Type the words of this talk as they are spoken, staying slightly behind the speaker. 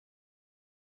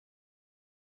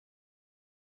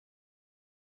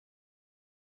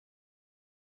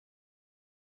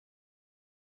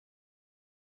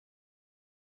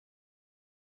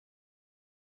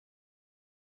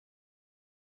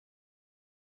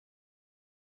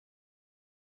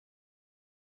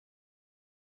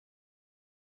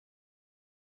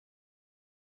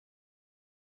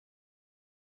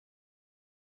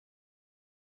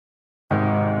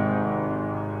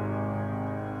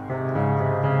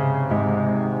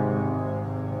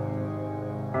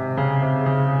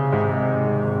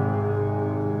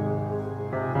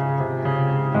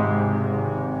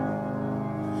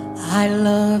I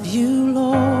love you,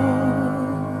 Lord,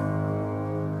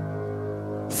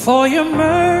 for your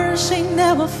mercy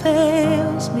never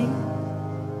fails me.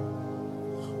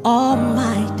 All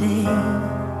my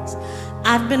days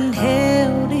I've been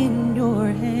held in your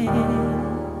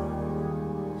hand.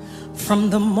 From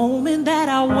the moment that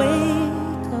I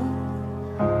wake up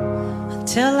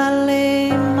until I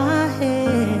lay my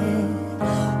head,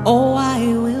 oh, I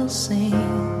will sing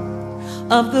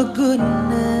of the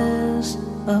goodness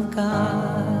of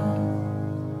God.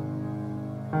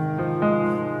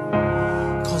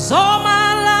 'Cause all my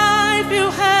life you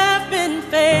have been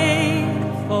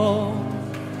faithful,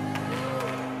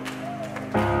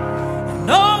 and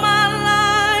all my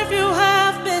life you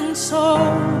have been so,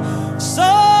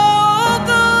 so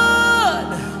good.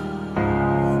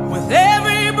 With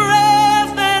every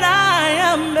breath that I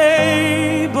am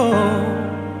able,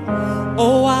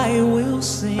 oh, I will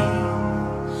sing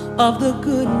of the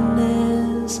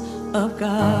goodness of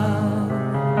God.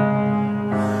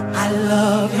 I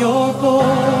love your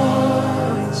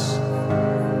voice.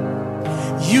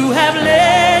 You have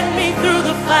led me through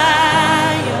the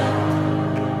fire,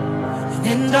 and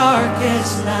in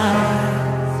darkest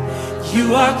night you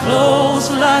are close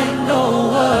like no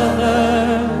other.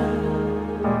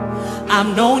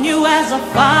 I've known you as a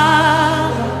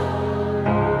father,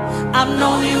 I've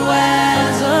known you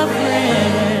as a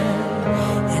friend,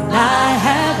 and I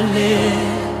have lived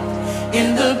in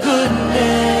the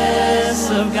goodness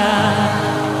of God.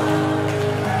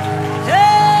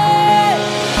 Hey!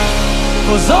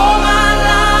 'Cause all my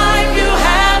life you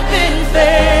have been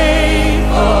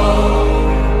faithful.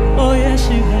 Oh yes,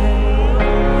 you have.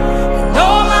 And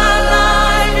all my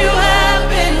life you have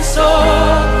been so,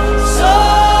 so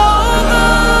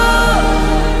good.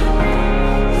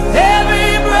 With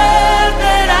every breath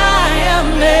that I am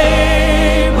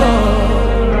able,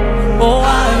 oh,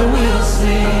 I will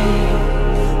sing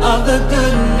of the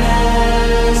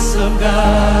goodness of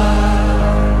God.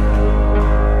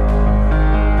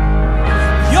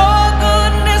 Your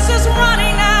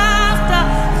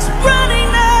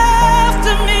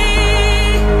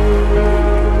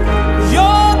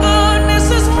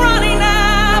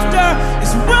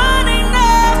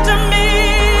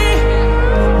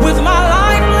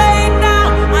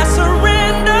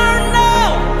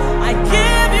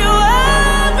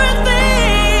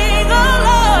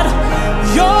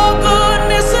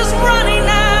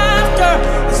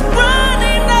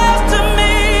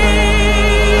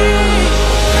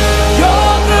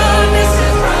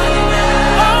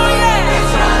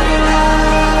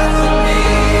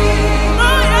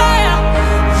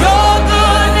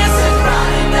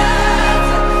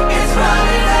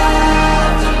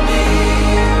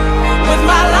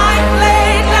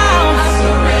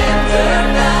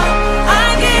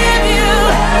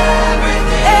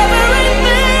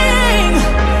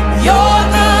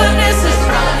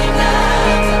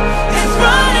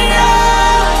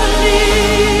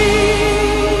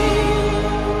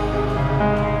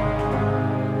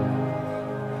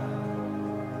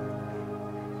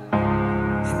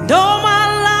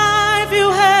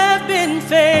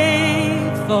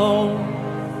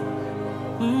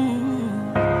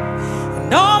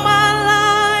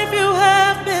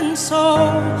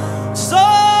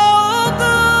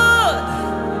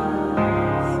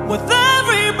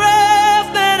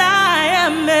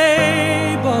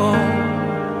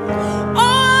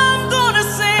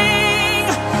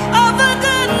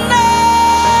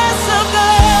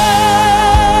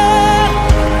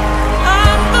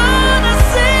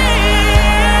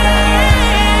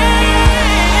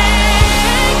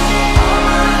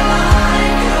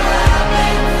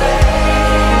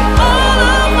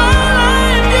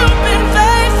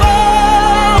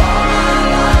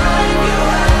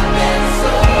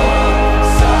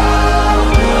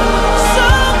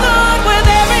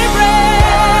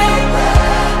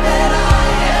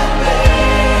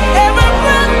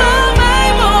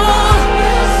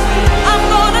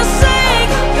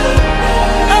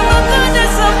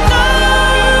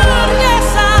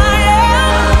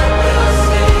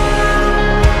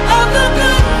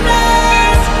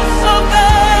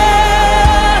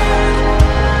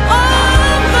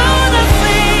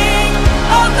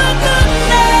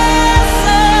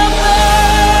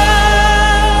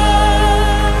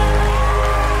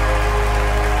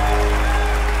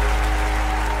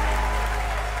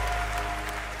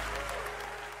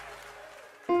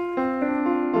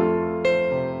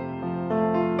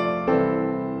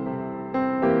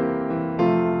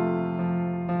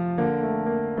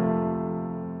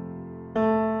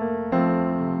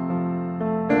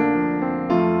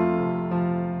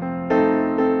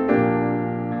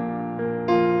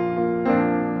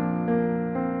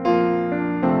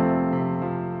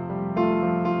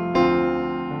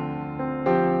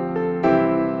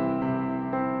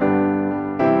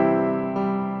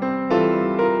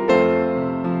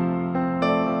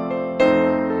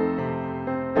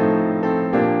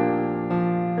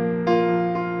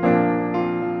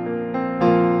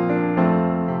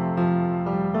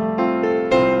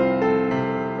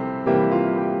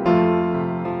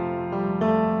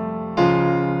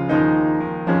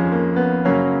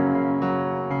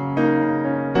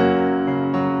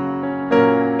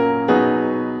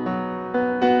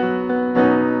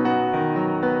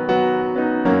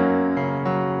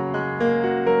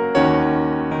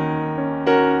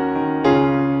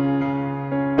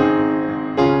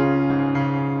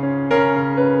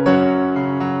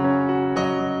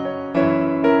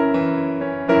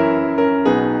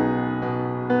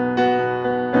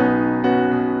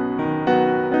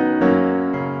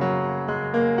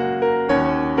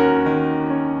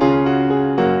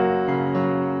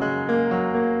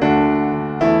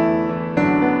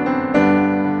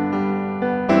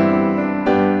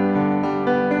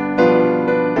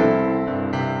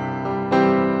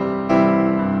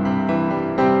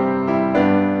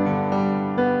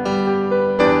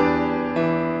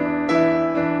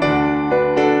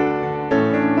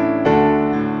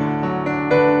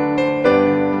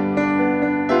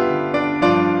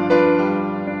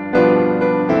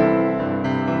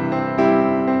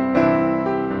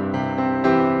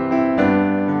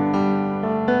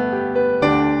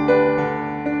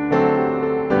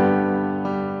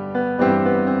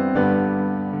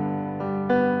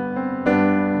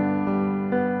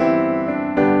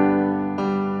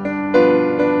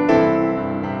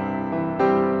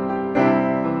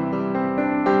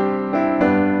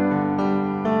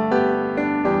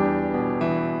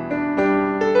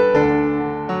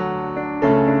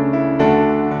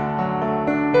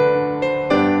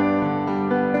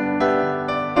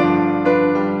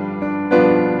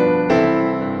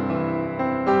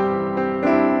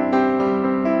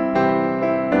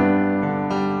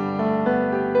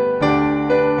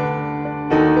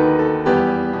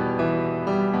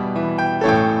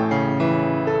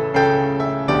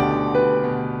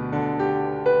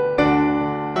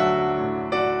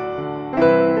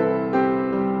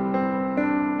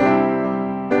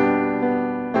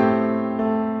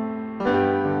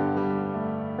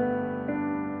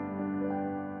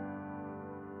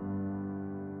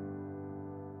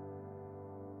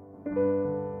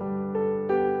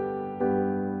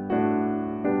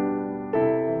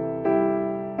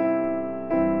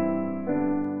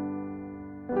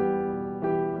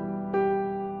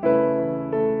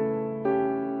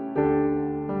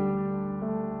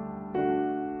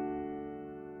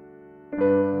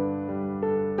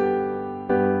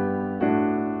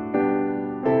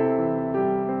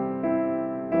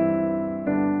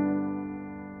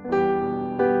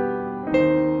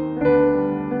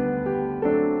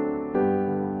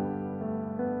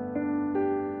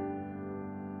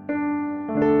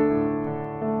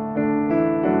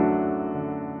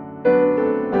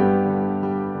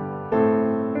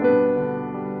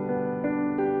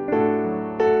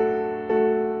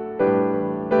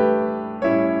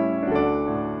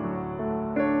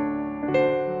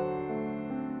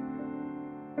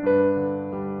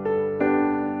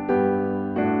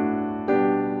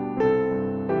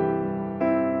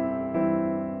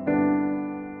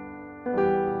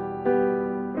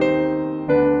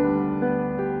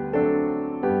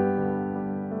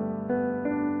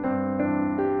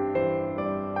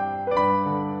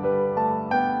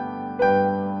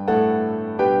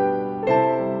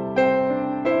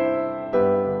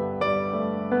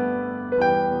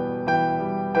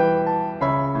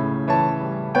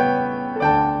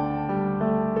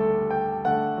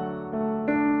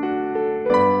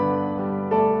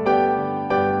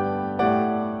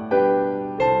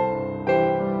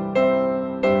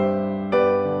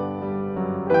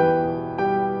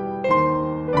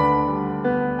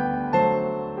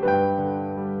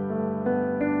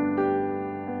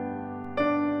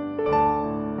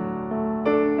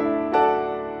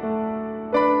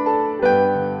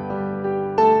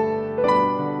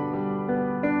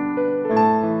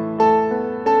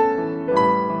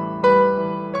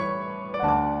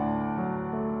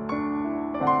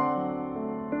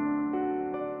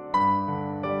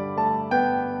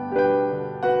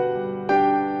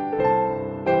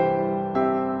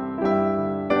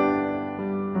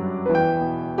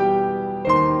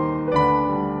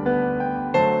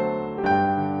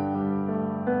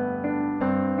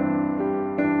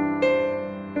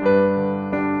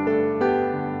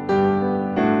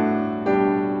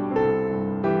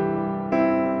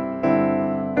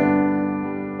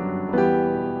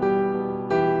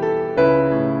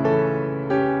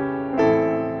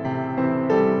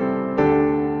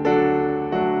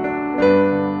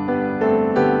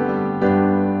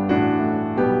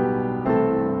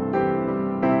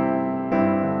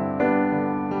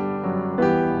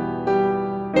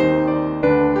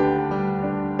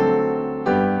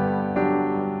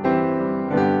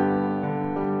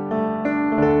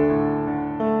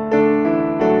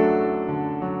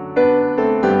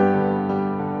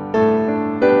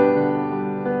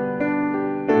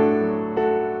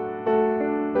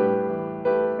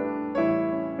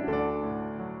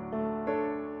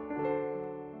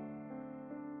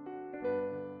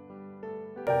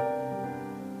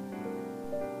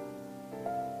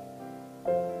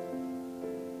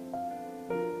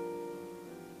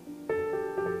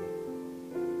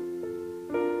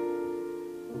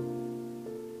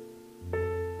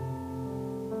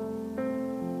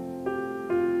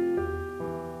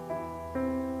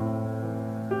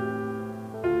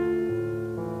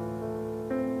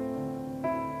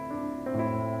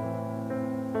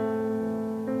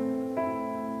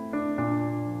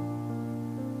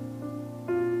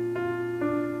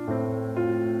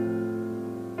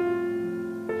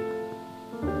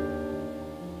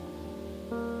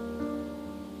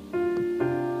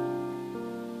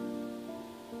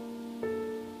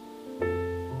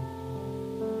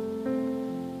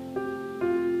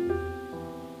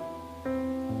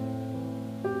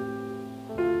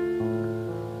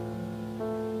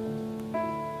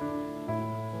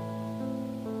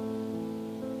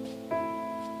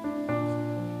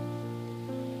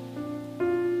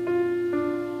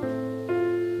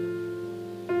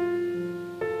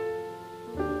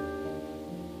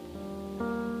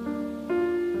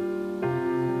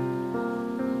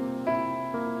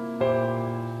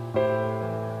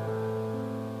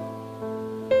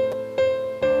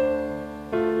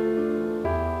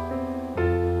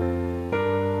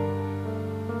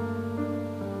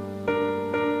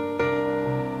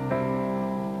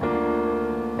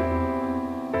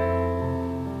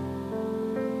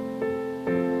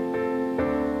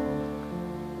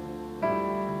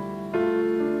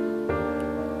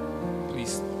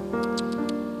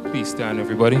Please stand,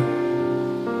 everybody.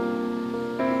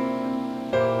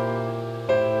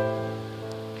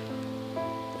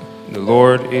 The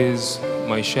Lord is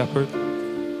my shepherd.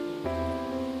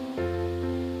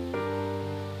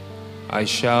 I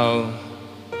shall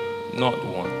not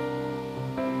want.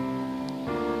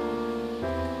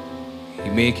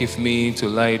 maketh me to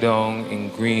lie down in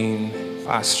green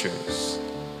pastures.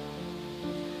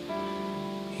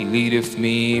 He leadeth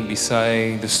me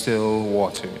beside the still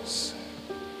waters.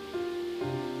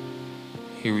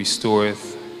 He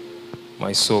restoreth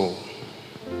my soul.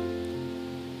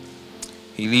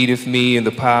 He leadeth me in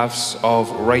the paths of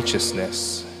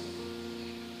righteousness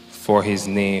for his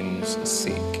name's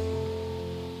sake.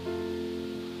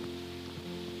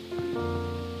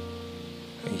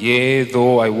 Yea,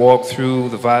 though I walk through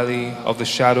the valley of the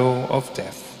shadow of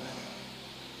death,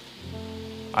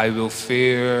 I will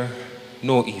fear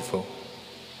no evil,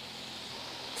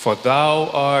 for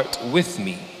thou art with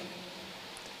me.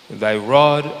 Thy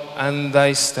rod and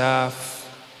thy staff,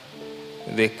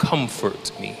 they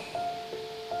comfort me.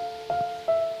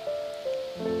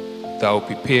 Thou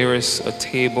preparest a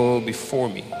table before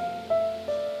me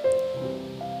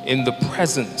in the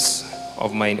presence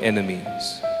of mine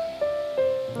enemies.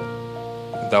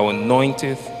 Thou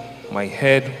anointest my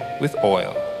head with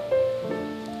oil.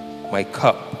 My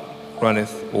cup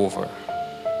runneth over.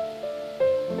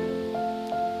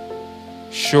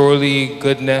 Surely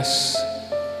goodness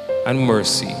and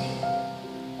mercy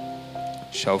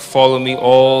shall follow me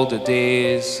all the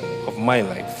days of my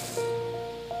life,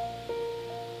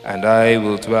 and I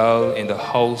will dwell in the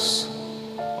house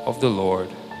of the Lord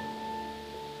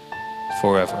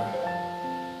forever.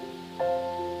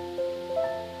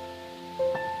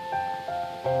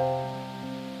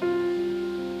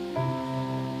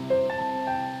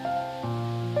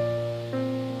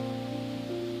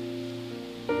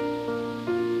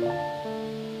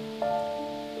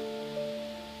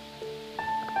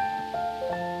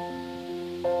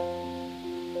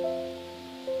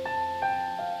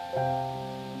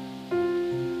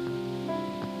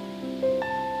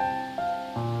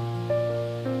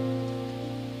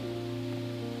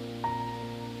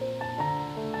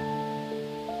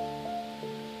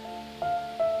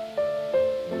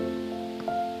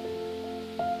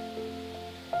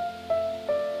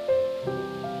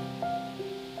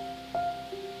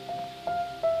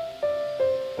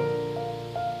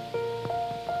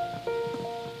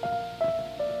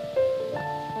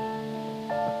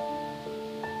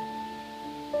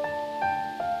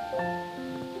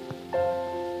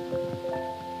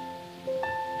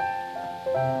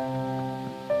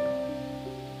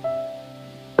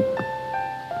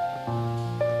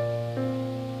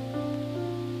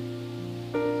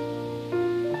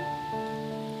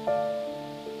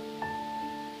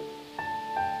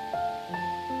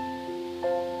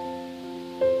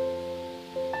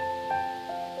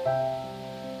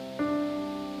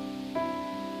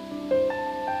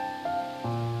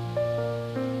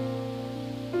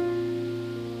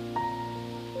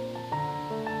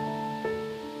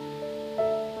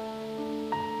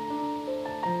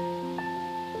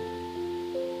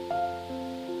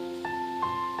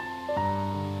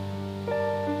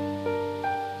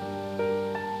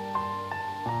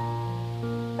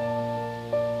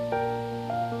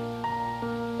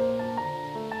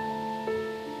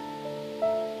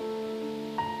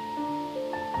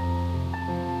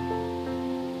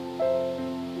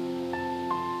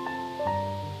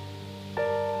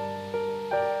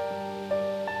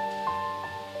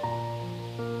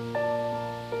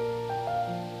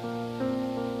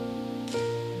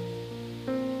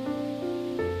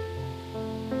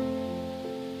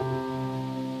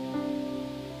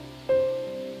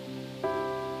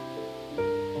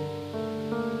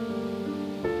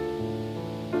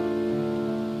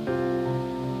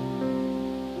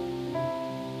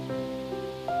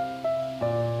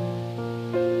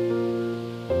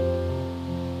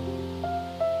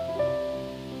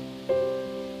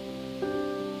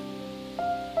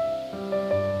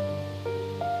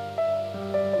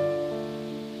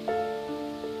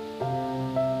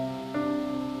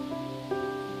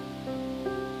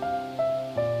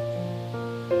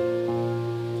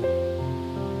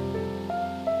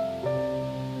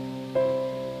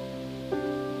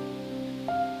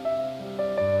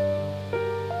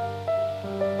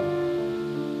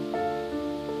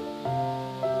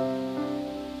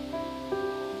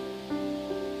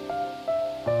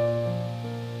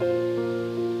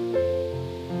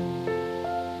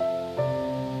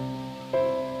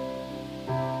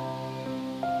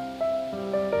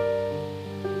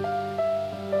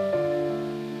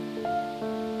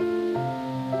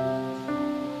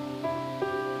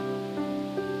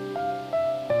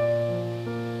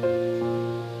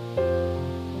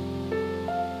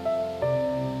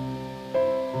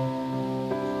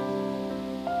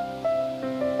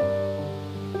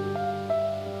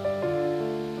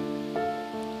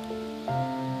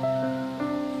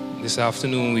 This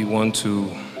afternoon we want to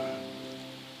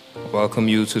welcome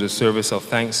you to the service of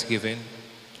Thanksgiving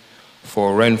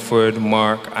for Renford,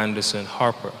 Mark, Anderson,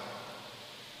 Harper.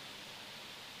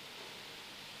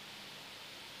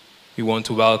 We want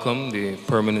to welcome the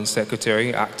Permanent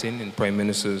Secretary acting in Prime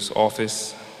Minister's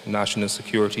Office, National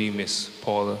Security, Ms.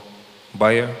 Paula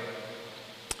Bayer,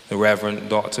 the Reverend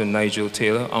Dr. Nigel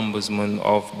Taylor, Ombudsman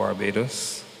of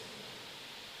Barbados,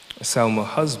 Selma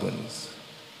Husbands,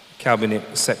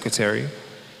 Cabinet Secretary,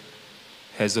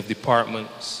 heads of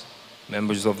departments,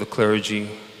 members of the clergy,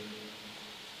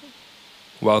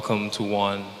 welcome to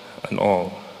one and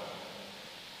all.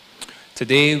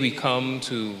 Today we come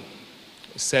to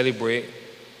celebrate,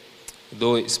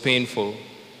 though it's painful.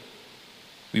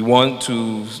 We want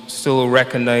to still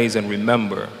recognize and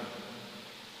remember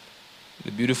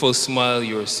the beautiful smile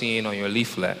you're seeing on your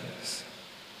leaflets,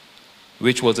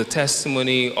 which was a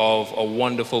testimony of a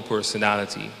wonderful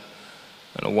personality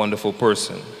and a wonderful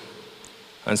person.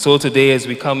 And so today, as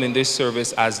we come in this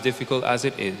service, as difficult as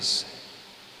it is,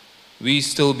 we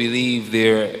still believe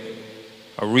there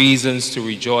are reasons to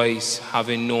rejoice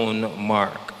having known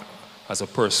Mark as a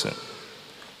person.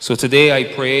 So today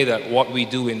I pray that what we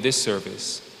do in this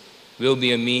service will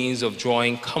be a means of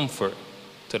drawing comfort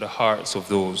to the hearts of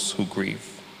those who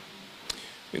grieve.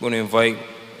 We're going to invite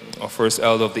our first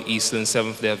elder of the Eastland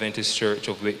Seventh-day Adventist Church,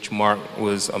 of which Mark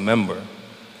was a member,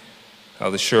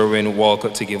 Elder Sherwin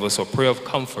Walcott, to give us a prayer of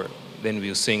comfort. Then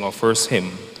we'll sing our first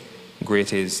hymn,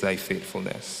 Great is Thy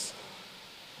Faithfulness.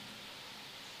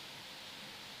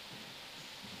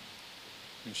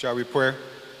 And shall we pray?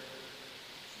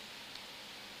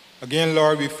 Again,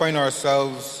 Lord, we find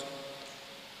ourselves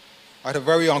at a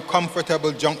very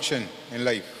uncomfortable junction in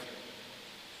life,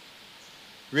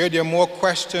 where there are more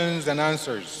questions than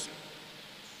answers,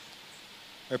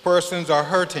 where persons are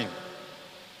hurting,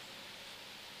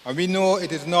 and we know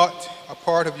it is not a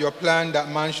part of your plan that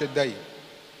man should die.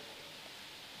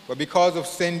 But because of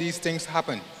sin, these things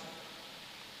happen.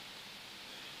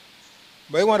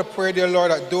 But I want to pray, dear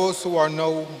Lord, that those who are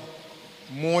now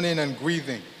mourning and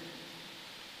grieving,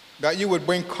 that you would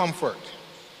bring comfort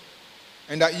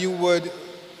and that you would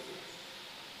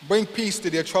bring peace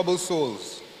to their troubled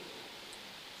souls.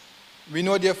 We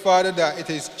know, dear Father, that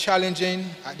it is challenging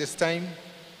at this time,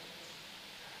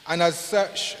 and as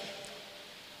such,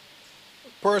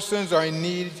 persons are in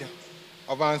need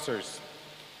of answers.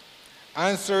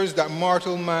 Answers that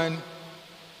mortal man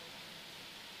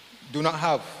do not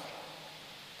have.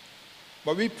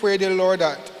 But we pray, dear Lord,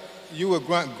 that you will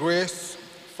grant grace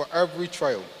for every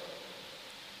trial,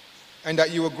 and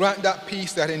that you will grant that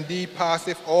peace that indeed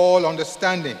passeth all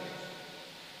understanding.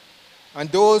 And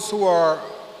those who are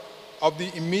of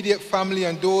the immediate family,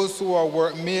 and those who are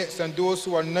workmates, and those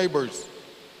who are neighbors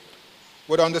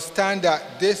would understand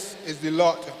that this is the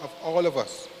lot of all of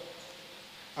us.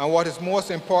 And what is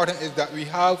most important is that we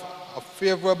have a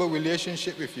favorable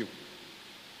relationship with you.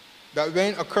 That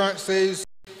when occurrences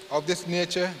of this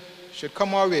nature should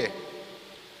come our way,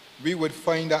 we would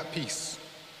find that peace,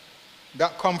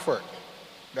 that comfort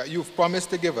that you've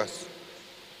promised to give us.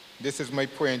 This is my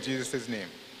prayer in Jesus' name.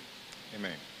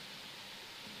 Amen.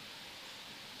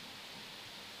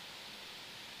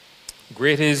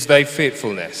 Great is thy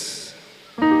faithfulness.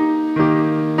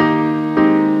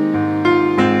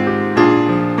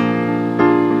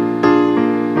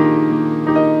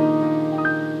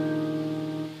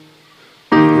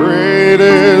 Great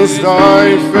is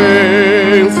thy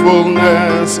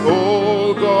faithfulness,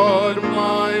 O God,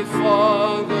 my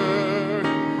Father.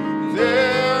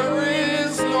 There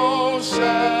is no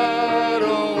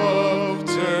shadow of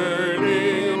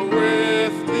turning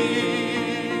with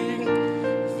thee.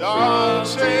 Thou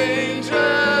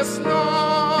changest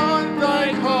not,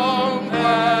 thy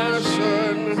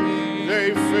compassion,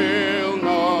 they fail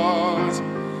not.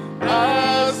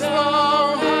 As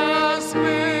thou hast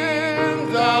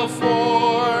been, thou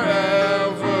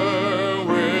forever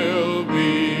will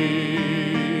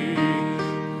be.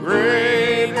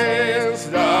 Great is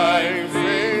thy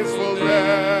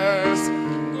faithfulness.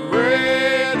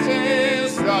 Great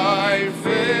is thy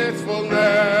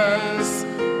faithfulness.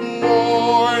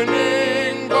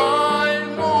 Morning by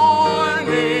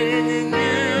morning,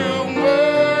 new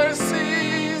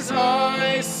mercies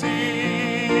I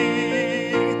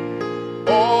see.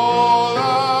 All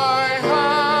I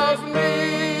have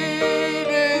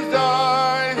needed,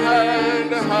 thy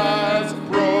hand has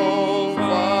provided.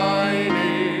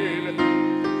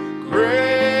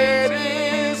 Great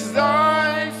is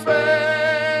thy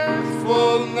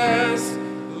faithfulness,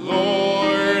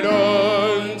 Lord,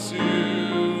 unto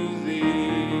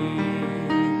thee.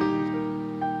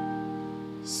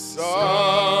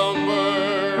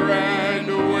 Summer and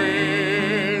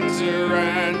winter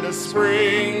and the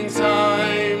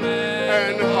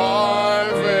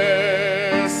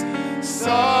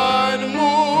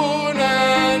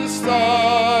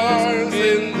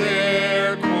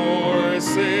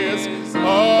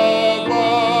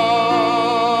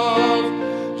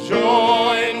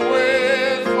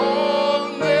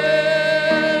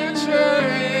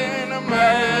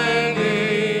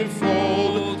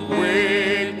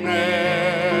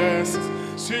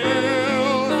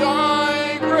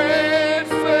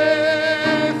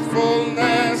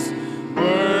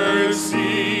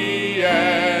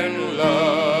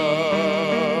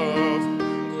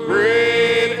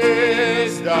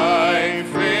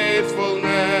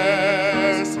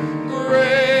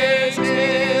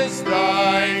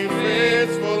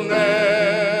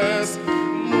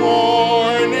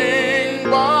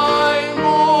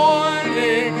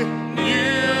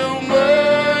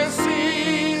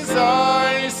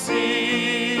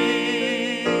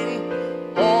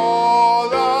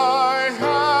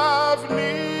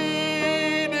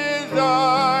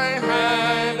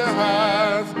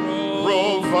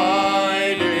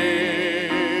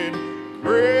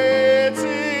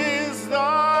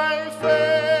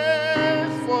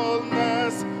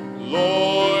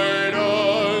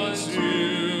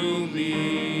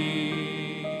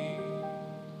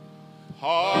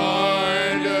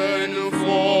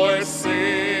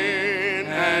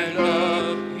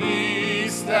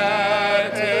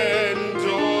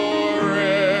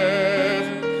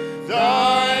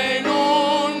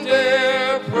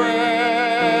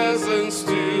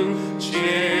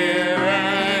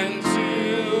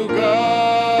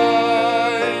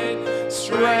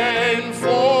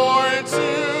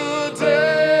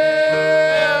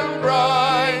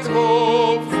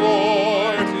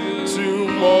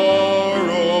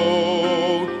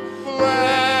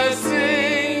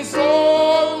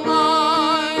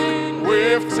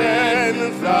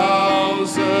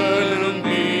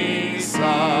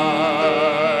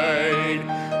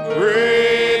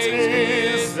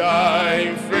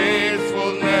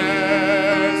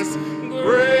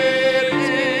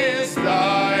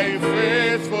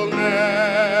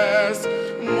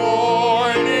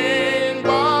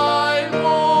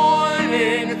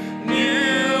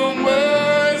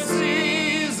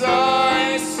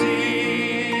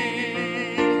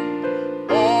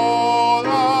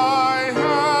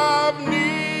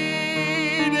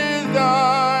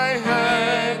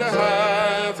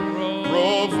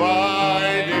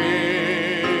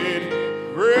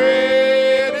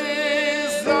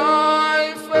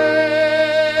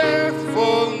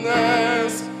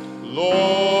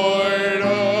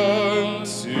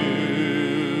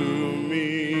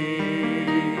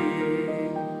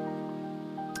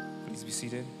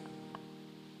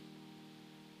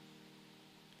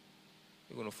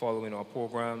We're going to follow in our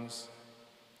programs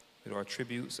with our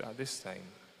tributes at this time.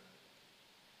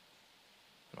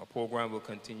 And our program will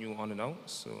continue on and out,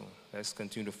 so let's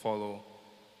continue to follow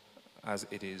as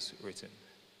it is written.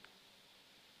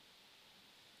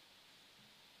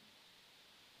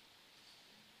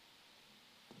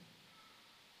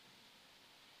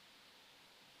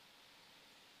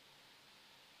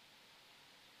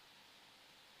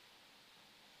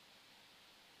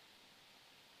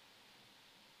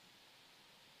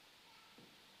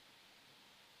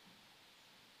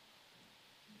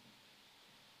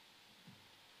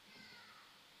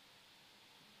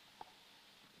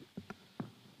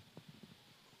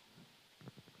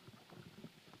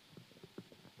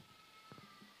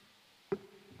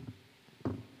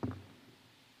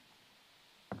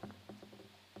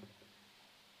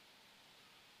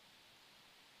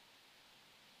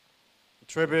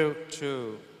 Tribute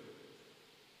to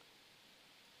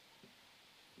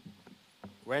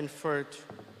Renford,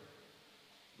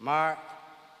 Mark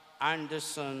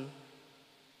Anderson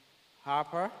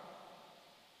Harper,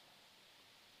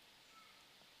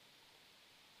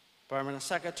 Permanent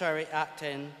Secretary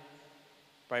Acting,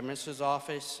 Prime Minister's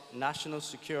Office, National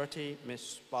Security,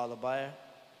 Ms. Paula Bayer,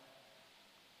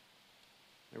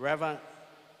 the Reverend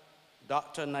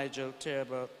Dr. Nigel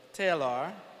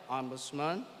Taylor,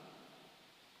 Ombudsman,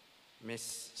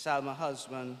 Ms. Salma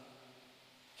Husband,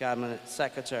 Cabinet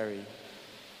Secretary,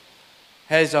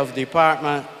 heads of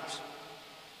department,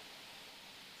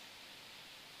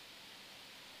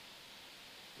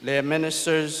 lay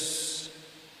ministers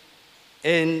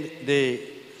in the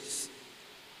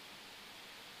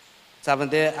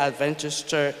Seventh-day Adventist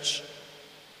Church,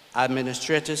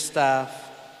 administrative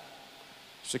staff,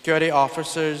 security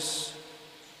officers,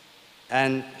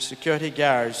 and security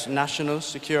guards, national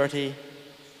security,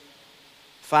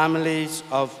 families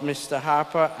of Mr.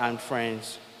 Harper and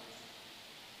friends.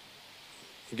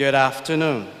 Good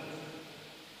afternoon.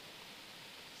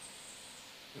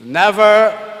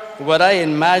 Never would I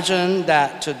imagine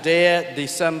that today,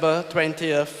 December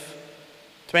 20th,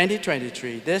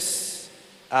 2023, this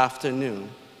afternoon,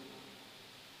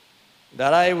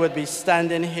 that I would be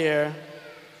standing here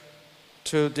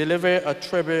to deliver a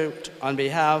tribute on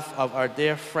behalf of our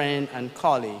dear friend and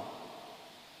colleague,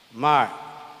 Mark,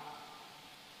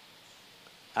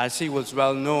 as he was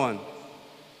well known.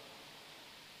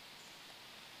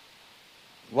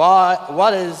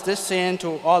 What is this saying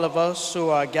to all of us who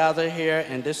are gathered here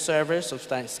in this service of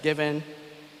Thanksgiving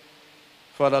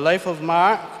for the life of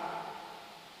Mark?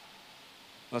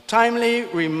 A timely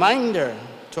reminder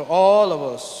to all of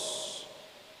us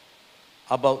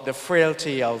about the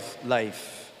frailty of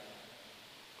life.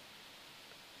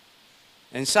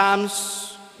 In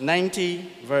Psalms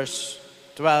 90, verse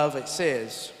 12, it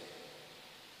says,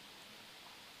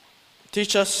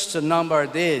 "Teach us to number our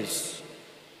days,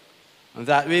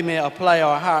 that we may apply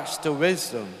our hearts to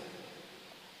wisdom."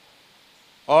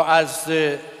 Or as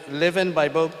the Living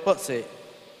Bible puts it,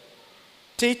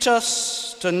 teach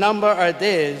us to number our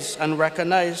days and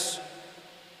recognize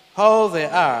how they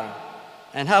are,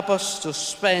 and help us to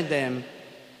spend them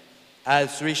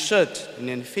as we should. And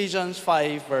in Ephesians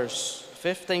 5, verse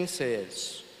 15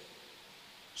 says,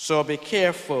 "So be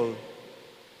careful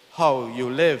how you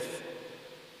live."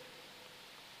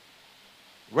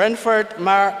 Renford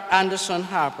Mark Anderson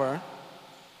Harper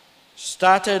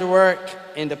started work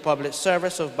in the public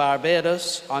service of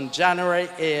Barbados on January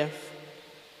 8th,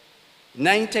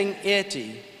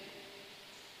 1980,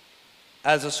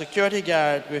 as a security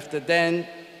guard with the then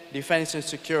Defense and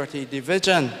Security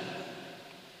Division.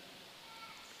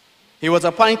 He was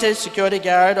appointed security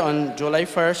guard on July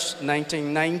 1st,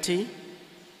 1990.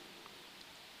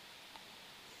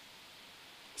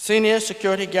 Senior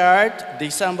Security Guard,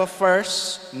 December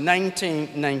 1st,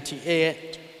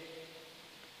 1998.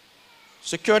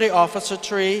 Security Officer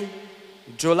 3,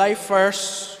 July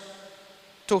 1st,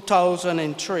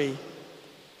 2003.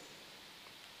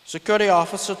 Security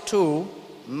Officer 2,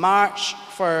 March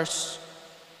 1st,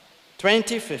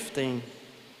 2015.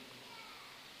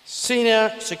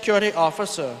 Senior Security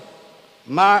Officer,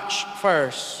 March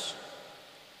 1st,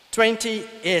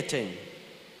 2018.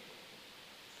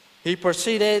 He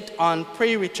proceeded on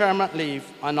pre-retirement leave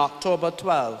on October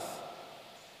 12,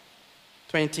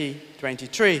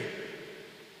 2023.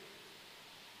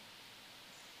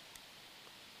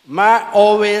 Mark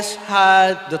always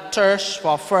had the thirst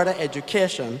for further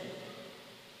education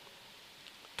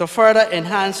to further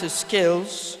enhance his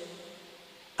skills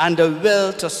and the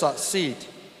will to succeed.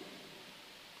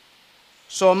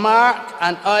 So Mark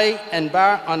and I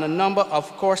embarked on a number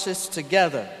of courses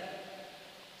together.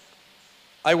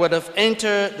 I would have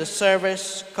entered the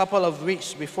service a couple of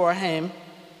weeks before him,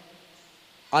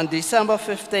 On December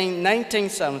 15,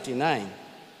 1979,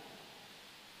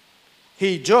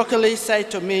 he jokingly said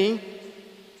to me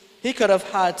he could have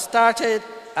had started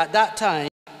at that time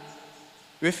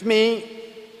with me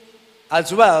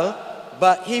as well,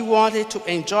 but he wanted to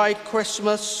enjoy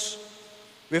Christmas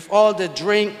with all the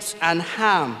drinks and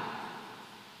ham.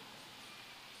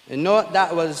 And note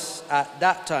that was at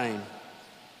that time,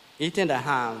 eating the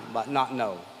ham, but not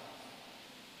now.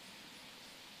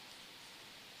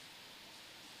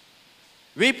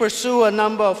 We pursue a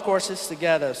number of courses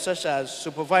together, such as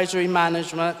supervisory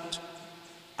management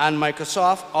and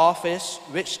Microsoft Office,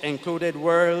 which included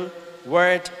Word,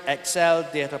 Excel,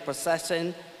 data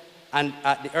processing, and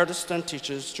at the Eardiston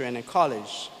Teachers Training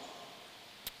College.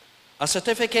 A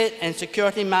certificate in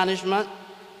security management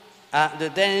at the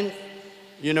then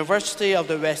University of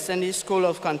the West Indies School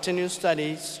of Continuing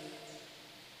Studies,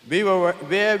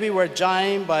 where we were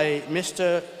joined by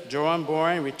Mr. Jerome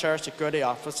Bourne, retired security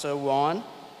officer 1,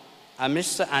 and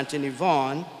Mr. Anthony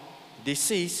Vaughan,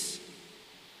 deceased,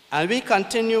 and we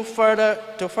continue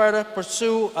to further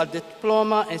pursue a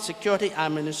diploma in security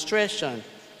administration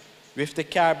with the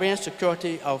Caribbean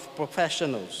Security of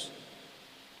Professionals.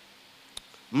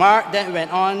 Mark then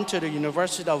went on to the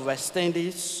University of West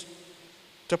Indies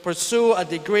to pursue a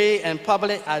degree in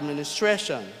public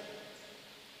administration,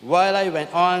 while I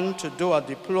went on to do a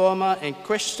diploma in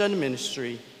Christian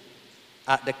ministry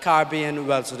at the Caribbean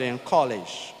Wesleyan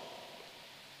College.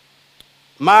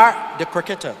 Mark, the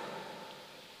cricketer.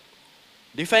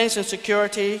 Defense and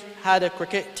Security had a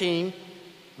cricket team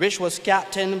which was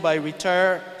captained by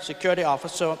retired security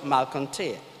officer Malcolm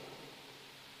Tate.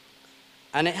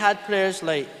 And it had players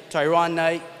like Tyrone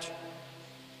Knight,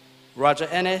 Roger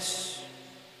Ennis,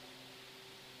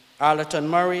 Arlington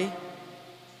Murray,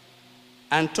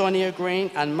 Antonio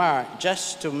Green, and Mark,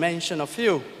 just to mention a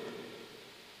few.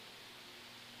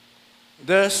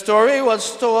 The story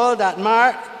was told that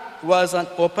Mark was an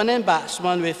opening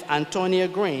batsman with Antonio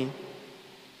Green,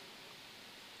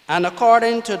 and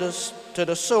according to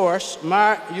the source,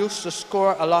 Mark used to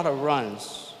score a lot of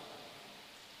runs.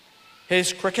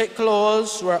 His cricket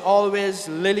clothes were always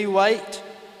lily white,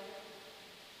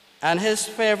 and his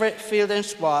favorite fielding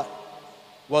spot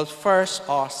was first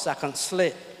or second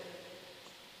slip.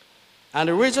 And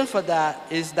the reason for that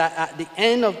is that at the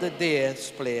end of the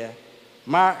day's play,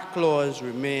 Mark's clothes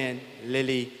remained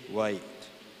lily white.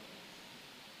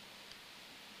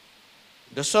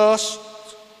 The source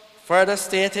further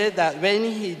stated that when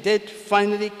he did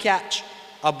finally catch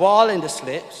a ball in the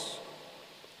slips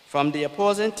from the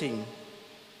opposing team,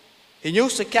 he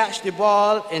used to catch the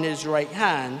ball in his right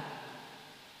hand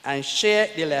and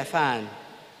shake the left hand,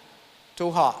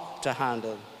 too hot to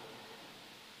handle.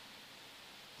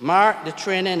 Mark, the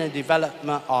training and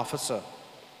development officer.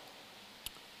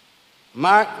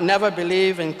 Mark never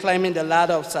believed in climbing the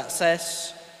ladder of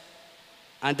success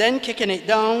and then kicking it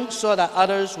down so that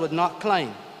others would not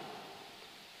climb,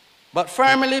 but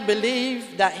firmly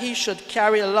believed that he should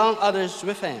carry along others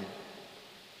with him.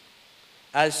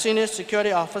 As senior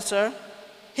security officer,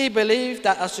 he believed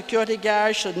that a security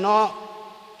guard should no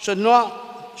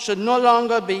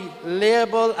longer be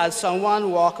labeled as someone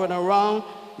walking around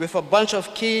with a bunch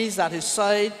of keys at his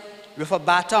side with a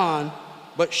baton,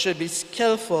 but should be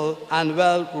skillful and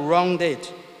well-rounded.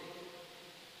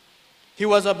 He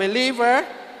was a believer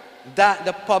that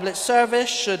the public service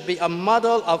should be a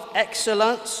model of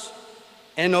excellence,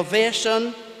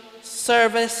 innovation,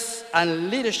 service, and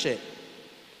leadership.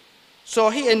 So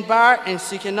he embarked in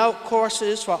seeking out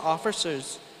courses for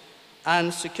officers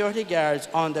and security guards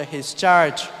under his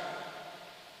charge.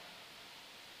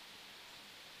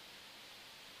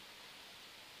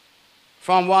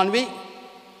 From 1 week,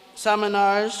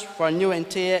 seminars for new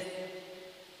intake,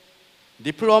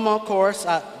 diploma course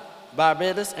at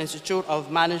Barbados Institute of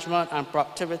Management and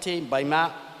Productivity by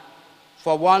MAP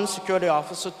for 1 security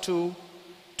officer 2,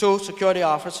 2 security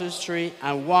officers 3,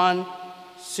 and 1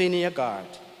 senior guard.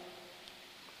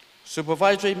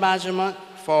 Supervisory management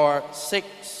for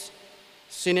 6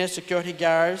 senior security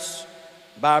guards,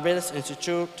 Barbados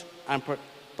Institute and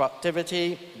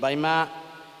Productivity by MAP.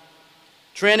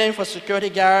 Training for security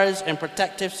guards in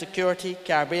Protective Security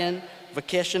Caribbean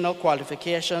Vocational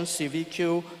Qualification,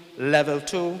 CVQ Level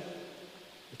 2,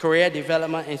 Career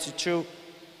Development Institute.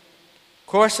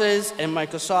 Courses in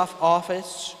Microsoft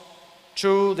Office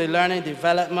through the Learning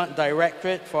Development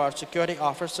Directorate for security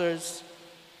officers,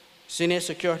 senior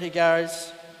security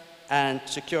guards, and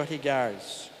security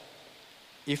guards.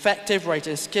 Effective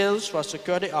writing skills for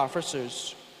security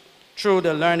officers through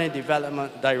the Learning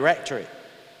Development Directorate.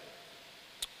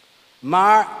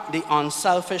 Mark, the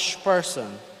unselfish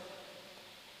person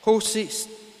who seeks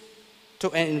to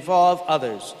involve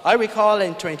others. I recall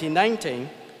in 2019,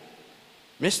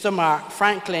 Mr. Mark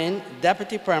Franklin,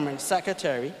 Deputy Permanent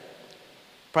Secretary,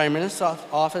 Prime Minister's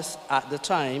Office at the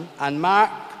time, and Mark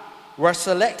were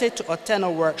selected to attend a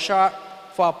workshop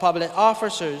for public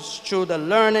officers through the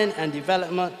Learning and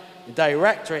Development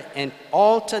Directorate in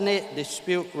Alternate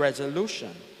Dispute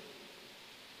Resolution.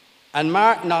 And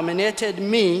Mark nominated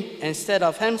me instead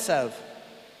of himself,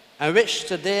 and which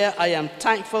today I am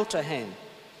thankful to him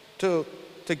to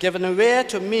give an away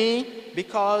to me,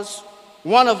 because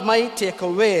one of my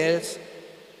takeaways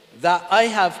that I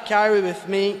have carried with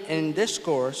me in this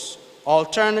course,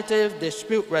 Alternative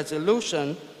Dispute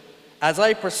Resolution, as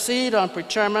I proceed on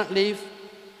procurement leave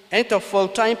into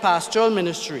full-time pastoral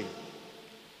ministry.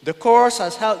 The course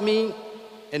has helped me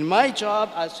in my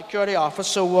job as Security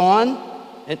Officer 1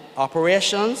 in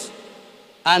operations,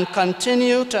 and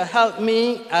continue to help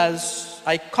me as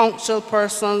I counsel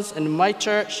persons in my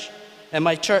church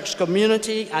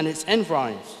community and its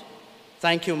environs.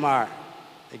 Thank you, Mark,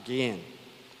 again.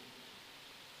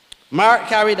 Mark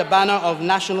carried the banner of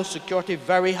national security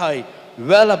very high,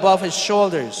 well above his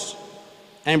shoulders,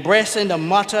 embracing the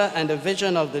motto and the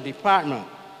vision of the department.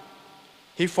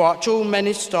 He fought through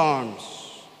many storms,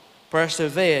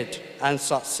 persevered, and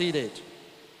succeeded.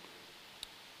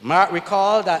 Mark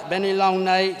recalled that many long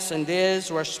nights and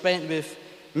days were spent with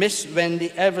Miss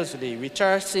Wendy Eversley,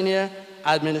 retired senior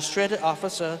administrative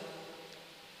officer,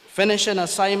 finishing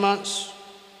assignments.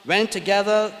 When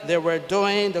together they were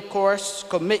doing the course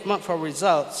Commitment for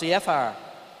Results, CFR,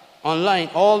 online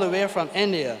all the way from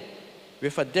India,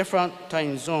 with a different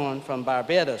time zone from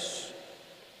Barbados.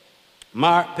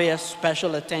 Mark paid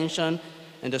special attention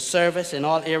in the service in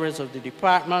all areas of the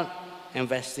department: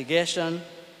 investigation,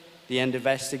 the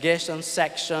investigation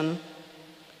section,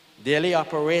 daily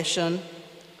operation,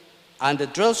 and the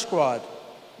drill squad,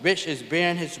 which is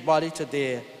bearing his body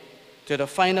today to the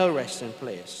final resting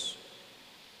place.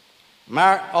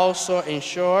 Mark also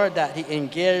ensured that he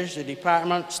engaged the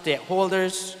department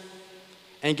stakeholders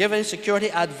in giving security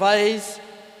advice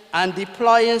and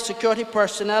deploying security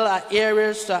personnel at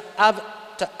areas to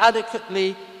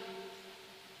adequately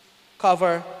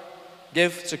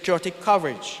give security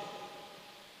coverage.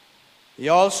 He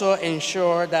also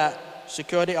ensured that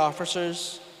security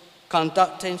officers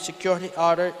conducting security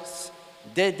audits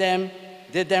did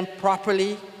them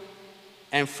properly,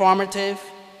 informative,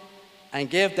 and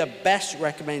gave the best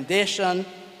recommendation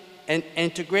in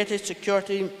integrated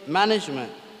security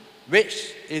management,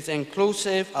 which is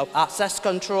inclusive of access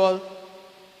control,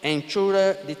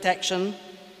 intruder detection,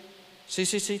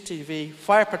 CCTV,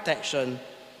 fire protection,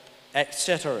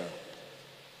 etc.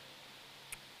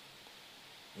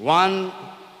 One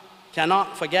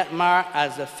cannot forget Mark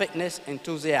as a fitness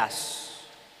enthusiast,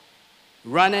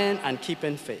 running and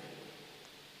keeping fit.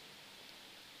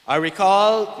 I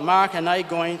recall Mark and I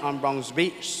going on Bronx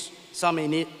Beach some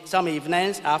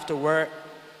evenings after work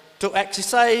to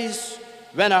exercise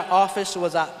when our office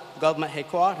was at government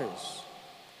headquarters.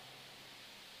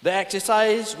 The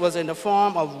exercise was in the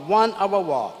form of 1 hour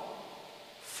walk,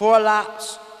 4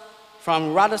 laps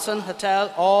from Radisson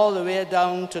Hotel all the way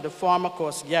down to the former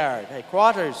Coast Guard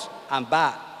headquarters and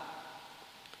back.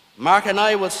 Mark and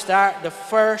I would start the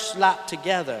first lap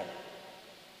together.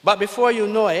 But before you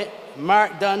know it,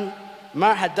 Mark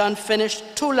had finished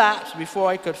 2 laps before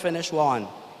I could finish 1.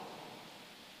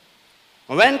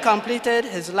 When completed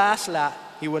his last lap,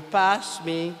 he would pass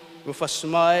me with a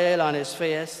smile on his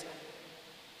face,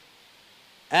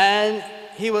 and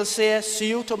he will say, "See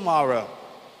you tomorrow.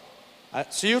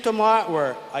 See you tomorrow at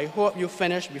work. I hope you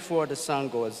finish before the sun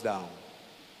goes down."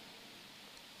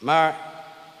 Mark,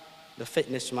 the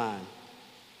fitness man.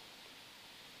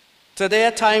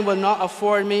 Today, time will not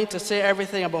afford me to say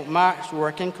everything about Mark's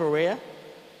working career,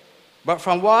 but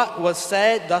from what was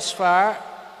said thus far,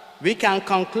 we can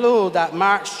conclude that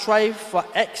Mark strived for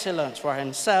excellence for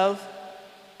himself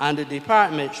and the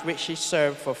department which he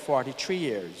served for 43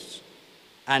 years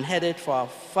and headed for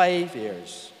 5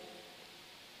 years.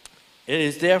 It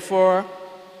is therefore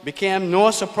became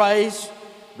no surprise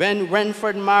when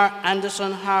Renford Mark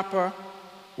Anderson Harper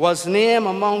was named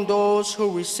among those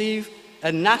who received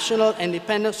a National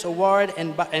Independence Award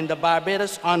in the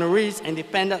Barbados Honorees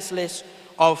Independence List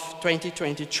of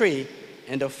 2023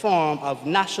 in the form of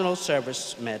National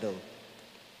Service Medal.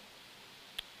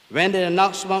 When the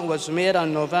announcement was made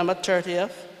on November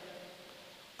 30th,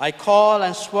 I called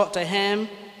and spoke to him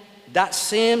that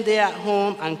same day at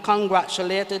home and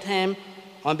congratulated him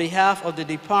on behalf of the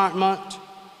department,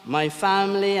 my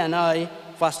family, and I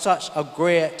for such a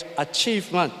great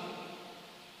achievement.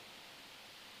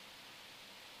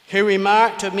 He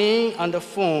remarked to me on the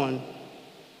phone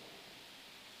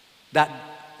that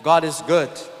God is good.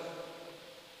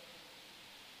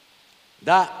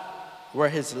 That were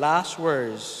his last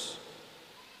words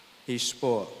he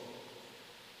spoke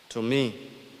to me.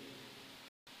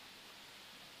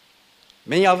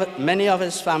 Many of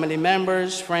his family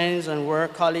members, friends, and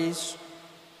work colleagues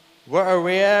were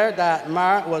aware that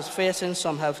Mark was facing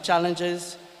some health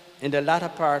challenges in the latter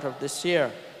part of this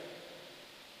year.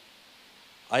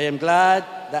 I am glad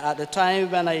that at the time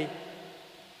when I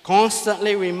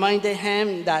constantly reminded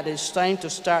him that it's time to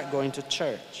start going to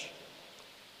church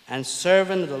and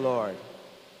serving the Lord,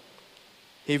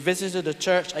 he visited the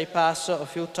church I pastor a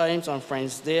few times on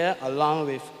Friends Day, along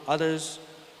with others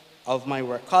of my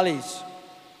work colleagues.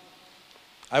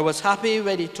 I was happy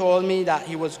when he told me that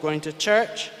he was going to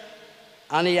church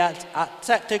and he had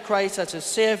accepted Christ as his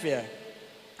Savior,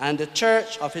 and the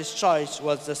church of his choice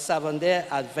was the Seventh-day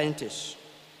Adventist,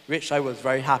 which I was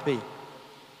very happy.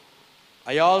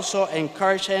 I also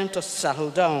encouraged him to settle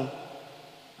down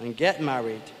and get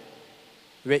married,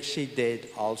 which he did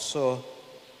also.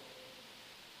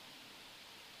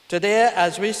 Today,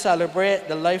 as we celebrate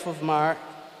the life of Mark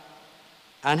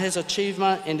and his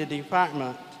achievement in the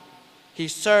department he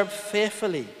served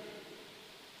faithfully,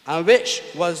 and which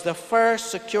was the first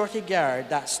security guard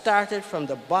that started from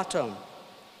the bottom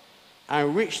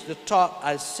and reached the top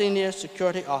as senior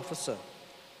security officer,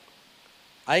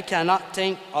 I cannot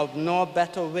think of no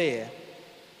better way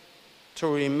to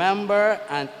remember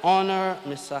and honor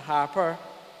Mr. Harper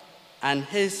and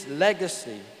his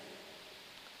legacy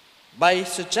by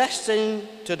suggesting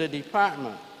to the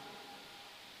department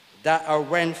that a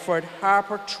Renford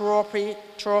Harper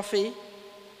trophy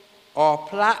or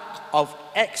plaque of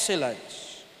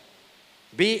excellence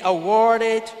be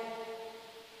awarded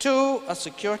to a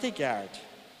security guard.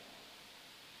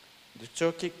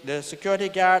 The security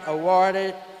guard award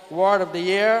of the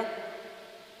year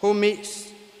who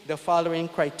meets the following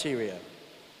criteria: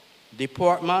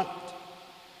 deportment,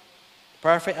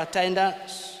 perfect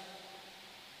attendance,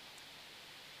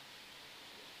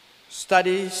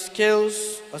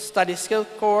 a study skill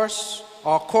course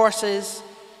or courses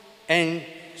in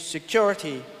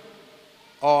security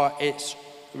or its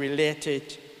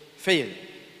related field.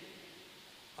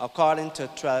 According to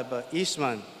Trevor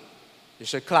Eastman, you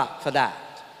should clap for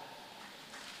that.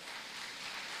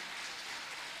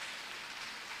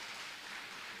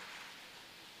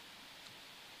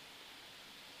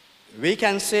 We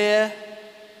can say,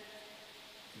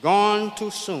 gone too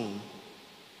soon.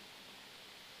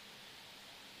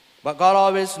 But God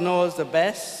always knows the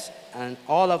best, and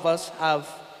all of us have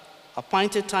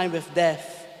appointed time with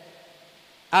death.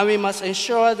 And we must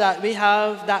ensure that we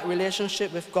have that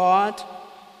relationship with God,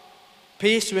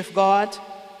 peace with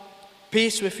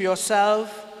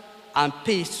yourself, and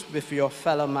peace with your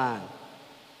fellow man.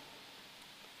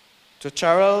 To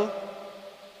Cheryl,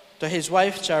 to his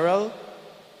wife Cheryl,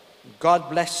 God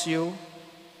bless you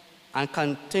and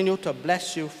continue to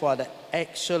bless you for the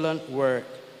excellent work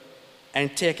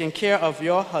and taking care of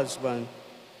your husband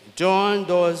during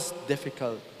those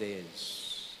difficult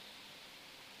days.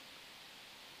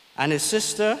 And his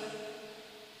sister,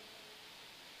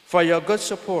 for your good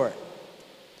support.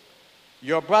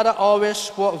 Your brother always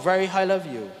spoke very highly of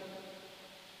you.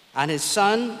 And his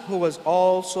son, who was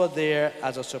also there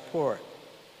as a support.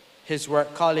 His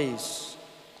work colleagues,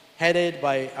 headed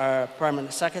by our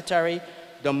permanent secretary,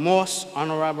 the most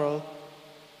honorable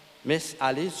Miss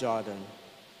Alice Jordan,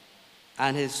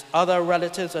 and his other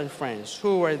relatives and friends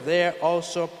who were there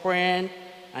also praying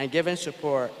and giving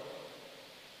support,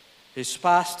 his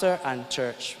pastor and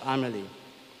church family.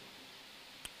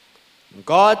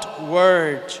 God's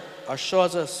word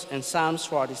assures us in Psalms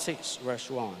 46, verse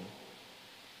 1,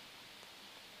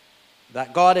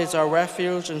 that God is our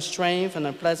refuge and strength and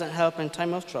a pleasant help in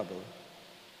time of trouble.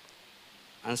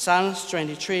 And Psalms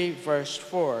 23, verse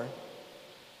 4,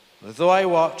 though I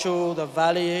walk through the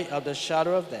valley of the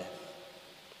shadow of death,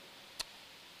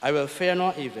 I will fear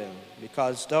no evil,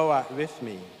 because thou art with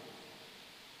me.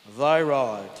 Thy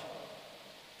rod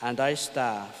and thy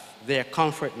staff, they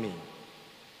comfort me.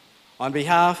 On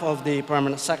behalf of the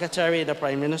Permanent Secretary, the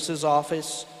Prime Minister's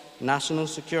Office, National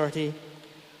Security,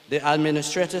 the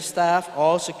administrative staff,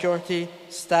 all security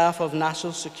staff of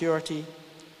National Security,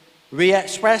 we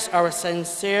express our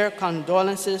sincere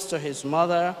condolences to his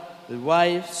mother, the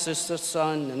wife, sister,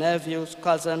 son, nephews,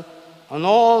 cousin, and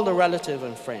all the relatives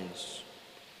and friends.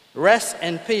 Rest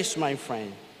in peace, my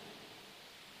friend,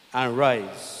 and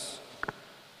rise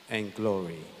in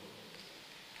glory.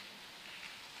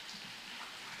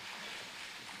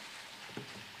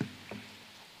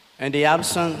 In the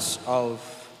absence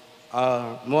of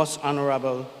our most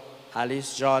honorable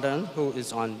Alice Jordan, who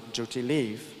is on duty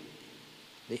leave,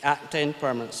 the acting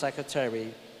permanent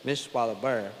secretary, Ms.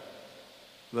 Oldbury,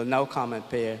 will now come and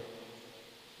pay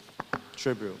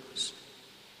tributes.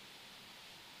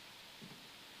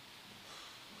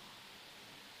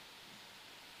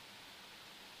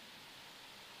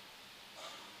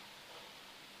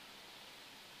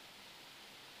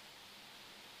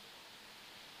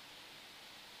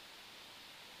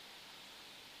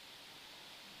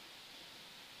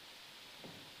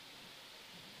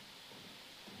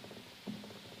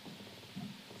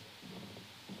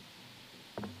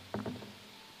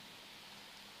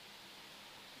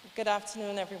 Good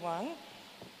afternoon, everyone.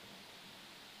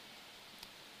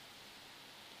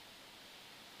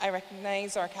 I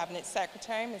recognize our Cabinet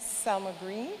Secretary, Ms. Selma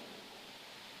Green,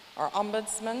 our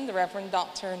Ombudsman, the Reverend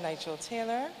Dr. Nigel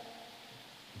Taylor,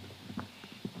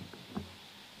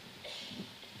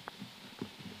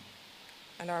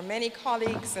 and our many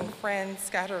colleagues and friends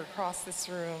scattered across this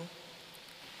room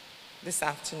this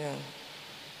afternoon.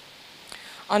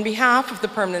 On behalf of the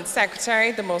Permanent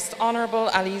Secretary, the Most Honorable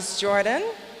Alice Jordan,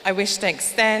 I wish to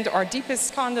extend our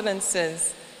deepest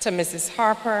condolences to Mrs.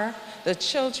 Harper, the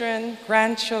children,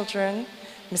 grandchildren,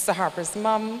 Mr. Harper's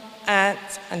mom, aunt,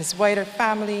 and his wider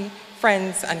family,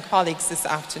 friends, and colleagues this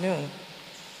afternoon.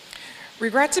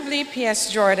 Regrettably,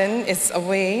 P.S. Jordan is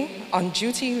away on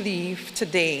duty leave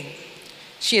today.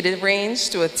 She had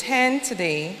arranged to attend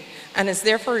today and has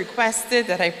therefore requested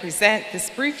that I present this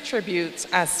brief tribute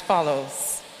as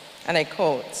follows, and I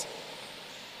quote,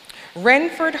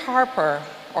 "Renford Harper,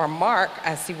 or Mark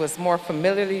as he was more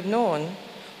familiarly known,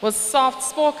 was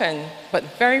soft-spoken but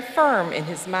very firm in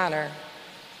his manner.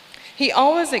 He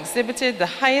always exhibited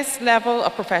the highest level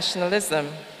of professionalism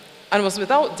and was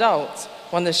without doubt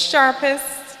one of the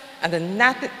sharpest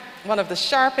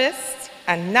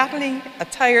and nattily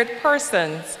attired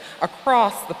persons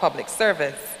across the public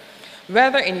service,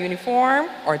 whether in uniform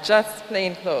or just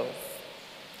plain clothes.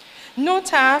 No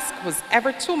task was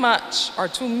ever too much or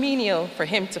too menial for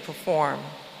him to perform.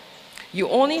 You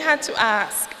only had to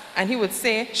ask, and he would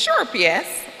say, 'Sure,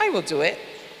 PS, I will do it.'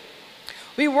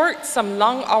 We worked some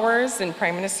long hours in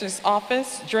Prime Minister's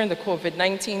office during the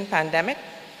COVID-19 pandemic,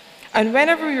 and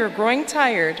whenever we were growing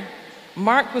tired,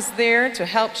 Mark was there to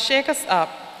help shake us up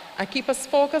and keep us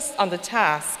focused on the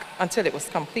task until it was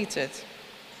completed.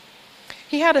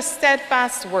 He had a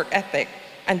steadfast work ethic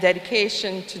and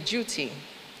dedication to duty,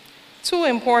 two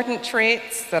important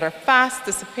traits that are fast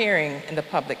disappearing in the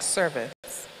public service.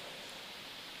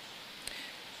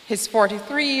 His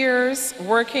 43 years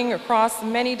working across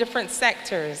many different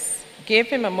sectors gave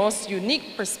him a most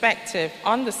unique perspective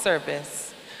on the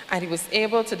service, and he was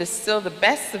able to distill the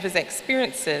best of his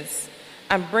experiences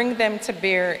and bring them to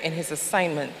bear in his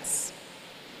assignments.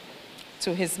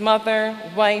 To his mother,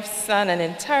 wife, son, and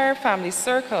entire family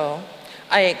circle,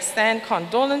 I extend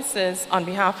condolences on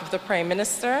behalf of the Prime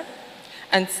Minister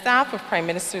and staff of Prime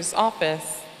Minister's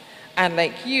office, and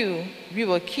like you, we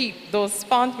will keep those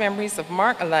fond memories of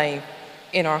Mark alive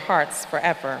in our hearts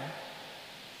forever.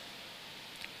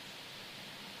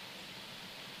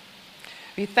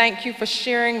 We thank you for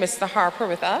sharing Mr. Harper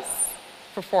with us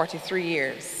for 43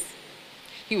 years.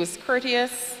 He was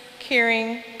courteous,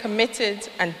 caring, committed,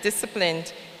 and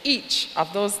disciplined each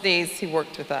of those days he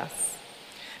worked with us.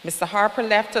 Mr. Harper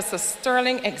left us a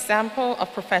sterling example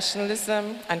of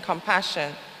professionalism and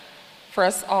compassion for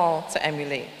us all to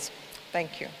emulate.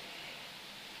 Thank you.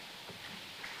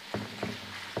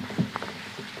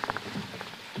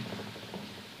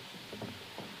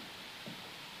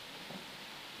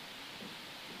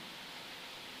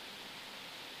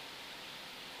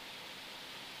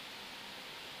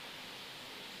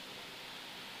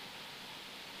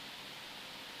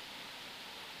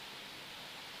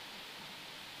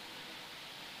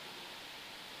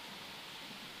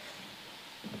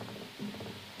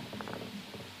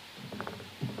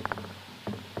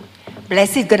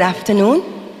 Blessed good afternoon.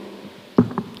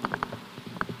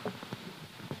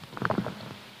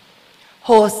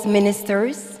 Host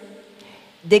ministers,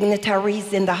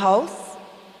 dignitaries in the house,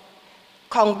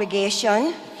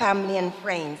 congregation, family and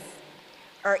friends.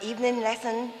 Our evening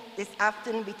lesson this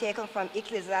afternoon will be taken from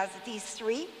Ecclesiastes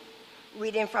 3,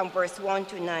 reading from verse 1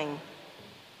 to 9.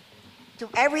 To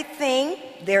everything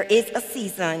there is a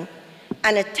season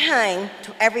and a time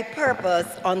to every purpose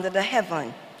under the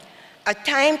heaven. A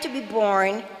time to be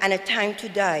born and a time to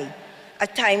die, a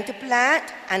time to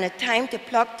plant and a time to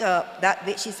pluck up that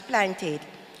which is planted,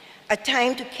 a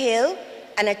time to kill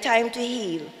and a time to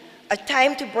heal, a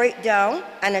time to break down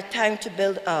and a time to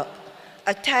build up,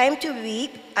 a time to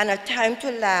weep and a time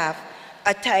to laugh,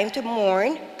 a time to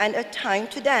mourn and a time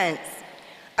to dance,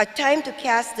 a time to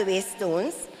cast away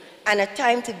stones and a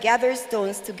time to gather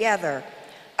stones together,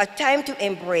 a time to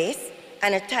embrace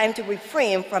and a time to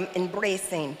refrain from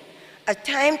embracing, a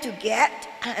time to get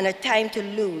and a time to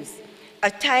lose, a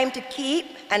time to keep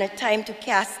and a time to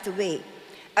cast away,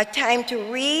 a time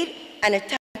to read and a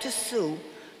time to sue,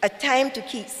 a time to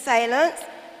keep silence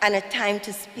and a time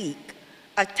to speak,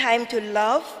 a time to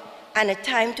love and a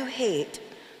time to hate,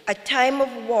 a time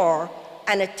of war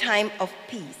and a time of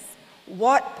peace.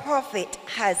 What profit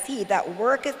has he that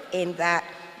worketh in that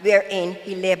wherein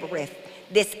he laboreth?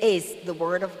 This is the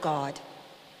word of God.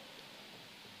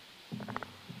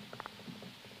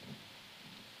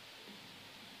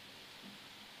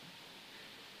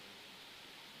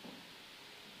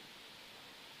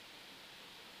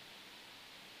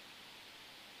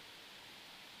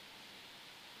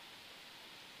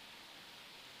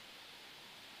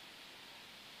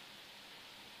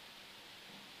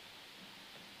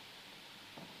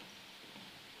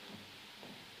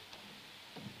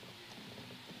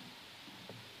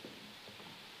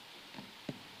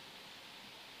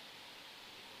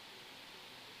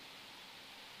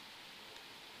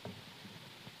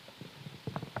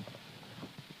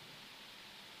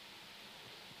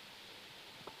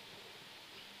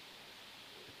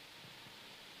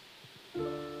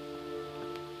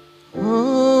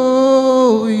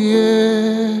 Oh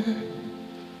yeah,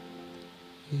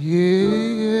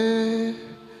 yeah,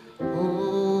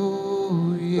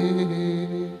 oh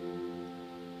yeah.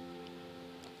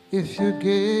 If you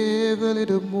give a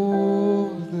little more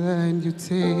than you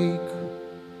take,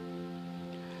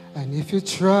 and if you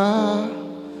try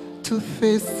to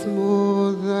face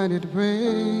more than it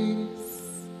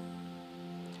breaks,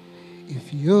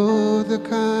 if you're the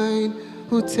kind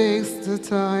who takes the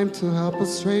time to help a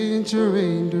stranger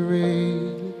in the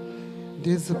rain,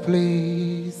 there's a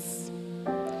place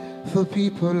for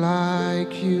people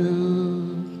like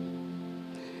you.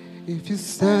 If you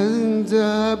stand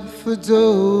up for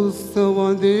those who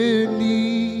are on their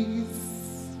knees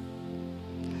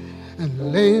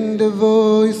and lend a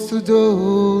voice to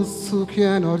those who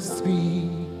cannot speak,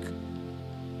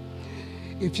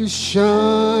 if you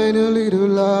shine a little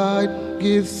light,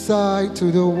 give sight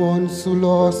to the ones who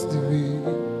lost the way,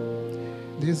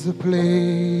 there's a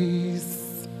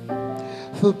place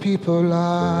for people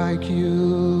like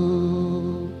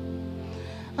you.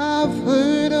 I've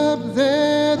heard up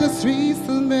there the streets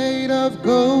are made of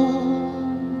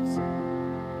gold,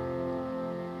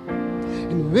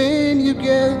 and when you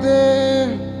get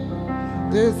there,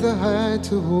 there's a hand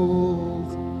to hold.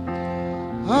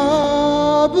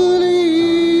 I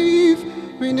believe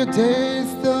when your days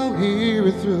don't hear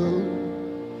it through,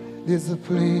 there's a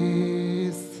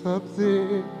place up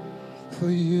there for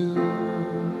you.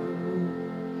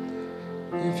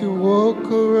 If you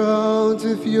walk around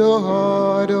with your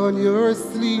heart on your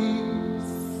sleeves,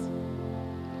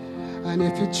 and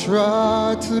if you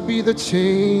try to be the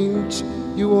change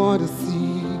you want to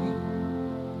see,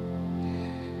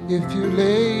 if you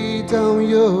lay down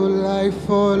your life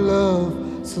for love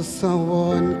so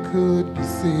someone could be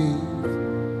saved,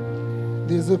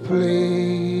 there's a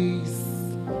place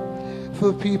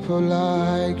for people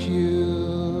like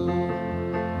you.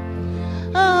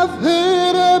 I've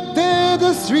heard up there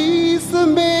the streets are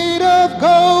made of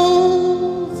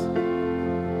gold.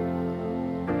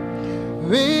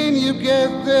 When you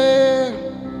get there,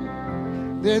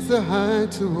 there's a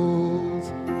hand to hold.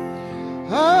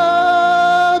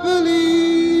 I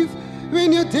believe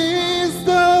when your days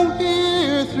don't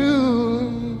hear through,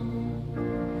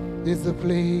 there's a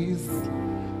place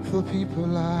for people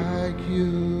like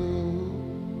you.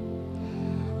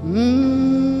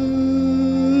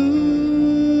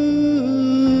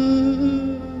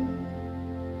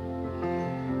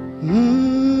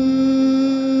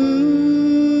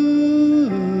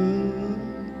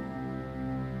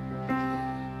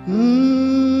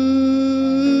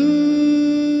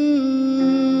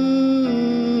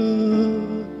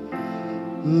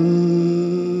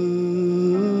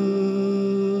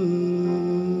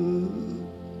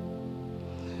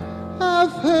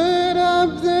 I've heard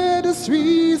up there the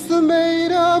streets are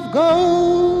made of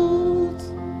gold.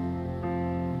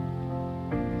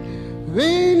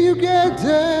 When you get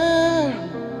there,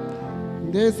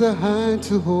 there's a hand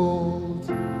to hold.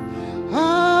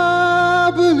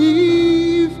 I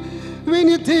believe when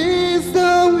your days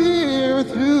don't hear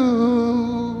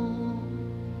through,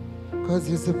 'cause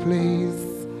there's a place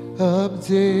up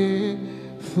there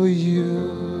for you.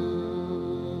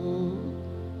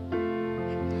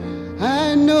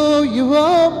 I know you're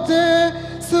up there,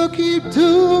 so keep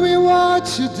doing what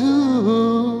you do,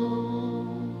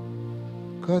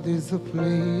 'cause there's a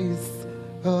place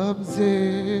up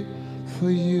there for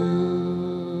you.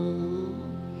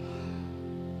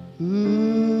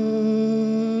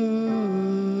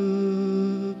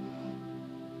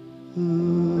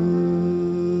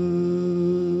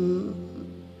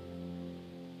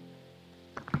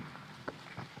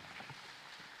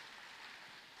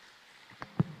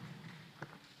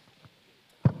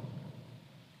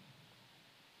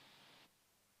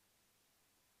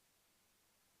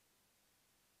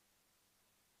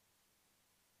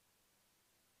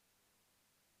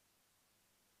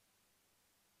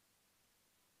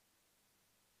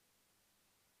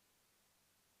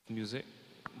 music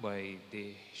by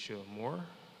Desha Moore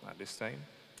at this time.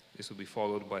 This will be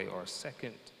followed by our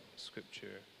second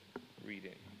scripture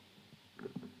reading.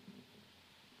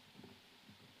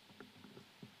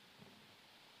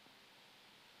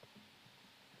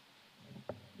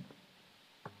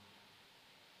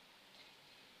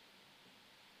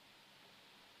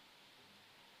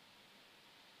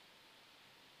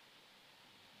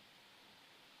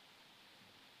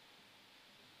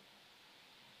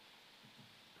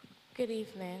 Good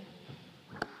evening.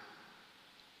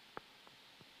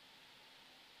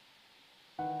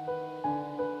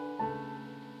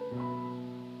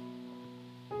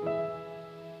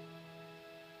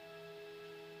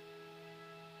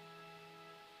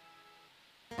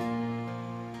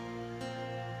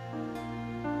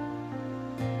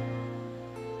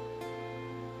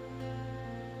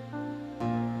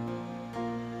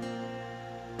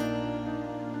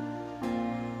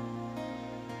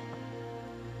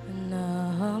 An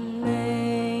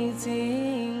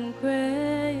amazing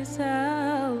grace,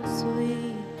 how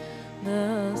sweet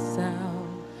the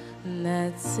sound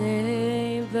that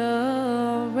saved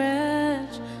the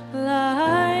wretch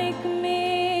like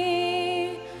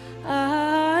me.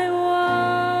 I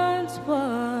once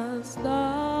was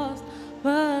lost,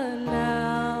 but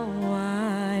now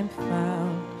I'm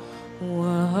found.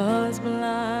 Was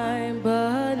blind,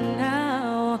 but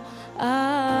now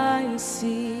I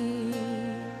see.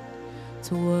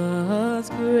 'Twas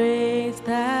grace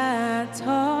that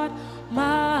taught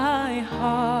my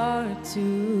heart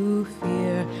to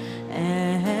fear,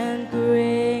 and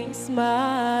grace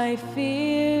my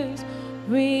fears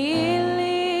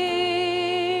relieve.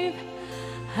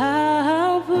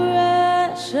 How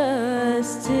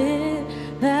precious did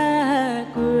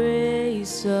that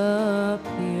grace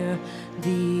appear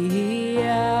the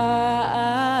hour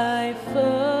I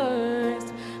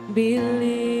first believed.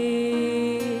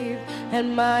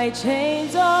 And my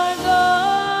chains are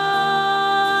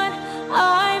gone,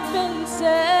 I've been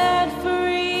set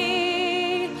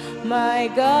free. My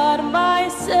God, my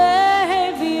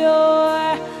Savior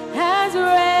has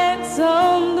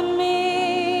ransomed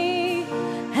me.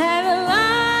 And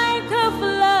like a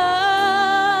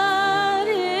flood,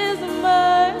 His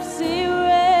mercy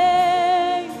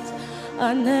reigns.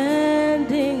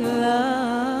 Unending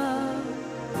love,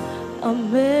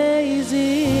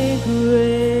 amazing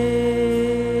grace.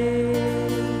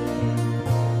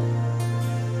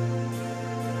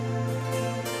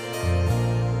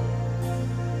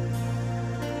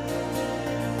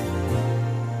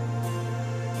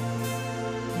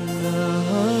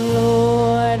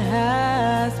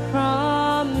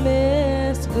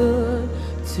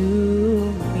 To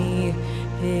me,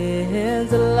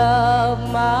 His love,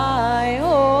 my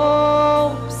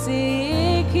hope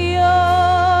secures.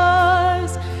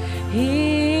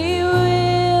 He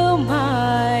will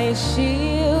my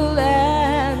shield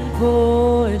and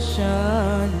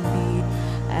portion be,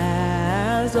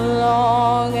 as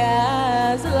long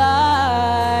as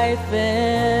life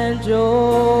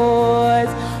endures.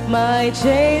 My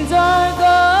chains are gone,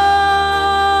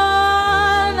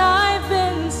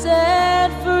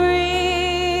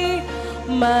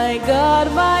 my God,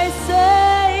 my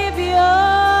Savior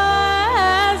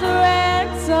has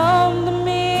ransomed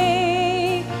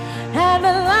me. And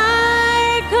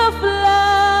like a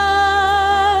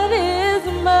flood, His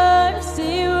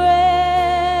mercy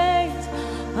reigns.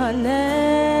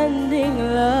 Unending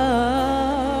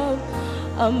love,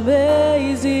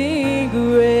 amazing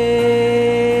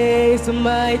grace.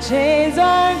 My chains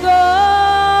are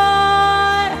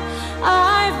gone,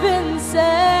 I've been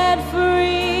set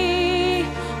free.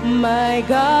 My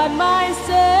God, my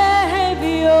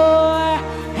Savior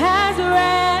has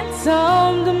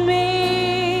ransomed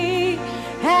me.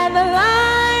 And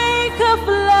like a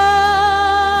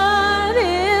flood,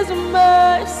 His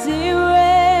mercy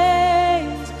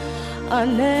reigns.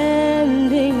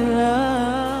 Unending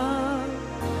love,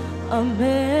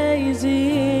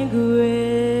 amazing grace.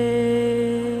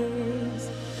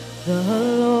 The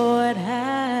Lord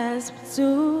has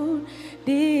soon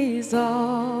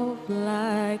dissolved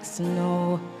like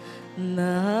snow.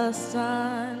 The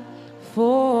sun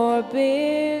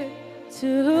forbid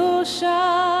to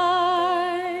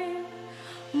shine.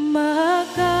 My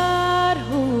God,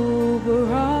 who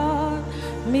brought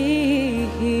me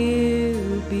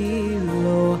here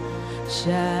below,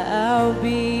 shall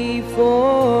be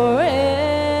forever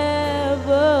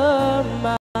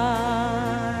mine.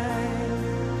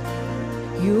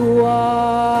 You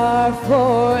are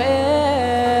forever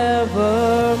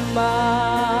mine.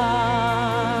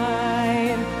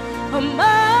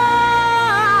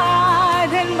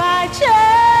 Mine, and my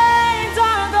chains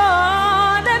are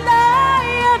gone, and I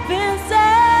have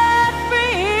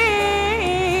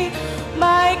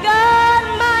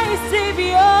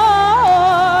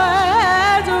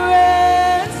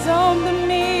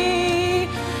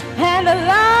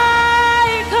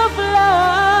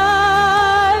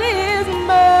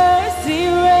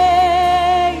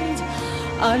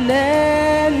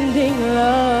unending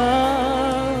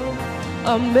love,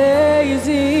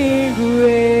 amazing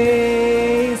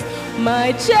grace.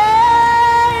 My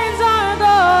chains are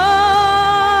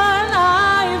gone,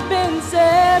 I've been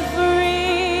set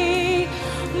free.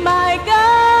 My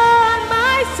God,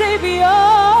 my Savior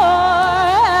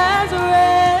has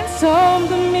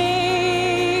ransomed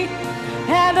me,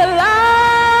 and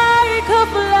like a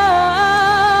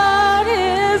flood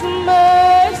His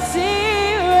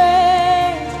mercy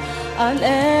reigns.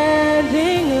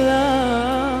 Unending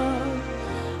love,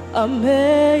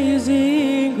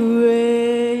 amazing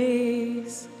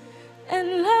grace, and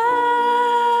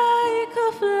like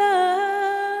a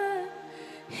flood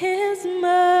His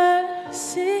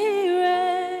mercy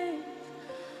reigns.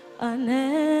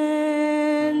 Unending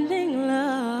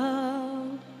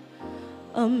love,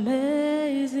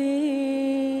 amazing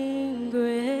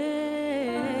grace.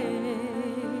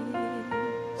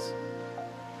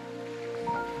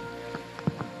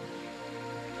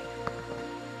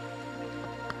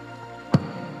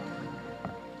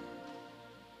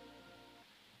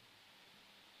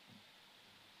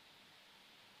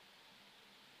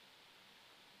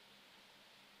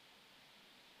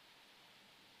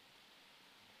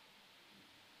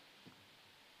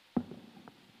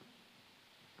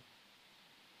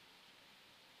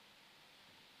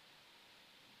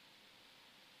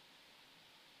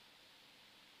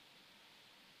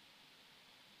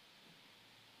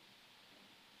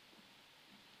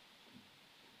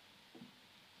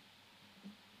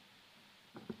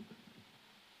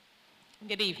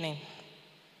 Good evening.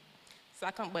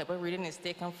 Second Bible reading is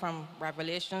taken from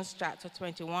Revelation chapter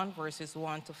 21, verses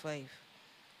 1 to 5.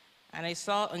 And I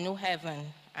saw a new heaven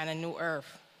and a new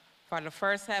earth, for the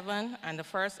first heaven and the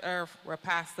first earth were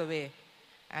passed away,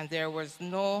 and there was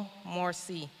no more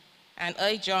sea. And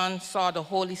I, John, saw the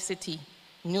holy city,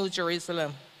 New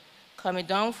Jerusalem, coming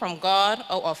down from God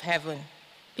out of heaven,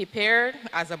 prepared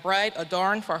as a bride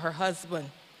adorned for her husband.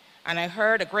 And I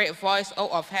heard a great voice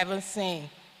out of heaven saying,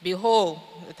 Behold,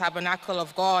 the tabernacle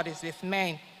of God is with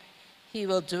men. He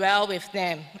will dwell with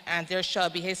them, and there shall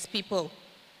be his people.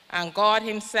 And God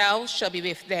himself shall be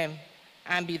with them,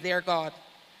 and be their God.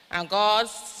 And God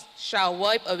shall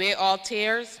wipe away all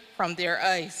tears from their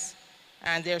eyes.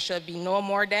 And there shall be no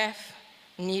more death,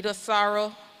 neither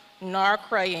sorrow, nor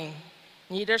crying,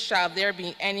 neither shall there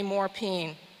be any more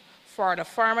pain, for the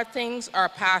former things are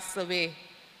passed away.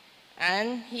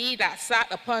 And he that sat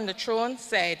upon the throne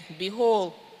said,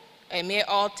 Behold, I made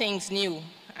all things new.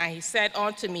 And he said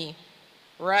unto me,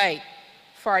 Write,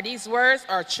 for these words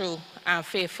are true and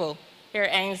faithful. Here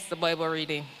ends the Bible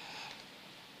reading.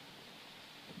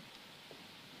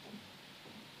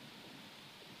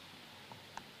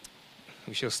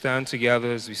 We shall stand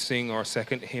together as we sing our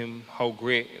second hymn, How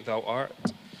Great Thou Art.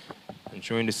 And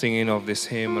during the singing of this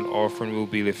hymn, an offering will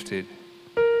be lifted.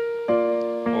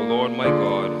 O Lord my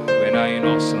God, when I in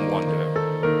awesome wonder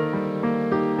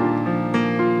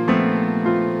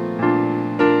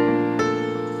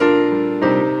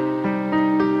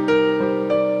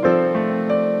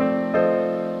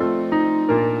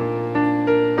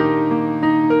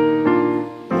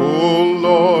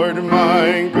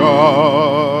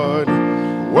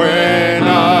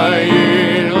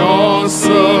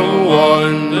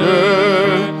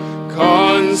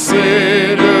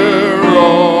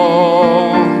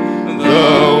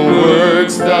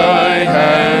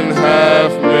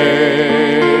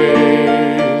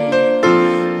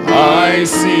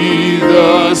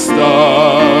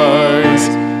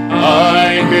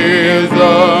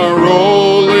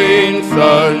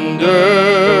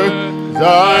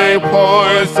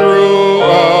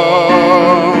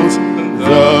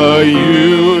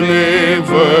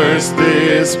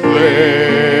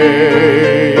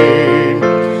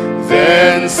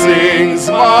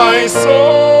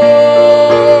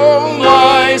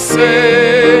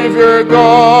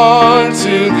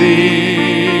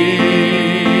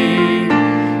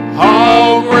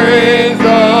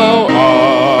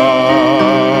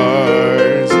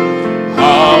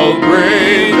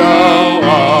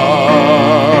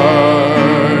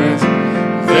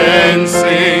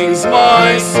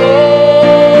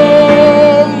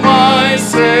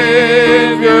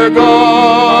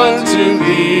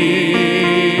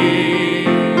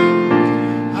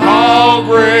How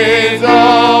great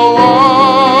thou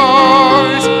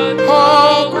art,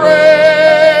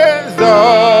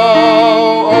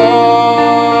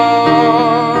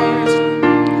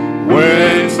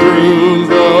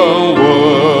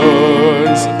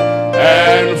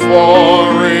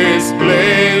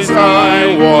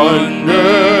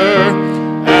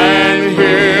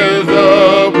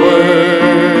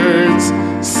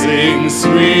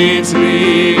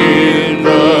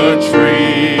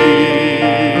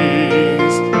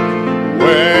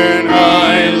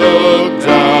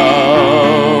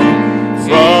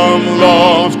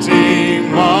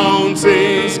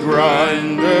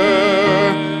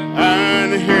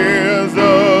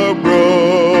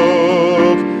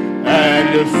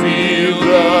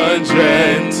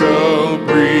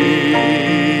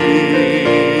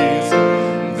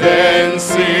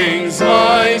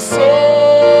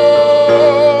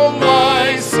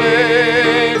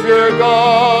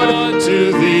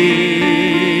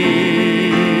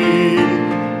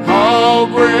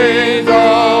 great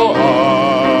thou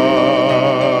art,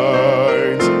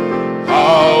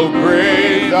 how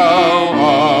great thou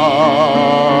art.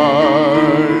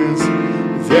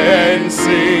 Then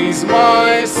sings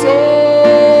my soul,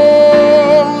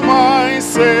 my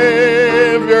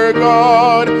Savior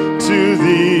God, to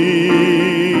thee.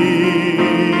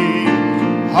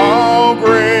 How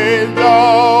great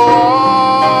thou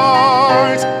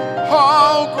art,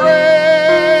 how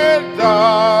great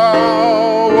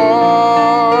thou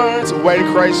art. When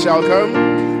Christ shall come,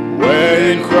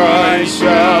 when Christ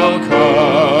shall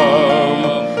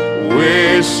come,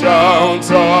 with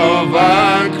shout of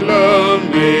acclamation,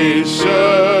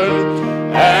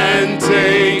 and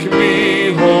take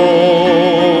me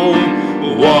home,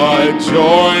 what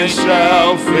joy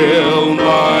shall fill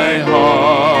my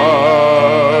heart.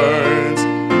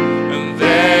 And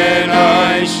then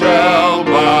I shall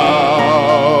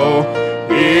bow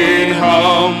in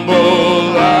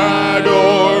humble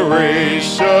adoration,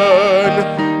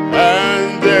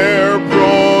 and there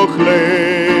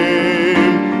proclaim,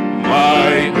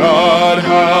 my God,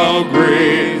 how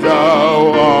great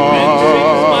thou art.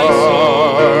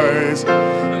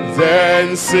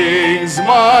 Then sings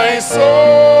my soul,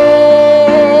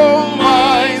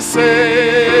 my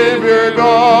Savior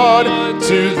God,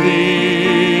 to thee.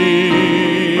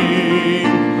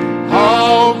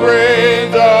 How great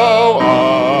thou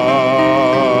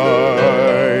art,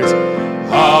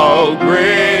 how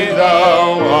great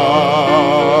thou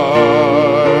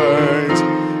art.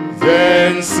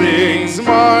 Then sings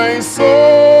my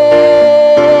soul,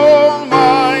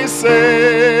 my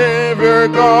Savior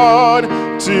God,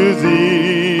 to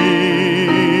thee.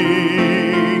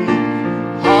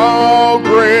 How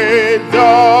great thou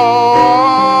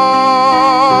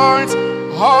art,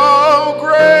 how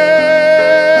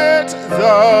great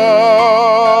thou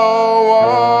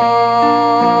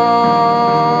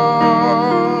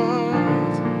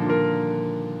art.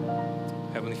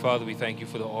 Heavenly Father, we thank you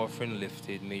for the offering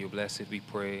lifted. May you bless it, we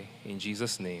pray. In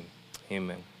Jesus' name,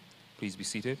 amen. Please be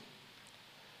seated.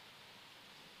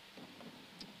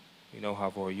 We now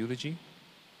have our eulogy.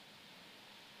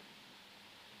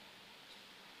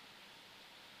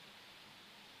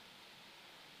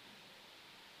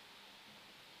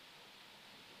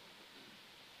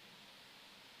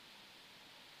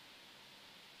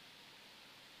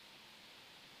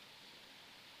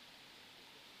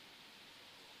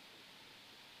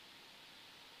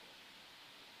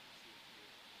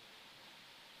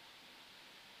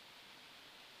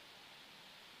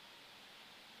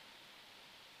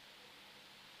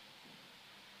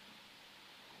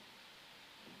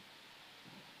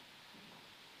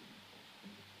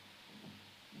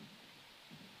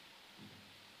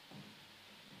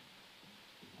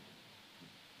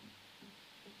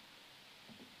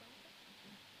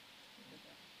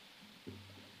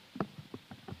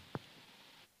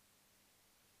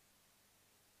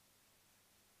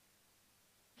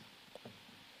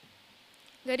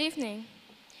 Good evening.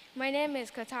 My name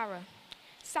is Katara,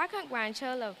 second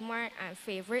grandchild of Mark and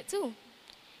favorite too.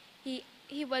 He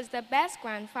was the best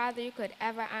grandfather you could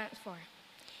ever ask for.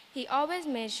 He always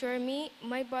made sure me,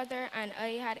 my brother, and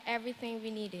I had everything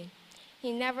we needed.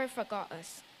 He never forgot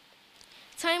us.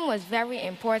 Time was very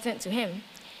important to him.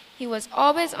 He was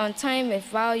always on time with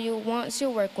value. Once you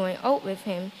were going out with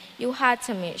him, you had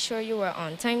to make sure you were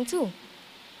on time too.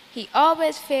 He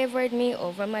always favored me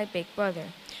over my big brother.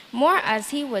 More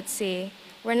as he would say,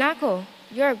 Renako,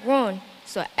 you're grown,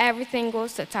 so everything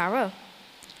goes to Tara.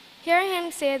 Hearing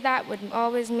him say that would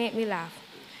always make me laugh.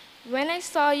 When I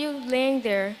saw you laying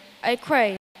there, I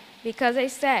cried because I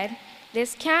said,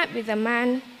 this can't be the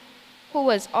man who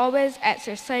was always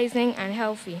exercising and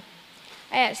healthy.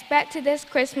 I expected this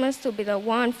Christmas to be the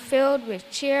one filled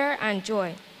with cheer and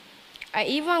joy. I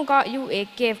even got you a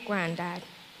gift, Granddad.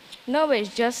 No,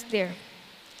 it's just there.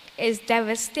 It's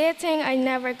devastating I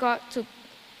never got to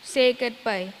say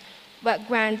goodbye, but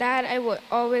Granddad, I will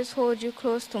always hold you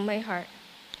close to my heart.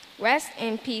 Rest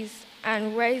in peace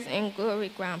and rise in glory,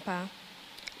 Grandpa.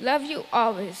 Love you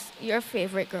always, your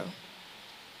favorite girl.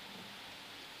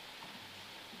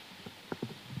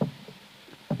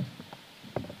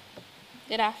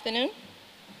 Good afternoon.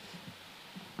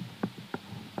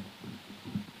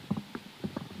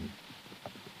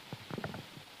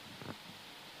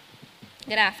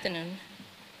 Good afternoon.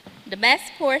 The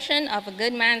best portion of a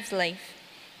good man's life,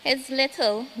 his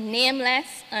little,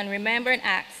 nameless, unremembered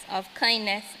acts of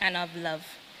kindness and of love.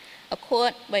 A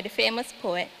quote by the famous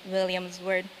poet William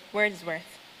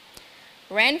Wordsworth.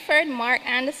 Renford Mark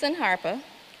Anderson Harper,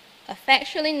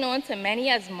 affectionately known to many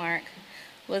as Mark,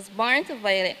 was born to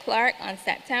Violet Clark on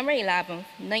September 11,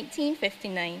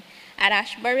 1959, at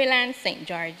Ashburyland, St.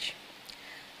 George.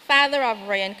 Father of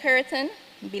Ryan Curtin,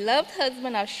 beloved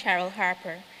husband of Cheryl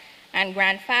Harper, and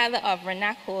grandfather of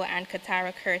Renako and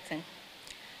Katara Curtin.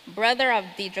 Brother of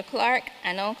Deidre Clark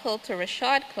and uncle to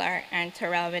Rashad Clark and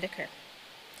Terrell Whitaker.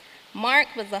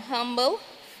 Mark was a humble,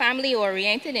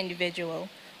 family-oriented individual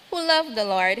who loved the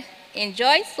Lord,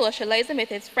 enjoyed socializing with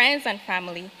his friends and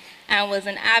family, and was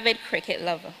an avid cricket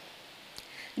lover.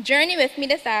 Journey with me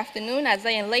this afternoon as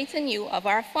I enlighten you of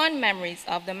our fond memories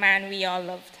of the man we all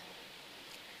loved.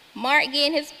 Mark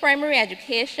gained his primary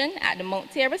education at the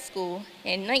Mount Tabor School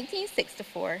in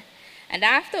 1964, and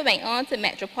after went on to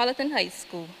Metropolitan High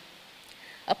School.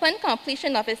 Upon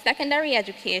completion of his secondary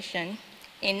education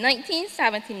in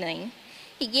 1979,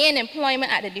 he gained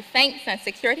employment at the Defense and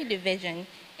Security Division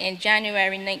in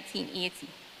January 1980.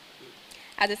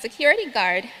 As a security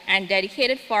guard and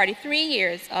dedicated 43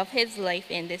 years of his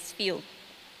life in this field.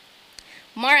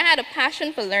 Mark had a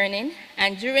passion for learning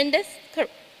and during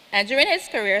his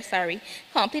career,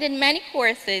 completed many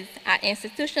courses at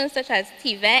institutions such as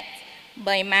TVET,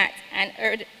 BIMAC, and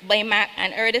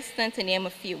Erdiston, to name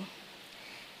a few.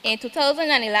 In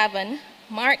 2011,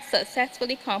 Mark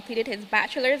successfully completed his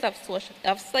Bachelor's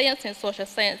of Science in Social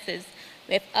Sciences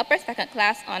with upper second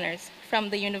class honors from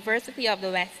the University of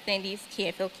the West Indies,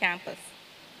 Cayfield campus.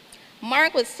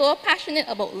 Mark was so passionate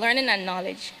about learning and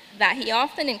knowledge that he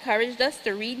often encouraged us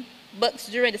to read books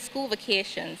during the school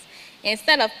vacations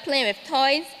instead of playing with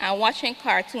toys and watching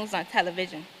cartoons on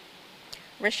television.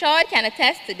 Rashad can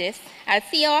attest to this, as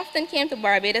he often came to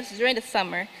Barbados during the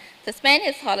summer to spend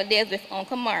his holidays with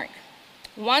Uncle Mark.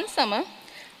 One summer,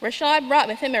 Rashad brought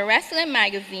with him a wrestling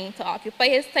magazine to occupy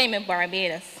his time in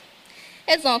Barbados.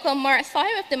 His Uncle Mark saw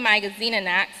him with the magazine and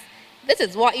asked, "This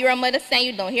is what your mother saying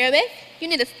you don't hear with? You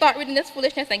need to start reading this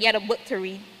foolishness and get a book to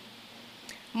read."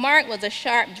 Mark was a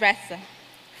sharp dresser.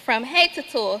 From head to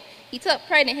toe, he took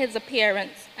pride in his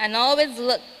appearance and always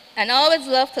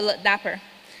loved to look dapper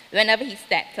whenever he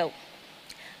stepped out.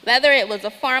 Whether it was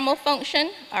a formal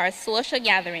function or a social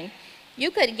gathering, you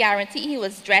could guarantee he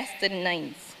was dressed to the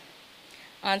nines.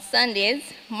 On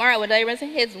Sundays, Mark would iron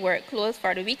his work clothes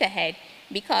for the week ahead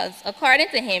because, according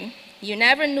to him, you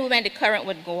never knew when the current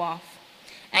would go off.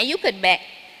 And you could bet,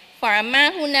 for a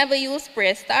man who never used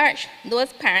spray starch,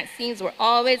 those pant seams were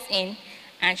always in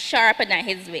and sharper than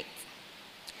his wit.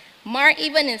 Mark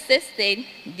even insisted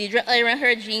Deidre iron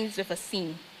her jeans with a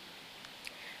seam.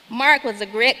 Mark was a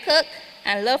great cook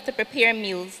and loved to prepare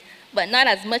meals, but not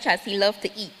as much as he loved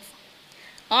to eat.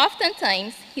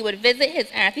 Oftentimes, he would visit his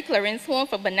Auntie Clarine's home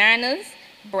for bananas,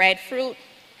 breadfruit,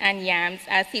 and yams,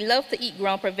 as he loved to eat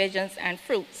ground provisions and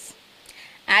fruits.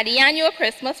 At the annual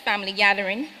Christmas family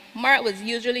gathering, Mark was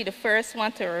usually the first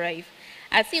one to arrive,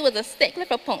 as he was a stickler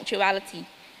for punctuality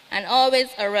and always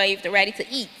arrived ready to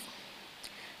eat.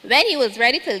 When he was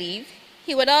ready to leave,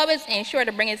 he would always ensure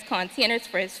to bring his containers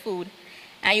for his food,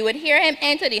 and you would hear him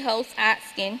enter the house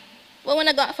asking, "What one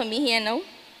I got for me here now?"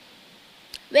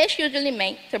 Which usually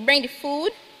meant to bring the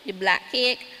food, the black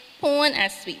cake, pone,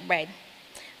 and sweet bread.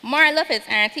 Mark loved his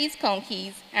auntie's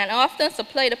conkeys and often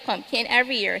supplied a pumpkin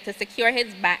every year to secure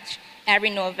his batch every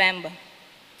November.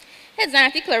 His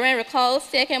Auntie Clarine recalls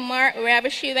taking Mark wherever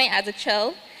she went as a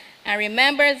child and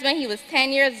remembers when he was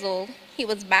 10 years old, he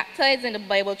was baptized in the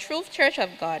Bible Truth Church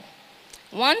of God.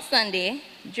 One Sunday,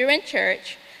 during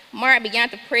church, Mark began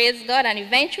to praise God and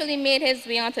eventually made his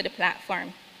way onto the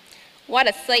platform. What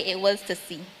a sight it was to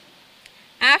see.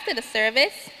 After the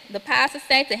service, the pastor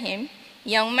said to him,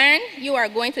 "Young man, you are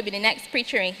going to be the next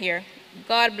preacher in here.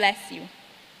 God bless you."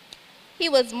 He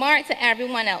was Mark to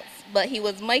everyone else, but he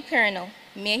was my colonel.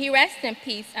 May he rest in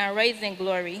peace and rise in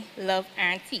glory. Love,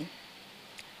 Auntie.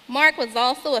 Mark was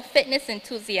also a fitness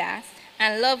enthusiast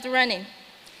and loved running.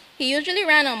 He usually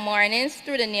ran on mornings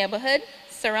through the neighborhood,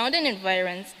 surrounding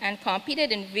environs, and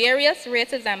competed in various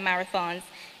races and marathons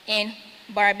in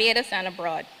Barbados and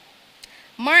abroad.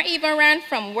 Mark even ran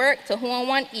from work to home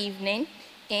one evening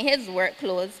in his work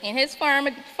clothes in his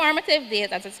formative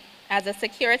days as a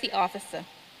security officer.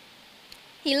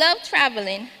 He loved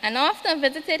traveling and often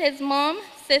visited his mom,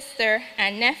 sister,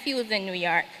 and nephews in New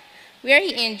York, where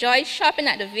he enjoyed shopping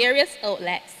at the various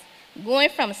outlets, going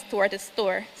from store to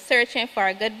store, searching for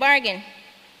a good bargain.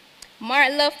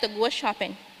 Mark loved to go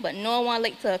shopping, but no one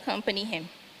liked to accompany him,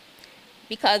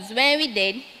 because when we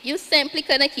did, you simply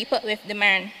couldn't keep up with the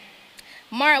man.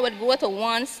 Mark would go to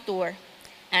one store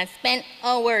and spend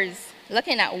hours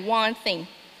looking at one thing,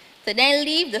 to then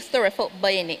leave the store without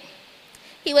buying it.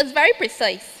 He was very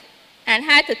precise and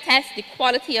had to test the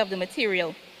quality of the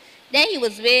material. Then he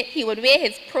would weigh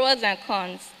his pros and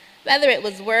cons, whether it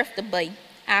was worth the buy,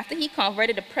 after he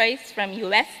converted the price from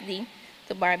USD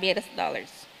to Barbados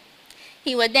dollars.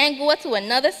 He would then go to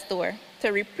another store to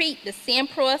repeat the same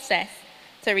process,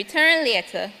 to return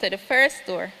later to the first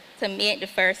store to make the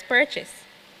first purchase.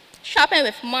 Shopping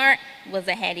with Mark was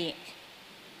a headache.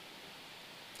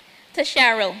 To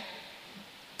Cheryl.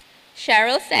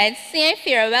 Cheryl said, saying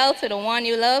farewell to the one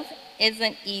you love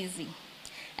isn't easy,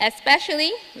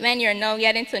 especially when you're now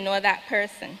getting to know that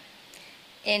person.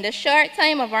 In the short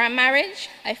time of our marriage,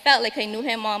 I felt like I knew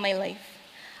him all my life.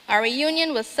 Our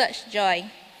reunion was such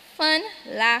joy, fun,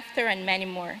 laughter, and many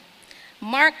more.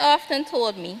 Mark often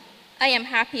told me, I am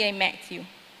happy I met you.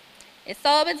 It's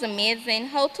always amazing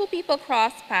how two people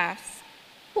cross paths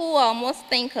who almost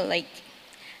think alike.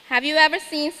 Have you ever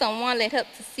seen someone lit up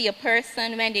to see a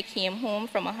person when they came home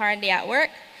from a hard day at work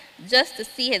just to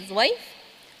see his wife?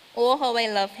 Oh, how I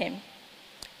love him.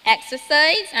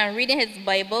 Exercise and reading his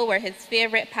Bible were his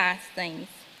favorite pastimes.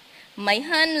 My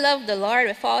husband loved the Lord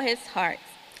with all his heart.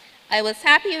 I was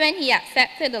happy when he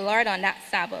accepted the Lord on that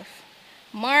Sabbath.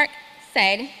 Mark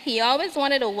said he always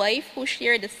wanted a wife who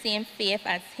shared the same faith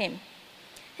as him.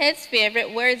 His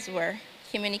favorite words were,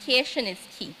 communication is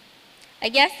key. I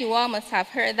guess you all must have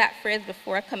heard that phrase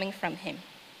before coming from him.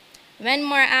 When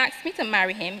Mark asked me to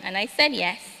marry him and I said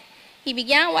yes, he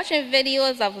began watching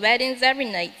videos of weddings every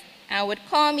night and would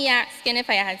call me asking if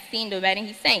I had seen the wedding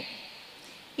he sang.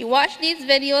 He watched these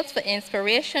videos for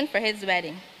inspiration for his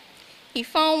wedding. He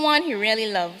found one he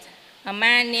really loved, a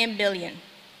man named Billion.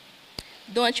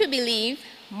 Don't you believe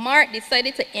Mark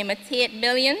decided to imitate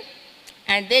Billion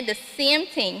and did the same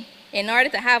thing in order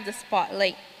to have the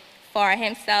spotlight for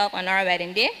himself on our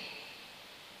wedding day?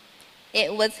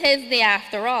 It was his day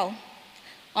after all.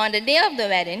 On the day of the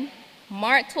wedding,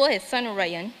 Mark told his son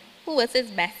Ryan, who was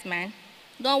his best man,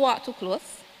 don't walk too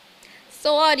close,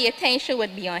 so all the attention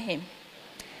would be on him.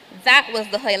 That was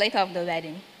the highlight of the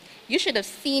wedding. You should have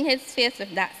seen his face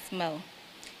with that smile.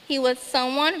 He was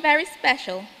someone very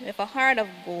special with a heart of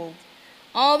gold,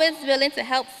 always willing to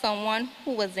help someone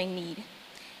who was in need.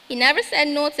 He never said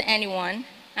no to anyone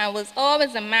and was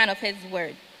always a man of his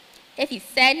word. If he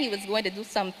said he was going to do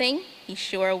something, he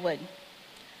sure would.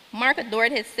 Mark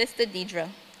adored his sister Deidre.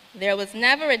 There was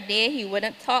never a day he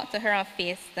wouldn't talk to her on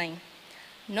FaceTime.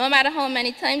 No matter how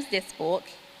many times they spoke,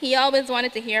 he always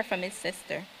wanted to hear from his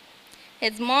sister.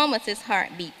 His mom was his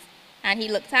heartbeat, and he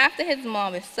looked after his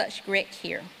mom with such great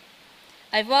care.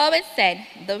 I've always said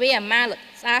the way a man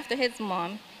looks after his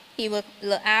mom, he will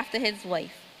look after his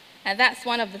wife, and that's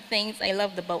one of the things I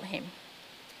loved about him.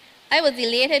 I was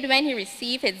elated when he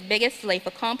received his biggest life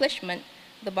accomplishment,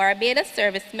 the Barbados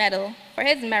Service Medal, for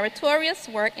his meritorious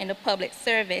work in the public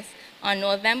service on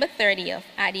November 30th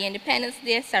at the Independence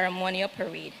Day ceremonial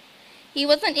parade. He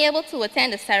wasn't able to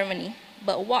attend the ceremony,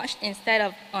 but watched instead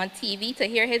of on TV to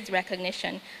hear his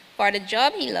recognition for the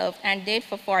job he loved and did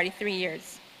for 43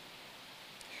 years.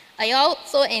 I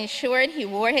also ensured he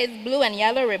wore his blue and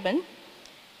yellow ribbon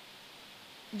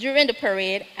during the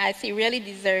parade, as he really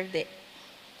deserved it.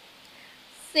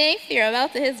 Saying farewell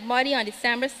to his body on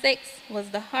December 6th was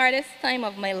the hardest time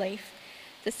of my life,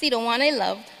 to see the one I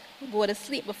loved go to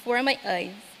sleep before my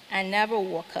eyes and never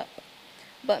woke up.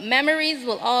 But memories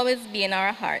will always be in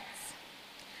our hearts.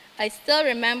 I still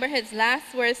remember his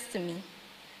last words to me,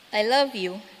 I love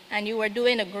you, and you are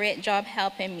doing a great job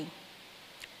helping me.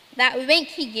 That wink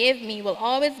he gave me will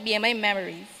always be in my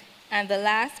memories, and the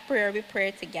last prayer we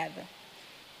prayed together.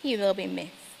 He will be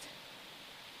missed.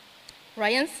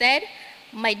 Ryan said,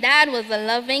 my dad was a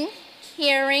loving,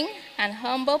 caring, and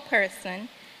humble person,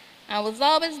 and was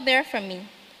always there for me.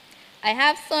 I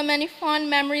have so many fond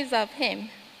memories of him,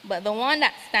 but the one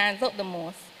that stands out the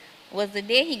most was the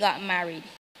day he got married.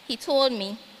 He told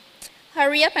me,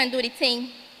 hurry up and do the thing.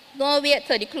 Don't wait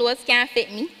till the clothes can't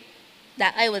fit me,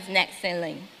 that I was next in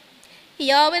line.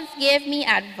 He always gave me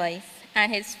advice,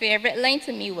 and his favorite line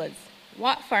to me was,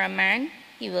 what for a man,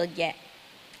 he will get.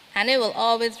 And I will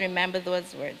always remember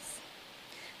those words.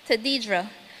 To Deidre,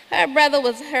 her brother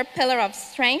was her pillar of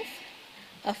strength,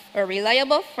 a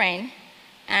reliable friend,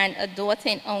 and a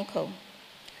doting uncle.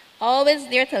 Always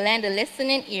there to lend a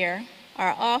listening ear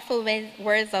or offer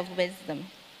words of wisdom.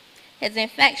 His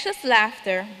infectious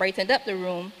laughter brightened up the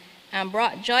room and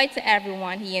brought joy to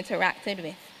everyone he interacted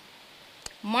with.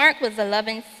 Mark was a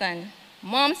loving son,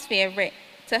 Mom's favorite.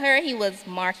 To her, he was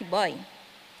Marky Boy,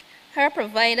 her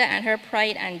provider and her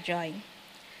pride and joy.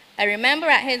 I remember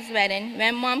at his wedding,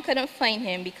 when Mom couldn't find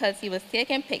him because he was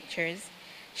taking pictures,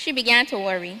 she began to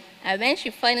worry, and when she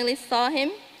finally saw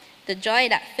him, the joy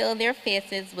that filled their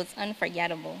faces was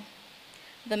unforgettable.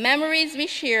 The memories we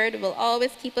shared will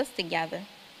always keep us together.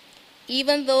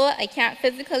 Even though I can't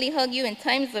physically hug you in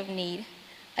times of need,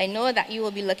 I know that you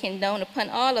will be looking down upon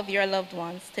all of your loved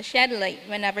ones to shed light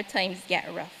whenever times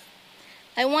get rough.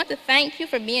 I want to thank you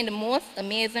for being the most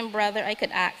amazing brother I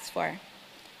could ask for.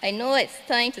 I know it's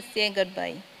time to say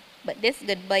goodbye, but this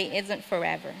goodbye isn't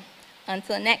forever.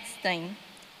 Until next time,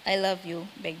 I love you,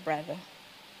 big brother.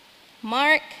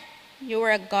 Mark, you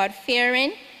were a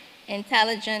God-fearing,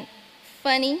 intelligent,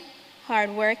 funny,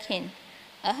 hardworking,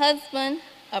 a husband,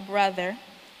 a brother,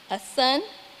 a son,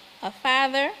 a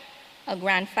father, a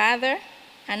grandfather,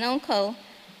 an uncle,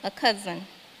 a cousin,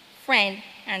 friend,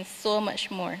 and so much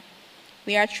more.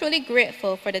 We are truly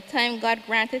grateful for the time God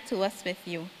granted to us with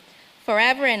you,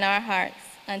 forever in our hearts.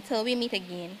 Until we meet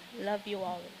again, love you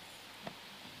always.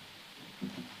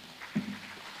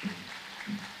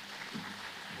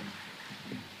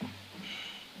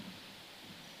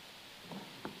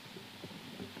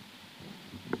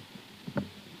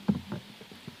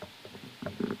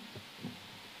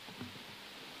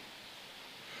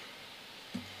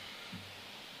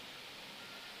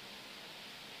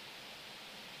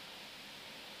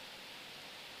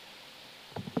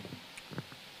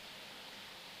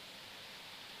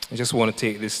 I just want to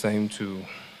take this time to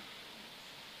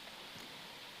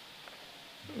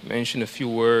mention a few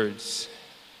words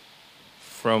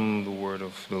from the word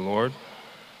of the Lord.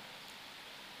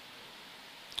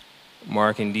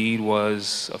 Mark indeed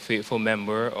was a faithful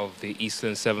member of the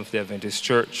Eastern Seventh-day Adventist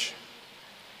Church.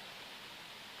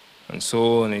 And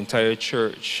so an entire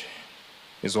church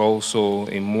is also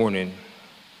in mourning.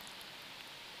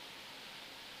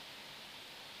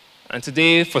 And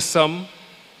today, for some,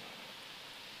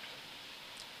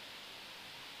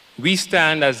 we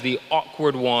stand as the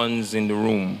awkward ones in the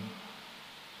room.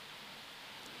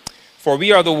 For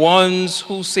we are the ones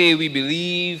who say we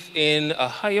believe in a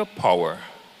higher power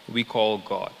we call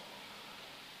God.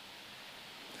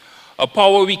 A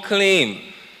power we claim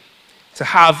to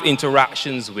have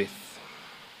interactions with.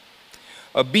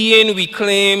 A being we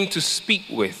claim to speak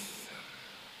with.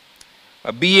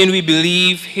 A being we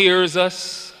believe hears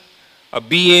us. A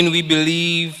being we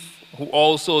believe who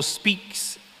also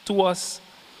speaks to us.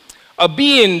 A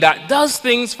being that does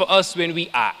things for us when we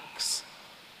ask.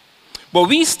 But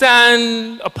we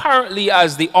stand apparently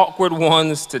as the awkward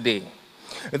ones today.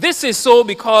 This is so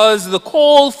because the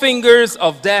cold fingers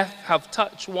of death have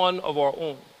touched one of our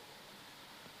own.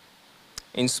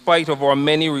 In spite of our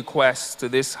many requests to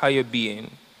this higher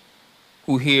being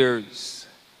who hears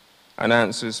and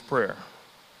answers prayer.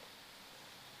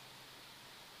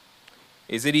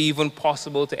 Is it even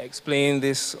possible to explain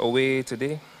this away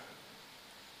today?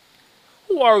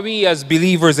 Who are we as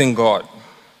believers in God?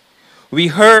 We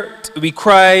hurt, we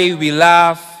cry, we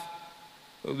laugh,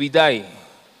 we die.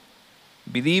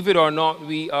 Believe it or not,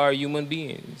 we are human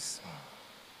beings.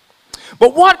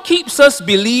 But what keeps us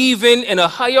believing in a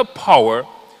higher power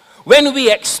when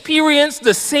we experience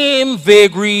the same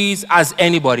vagaries as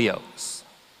anybody else?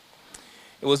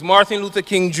 It was Martin Luther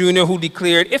King Jr. who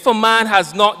declared, if a man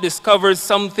has not discovered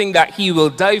something that he will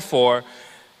die for,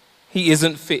 he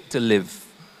isn't fit to live.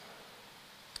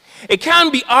 It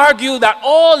can be argued that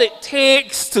all it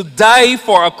takes to die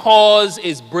for a cause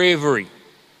is bravery.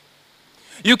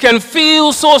 You can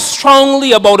feel so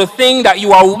strongly about a thing that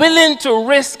you are willing to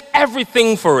risk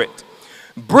everything for it.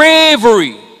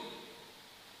 Bravery.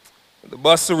 The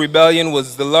Buster Rebellion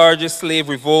was the largest slave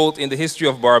revolt in the history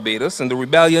of Barbados, and the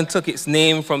rebellion took its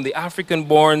name from the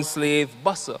African-born slave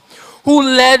Buster, who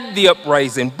led the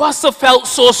uprising. Buster felt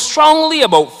so strongly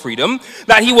about freedom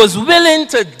that he was willing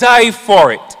to die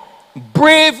for it.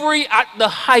 Bravery at the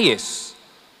highest.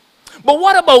 But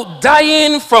what about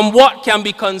dying from what can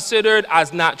be considered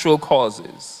as natural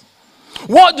causes?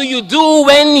 What do you do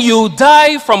when you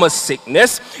die from a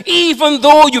sickness, even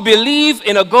though you believe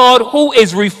in a God who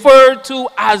is referred to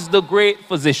as the great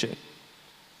physician?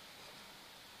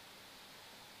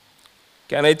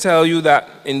 Can I tell you that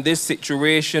in this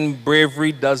situation,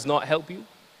 bravery does not help you?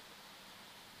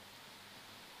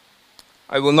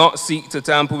 I will not seek to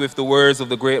tamper with the words of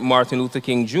the great Martin Luther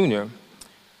King Jr.,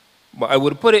 but I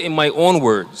would put it in my own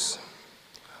words.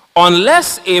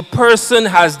 Unless a person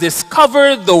has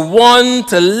discovered the one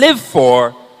to live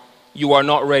for, you are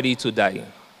not ready to die.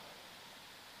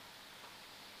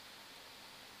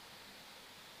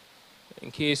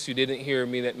 In case you didn't hear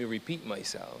me, let me repeat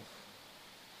myself.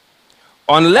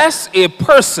 Unless a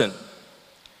person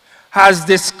has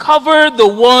discovered the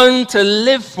one to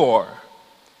live for,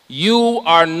 you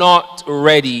are not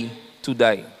ready to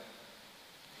die.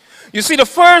 You see, the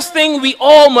first thing we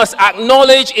all must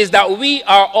acknowledge is that we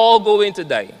are all going to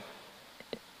die.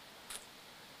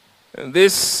 And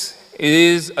this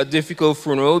is a difficult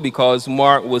funeral because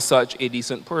Mark was such a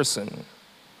decent person.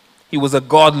 He was a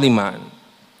godly man.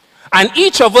 And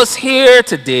each of us here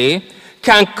today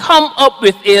can come up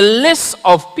with a list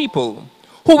of people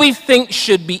who we think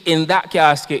should be in that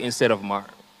casket instead of Mark.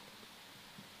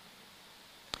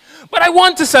 But I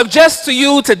want to suggest to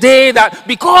you today that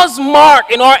because Mark,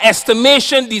 in our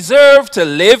estimation, deserved to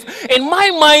live, in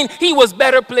my mind, he was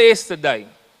better placed to die.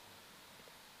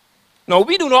 Now,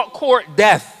 we do not court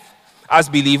death as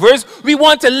believers. We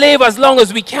want to live as long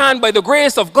as we can by the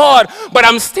grace of God. But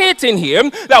I'm stating here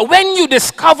that when you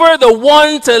discover the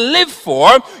one to live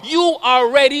for, you are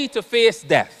ready to face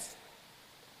death.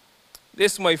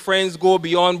 This, my friends, go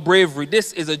beyond bravery.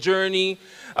 This is a journey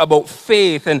about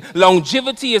faith, and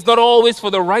longevity is not always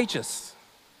for the righteous.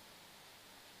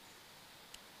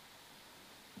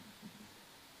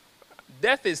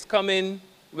 Death is coming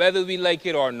whether we like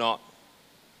it or not.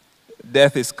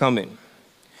 Death is coming.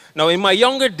 Now, in my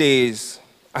younger days,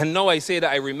 and now I say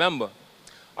that I remember,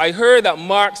 I heard that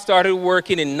Mark started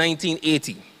working in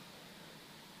 1980.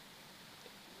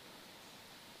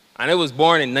 And I was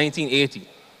born in 1980.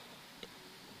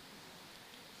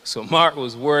 So Mark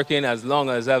was working as long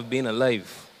as I've been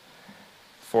alive,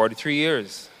 43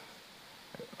 years.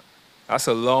 That's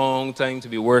a long time to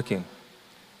be working.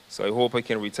 So I hope I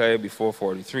can retire before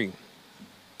 43.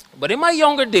 But in my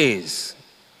younger days,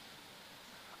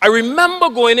 I remember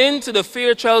going into the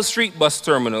Fairchild Street bus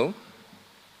terminal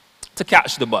to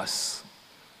catch the bus.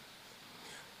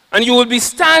 And you would be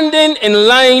standing in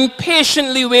line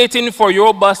patiently waiting for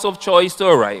your bus of choice to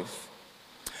arrive.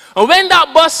 And when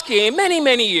that bus came many,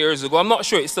 many years ago, I'm not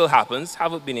sure it still happens,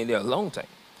 haven't been in there a long time.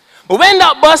 But when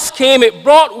that bus came, it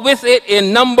brought with it a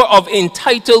number of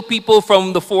entitled people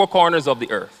from the four corners of the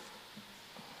earth,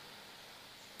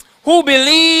 who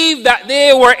believed that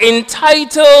they were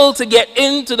entitled to get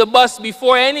into the bus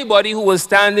before anybody who was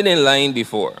standing in line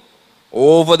before.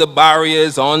 Over the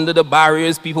barriers, under the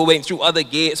barriers, people went through other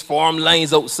gates, formed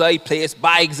lines outside, placed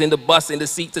bags in the bus in the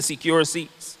seat to secure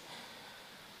seats.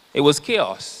 It was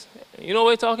chaos. You know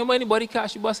what I'm talking about? Anybody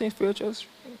catch the bus in Fairchild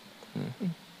Street? Mm-hmm.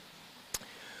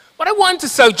 But I want to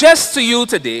suggest to you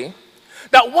today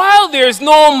that while there's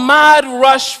no mad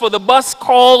rush for the bus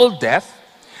called death,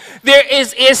 there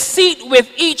is a seat with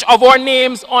each of our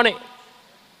names on it.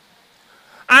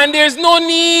 And there's no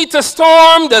need to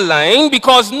storm the line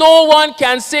because no one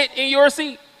can sit in your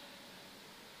seat.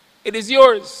 It is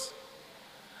yours.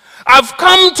 I've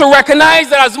come to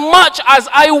recognize that as much as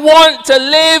I want to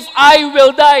live, I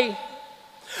will die.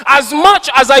 As much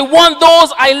as I want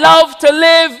those I love to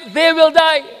live, they will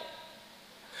die.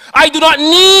 I do not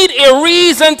need a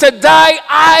reason to die.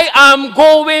 I am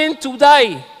going to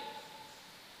die.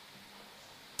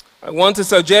 I want to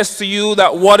suggest to you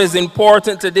that what is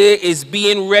important today is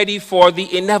being ready for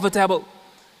the inevitable.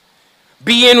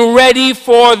 Being ready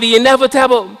for the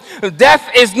inevitable.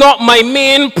 Death is not my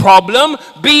main problem.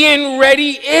 Being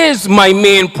ready is my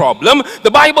main problem. The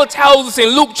Bible tells us in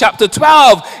Luke chapter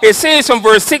 12, it says from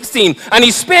verse 16, and he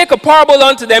spake a parable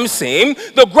unto them, saying,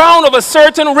 the ground of a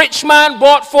certain rich man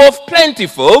brought forth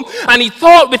plentiful, and he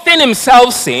thought within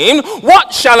himself, saying,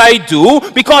 what shall I do,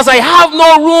 because I have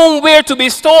no room where to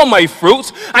bestow my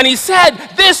fruits? And he said,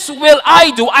 this will I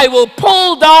do. I will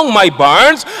pull down my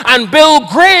barns and build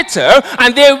greater,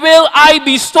 and there will I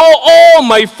bestow all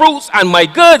my fruits and my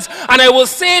goods. And I will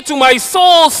say to my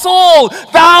soul, soul,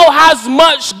 thou hast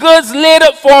much goods laid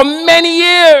up for many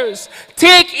years.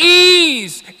 Take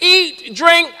ease, eat,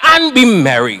 drink, and be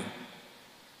merry.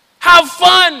 Have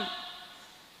fun.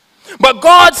 But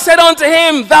God said unto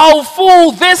him, thou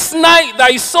fool, this night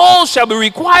thy soul shall be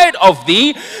required of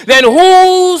thee. Then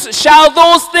whose shall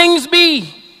those things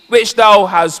be which thou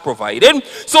hast provided?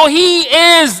 So he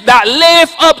is that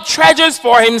layeth up treasures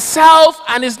for himself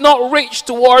and is not rich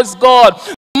towards God.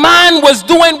 Man was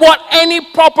doing what any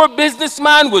proper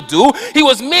businessman would do. He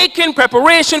was making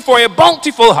preparation for a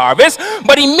bountiful harvest,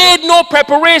 but he made no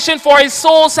preparation for his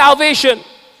soul salvation.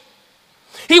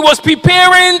 He was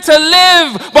preparing to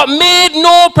live, but made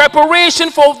no preparation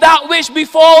for that which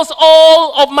befalls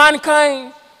all of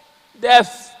mankind,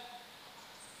 death.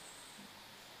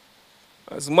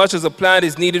 As much as a plan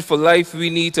is needed for life, we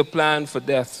need to plan for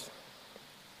death.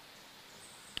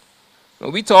 Now,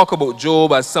 we talk about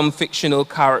Job as some fictional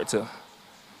character,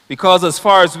 because as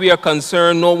far as we are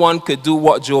concerned, no one could do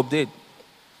what Job did.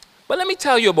 But let me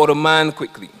tell you about a man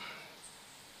quickly.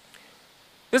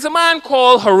 There's a man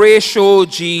called Horatio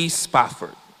G.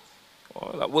 Spafford,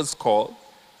 or that was called.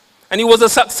 And he was a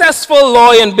successful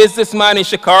lawyer and businessman in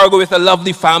Chicago with a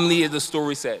lovely family, as the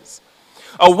story says.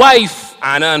 A wife,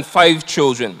 Anna, and 5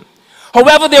 children.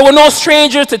 However, they were no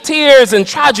strangers to tears and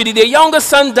tragedy. Their youngest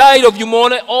son died of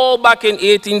pneumonia all back in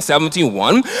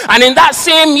 1871. And in that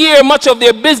same year, much of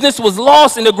their business was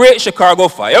lost in the Great Chicago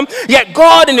Fire. Yet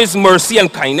God, in his mercy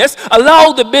and kindness,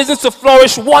 allowed the business to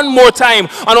flourish one more time.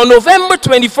 And on November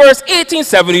 21st,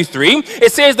 1873,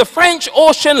 it says the French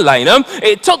ocean liner,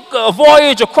 it took a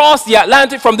voyage across the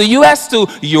Atlantic from the U.S. to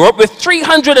Europe with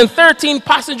 313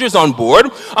 passengers on board.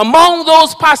 Among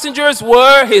those passengers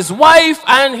were his wife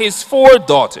and his 4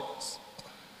 daughters.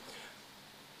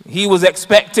 He was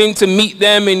expecting to meet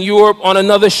them in Europe on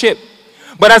another ship.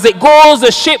 But as it goes,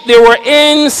 the ship they were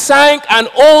in sank, and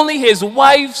only his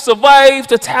wife survived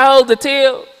to tell the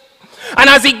tale. And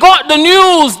as he got the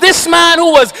news, this man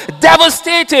who was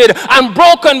devastated and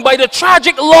broken by the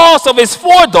tragic loss of his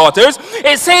 4 daughters,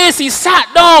 it says he sat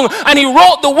down and he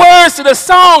wrote the words to the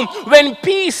song, "When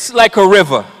peace like a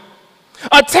river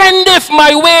attendeth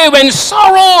my way, when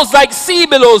sorrows like sea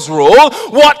billows roll,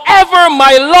 whatever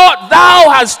my lot thou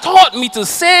hast taught me to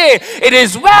say, it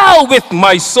is well with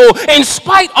my soul." In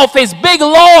spite of his big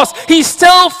loss, he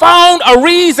still found a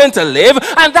reason to live,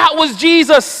 and that was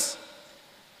Jesus.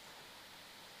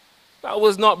 That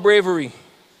was not bravery.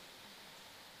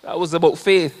 That was about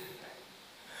faith.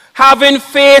 Having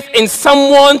faith in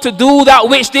someone to do that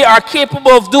which they are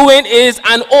capable of doing is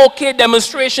an okay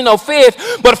demonstration of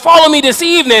faith. But follow me this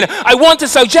evening. I want to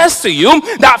suggest to you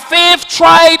that faith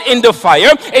tried in the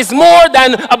fire is more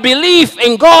than a belief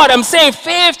in God. I'm saying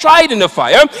faith tried in the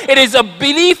fire. It is a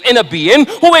belief in a being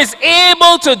who is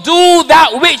able to do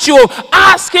that which you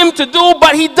ask him to do,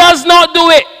 but he does not do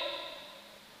it.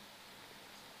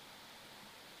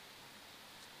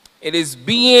 It is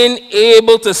being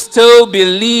able to still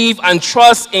believe and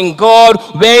trust in God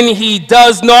when he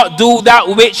does not do that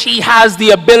which he has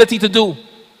the ability to do.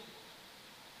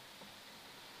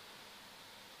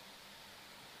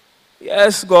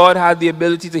 Yes, God had the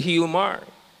ability to heal Mark.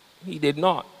 He did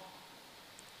not.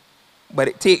 But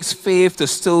it takes faith to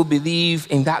still believe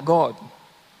in that God.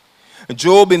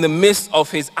 Job, in the midst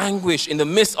of his anguish, in the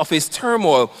midst of his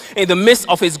turmoil, in the midst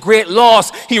of his great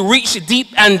loss, he reached deep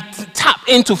and tapped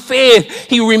into faith.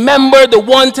 He remembered the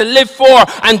one to live for,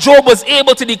 and Job was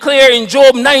able to declare in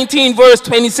Job 19 verse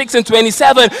 26 and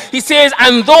 27, he says,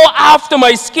 "And though after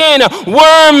my skin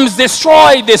worms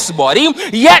destroy this body,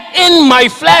 yet in my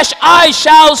flesh I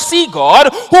shall see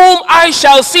God, whom I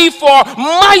shall see for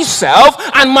myself,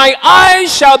 and my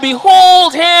eyes shall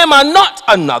behold him and not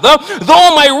another.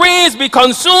 Though my rays be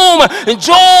consumed,"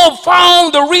 Job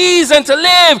found the reason to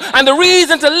live, and the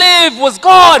reason to live was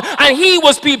God, and he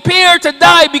was prepared to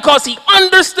die because he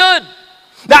understood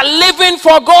that living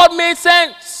for God made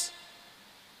sense.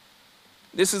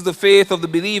 This is the faith of the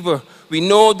believer. We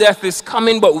know death is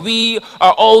coming, but we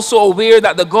are also aware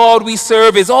that the God we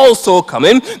serve is also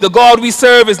coming. The God we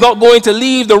serve is not going to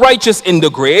leave the righteous in the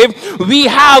grave. We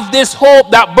have this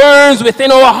hope that burns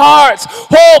within our hearts.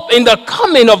 Hope in the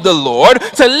coming of the Lord.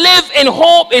 To live in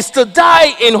hope is to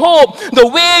die in hope. The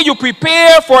way you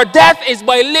prepare for death is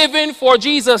by living for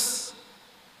Jesus.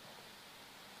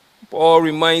 Paul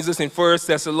reminds us in 1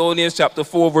 Thessalonians chapter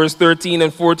 4, verse 13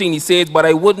 and 14. He says, "But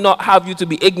I would not have you to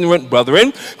be ignorant,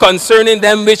 brethren, concerning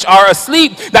them which are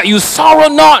asleep, that you sorrow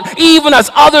not, even as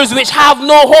others which have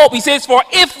no hope." He says, "For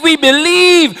if we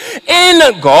believe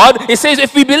in God," he says,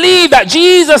 "if we believe that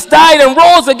Jesus died and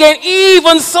rose again,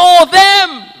 even so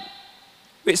them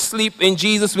which sleep in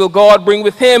Jesus will God bring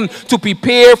with him." To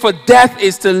prepare for death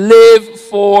is to live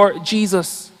for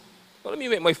Jesus. Well, let me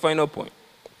make my final point.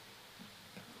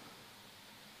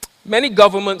 Many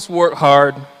governments work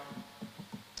hard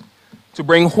to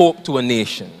bring hope to a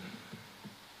nation.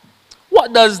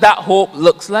 What does that hope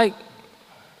look like?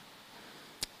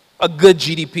 A good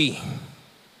GDP,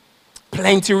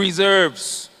 plenty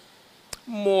reserves,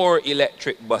 more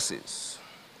electric buses,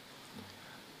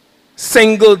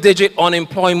 single-digit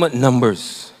unemployment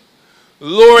numbers,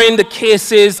 lowering the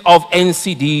cases of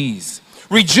NCDs,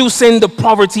 reducing the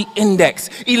poverty index,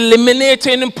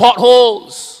 eliminating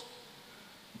potholes.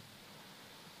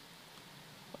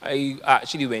 I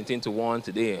actually went into one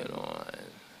today, and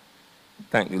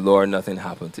thank the Lord nothing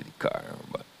happened to the car.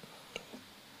 But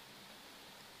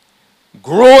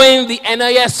growing the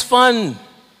NIS fund,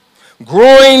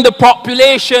 growing the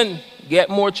population, get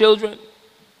more children.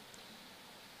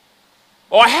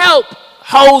 Or help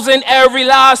housing every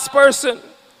last person.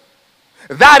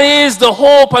 That is the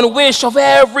hope and wish of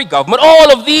every government.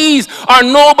 All of these are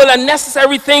noble and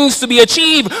necessary things to be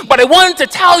achieved. But I want to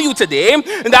tell you today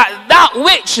that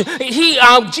which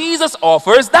Jesus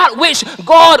offers, that which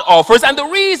God offers, and the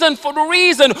reason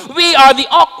we are the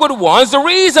awkward ones, the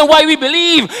reason why we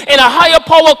believe in a higher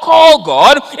power called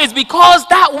God, is because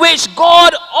that which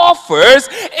God offers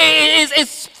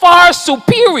is far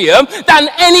superior than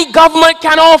any government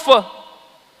can offer.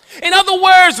 In other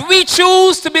words, we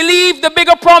choose to believe the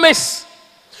bigger promise.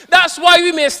 That's why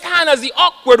we may stand as the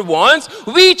awkward ones.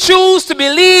 We choose to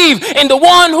believe in the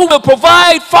one who will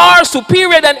provide far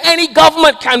superior than any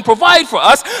government can provide for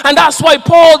us. And that's why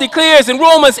Paul declares in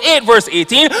Romans 8 verse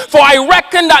 18, "For I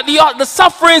reckon that the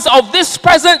sufferings of this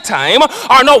present time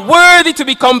are not worthy to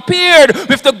be compared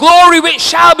with the glory which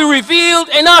shall be revealed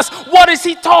in us." What is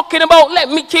he talking about? Let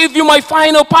me give you my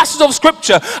final passage of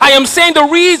scripture. I am saying the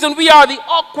reason we are the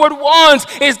awkward ones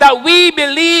is that we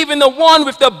believe in the one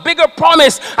with the bigger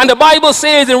promise. And the Bible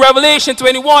says in Revelation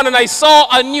 21, "And I saw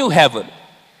a new heaven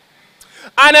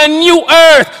and a new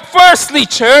earth." Firstly,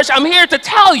 church, I'm here to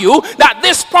tell you that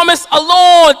this promise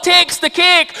alone takes the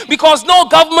cake, because no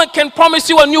government can promise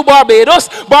you a new Barbados.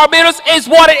 Barbados is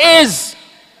what it is.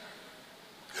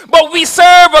 But we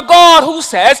serve a God who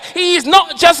says he's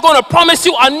not just going to promise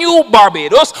you a new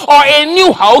Barbados or a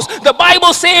new house. The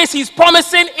Bible says he's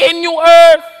promising a new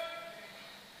earth.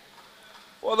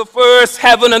 For the first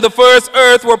heaven and the first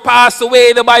earth were passed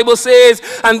away, the Bible says,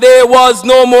 and there was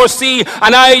no more sea.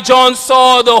 And I, John,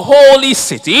 saw the holy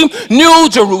city, New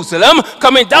Jerusalem,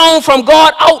 coming down from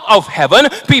God out of heaven,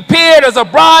 prepared as a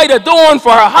bride adorned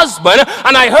for her husband.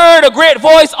 And I heard a great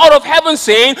voice out of heaven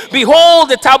saying, "Behold,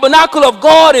 the tabernacle of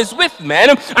God is with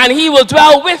men, and he will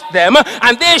dwell with them,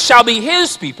 and they shall be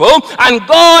his people, and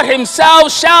God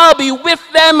himself shall be with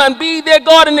them and be their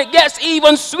God." And it gets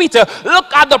even sweeter.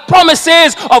 Look at the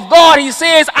promises of God. He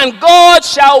says, "And God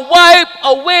shall wipe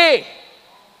away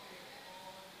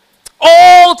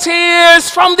all tears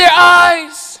from their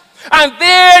eyes, and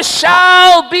there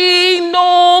shall be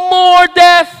no more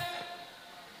death."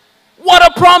 What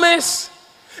a promise.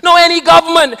 No, any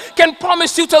government can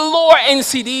promise you to lower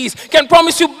NCDs, can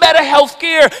promise you better health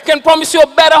care, can promise you a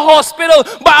better hospital,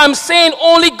 but I'm saying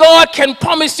only God can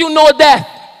promise you no death.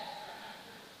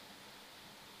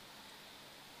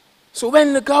 So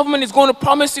when the government is going to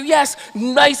promise you, yes,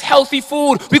 nice healthy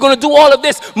food, we're going to do all of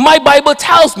this, my Bible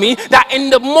tells me that in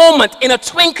the moment, in a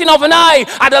twinkling of an eye,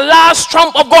 at the last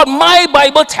trump of God, my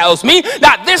Bible tells me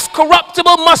that this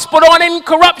corruptible must put on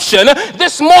incorruption,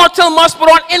 this mortal must put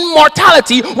on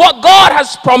immortality. What God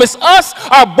has promised us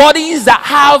are bodies that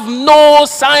have no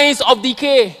signs of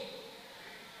decay.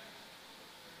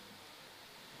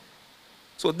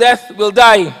 So death will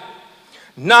die.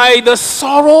 Neither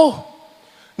sorrow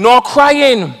nor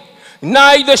crying,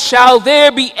 neither shall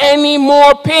there be any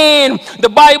more pain. The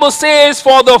Bible says,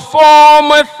 "For the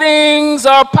former things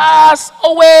are passed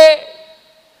away."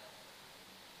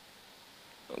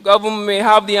 The government may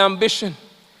have the ambition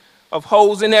of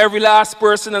housing every last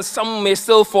person, and some may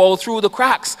still fall through the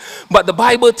cracks. But the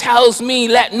Bible tells me,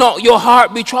 "Let not your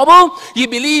heart be troubled. You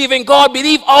believe in God,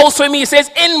 believe also in me." It says,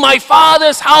 "In my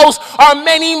Father's house are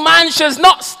many mansions,"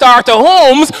 not starter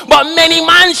homes, but many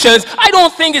mansions. I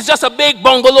don't think it's just a big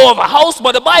bungalow of a house,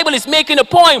 but the Bible is making a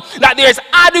point that there's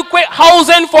adequate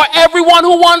housing for everyone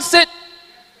who wants it.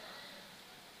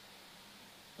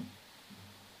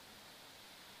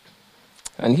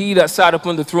 And he that sat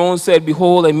upon the throne said,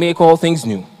 "Behold, I make all things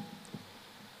new."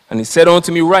 And he said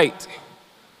unto me, "Write,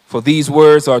 for these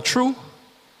words are true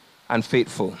and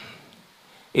faithful."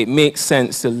 It makes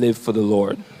sense to live for the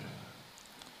Lord.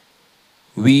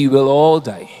 We will all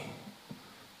die,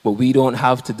 but we don't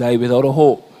have to die without a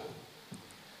hope.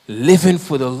 Living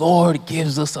for the Lord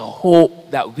gives us a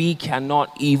hope that we cannot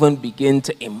even begin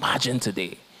to imagine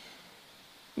today.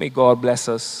 May God bless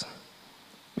us.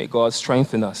 May God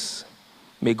strengthen us.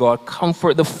 May God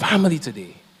comfort the family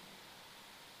today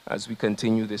as we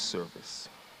continue this service.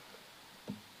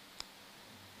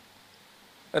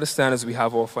 Let us stand as we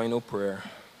have our final prayer.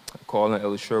 I call on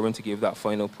Elder Sherwin to give that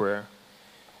final prayer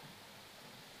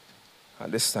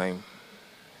at this time.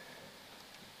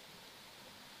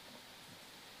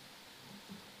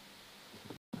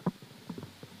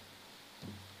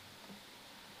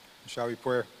 Shall we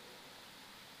pray?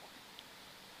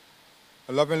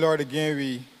 Loving Lord, again,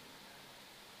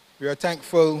 we are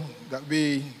thankful that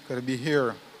we could be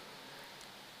here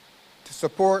to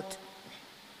support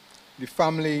the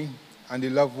family and the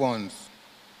loved ones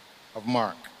of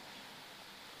Mark.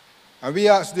 And we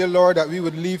ask, dear Lord, that we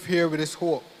would leave here with this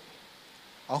hope,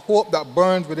 a hope that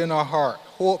burns within our heart,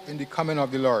 hope in the coming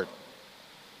of the Lord.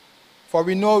 For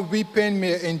we know weeping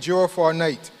may endure for a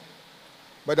night,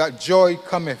 but that joy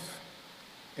cometh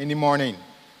in the morning.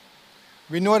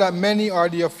 We know that many are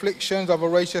the afflictions of a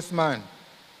righteous man,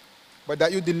 but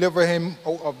that you deliver him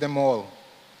out of them all.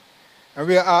 And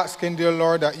we are asking, dear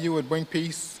Lord, that you would bring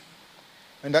peace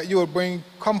and that you would bring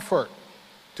comfort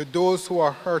to those who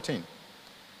are hurting,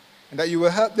 and that you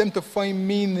will help them to find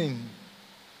meaning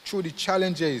through the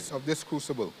challenges of this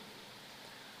crucible.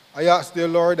 I ask, dear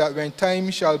Lord, that when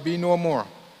time shall be no more,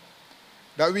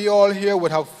 that we all here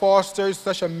would have fostered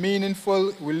such a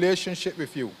meaningful relationship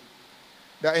with you,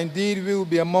 that indeed we will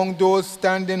be among those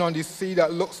standing on the sea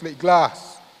that looks like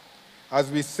glass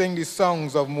as we sing the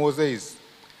songs of Moses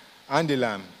and the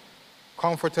Lamb.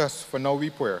 Comfort us, for now we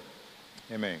pray.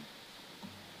 Amen.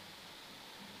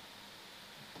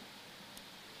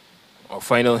 Our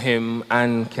final hymn,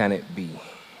 And Can It Be?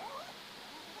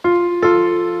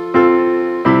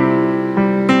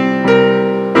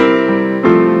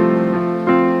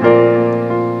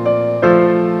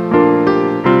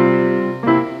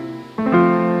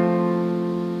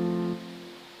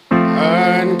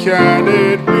 And can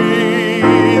it be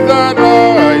that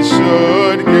I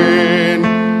should gain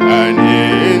an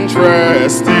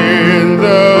interest in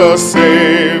the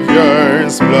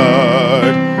Savior's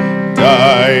blood?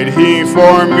 Died he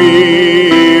for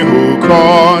me who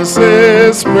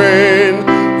causes pain,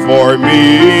 for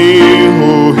me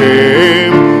who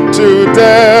him to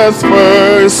death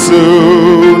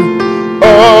pursued?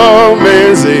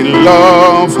 Amazing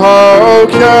love, how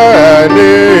can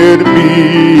it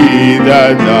be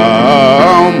that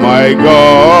thou, my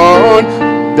God,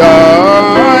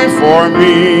 die for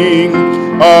me?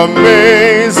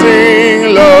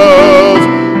 Amazing love,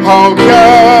 how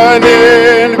can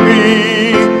it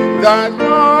be that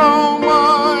thou,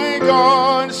 my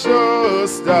God,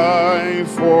 shouldst die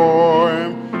for?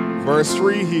 Verse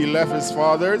 3, he left his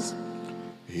fathers.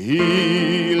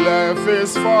 He left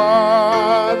his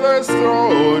father's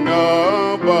throne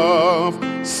above,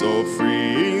 so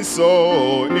free,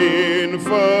 so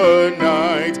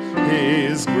infinite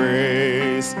his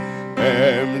grace,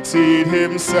 emptied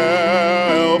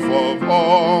himself of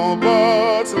all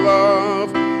but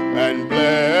love, and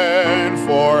bled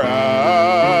for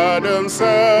Adam's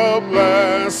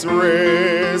helpless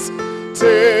race.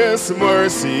 'Tis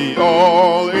mercy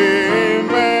all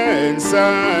immense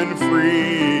and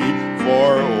free,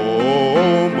 for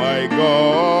oh my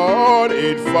God,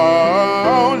 it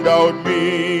found out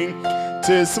me.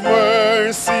 'Tis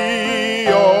mercy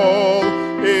all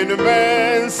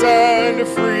immense and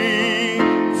free,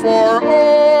 for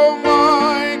oh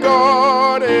my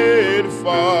God, it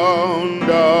found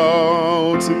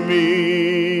out me.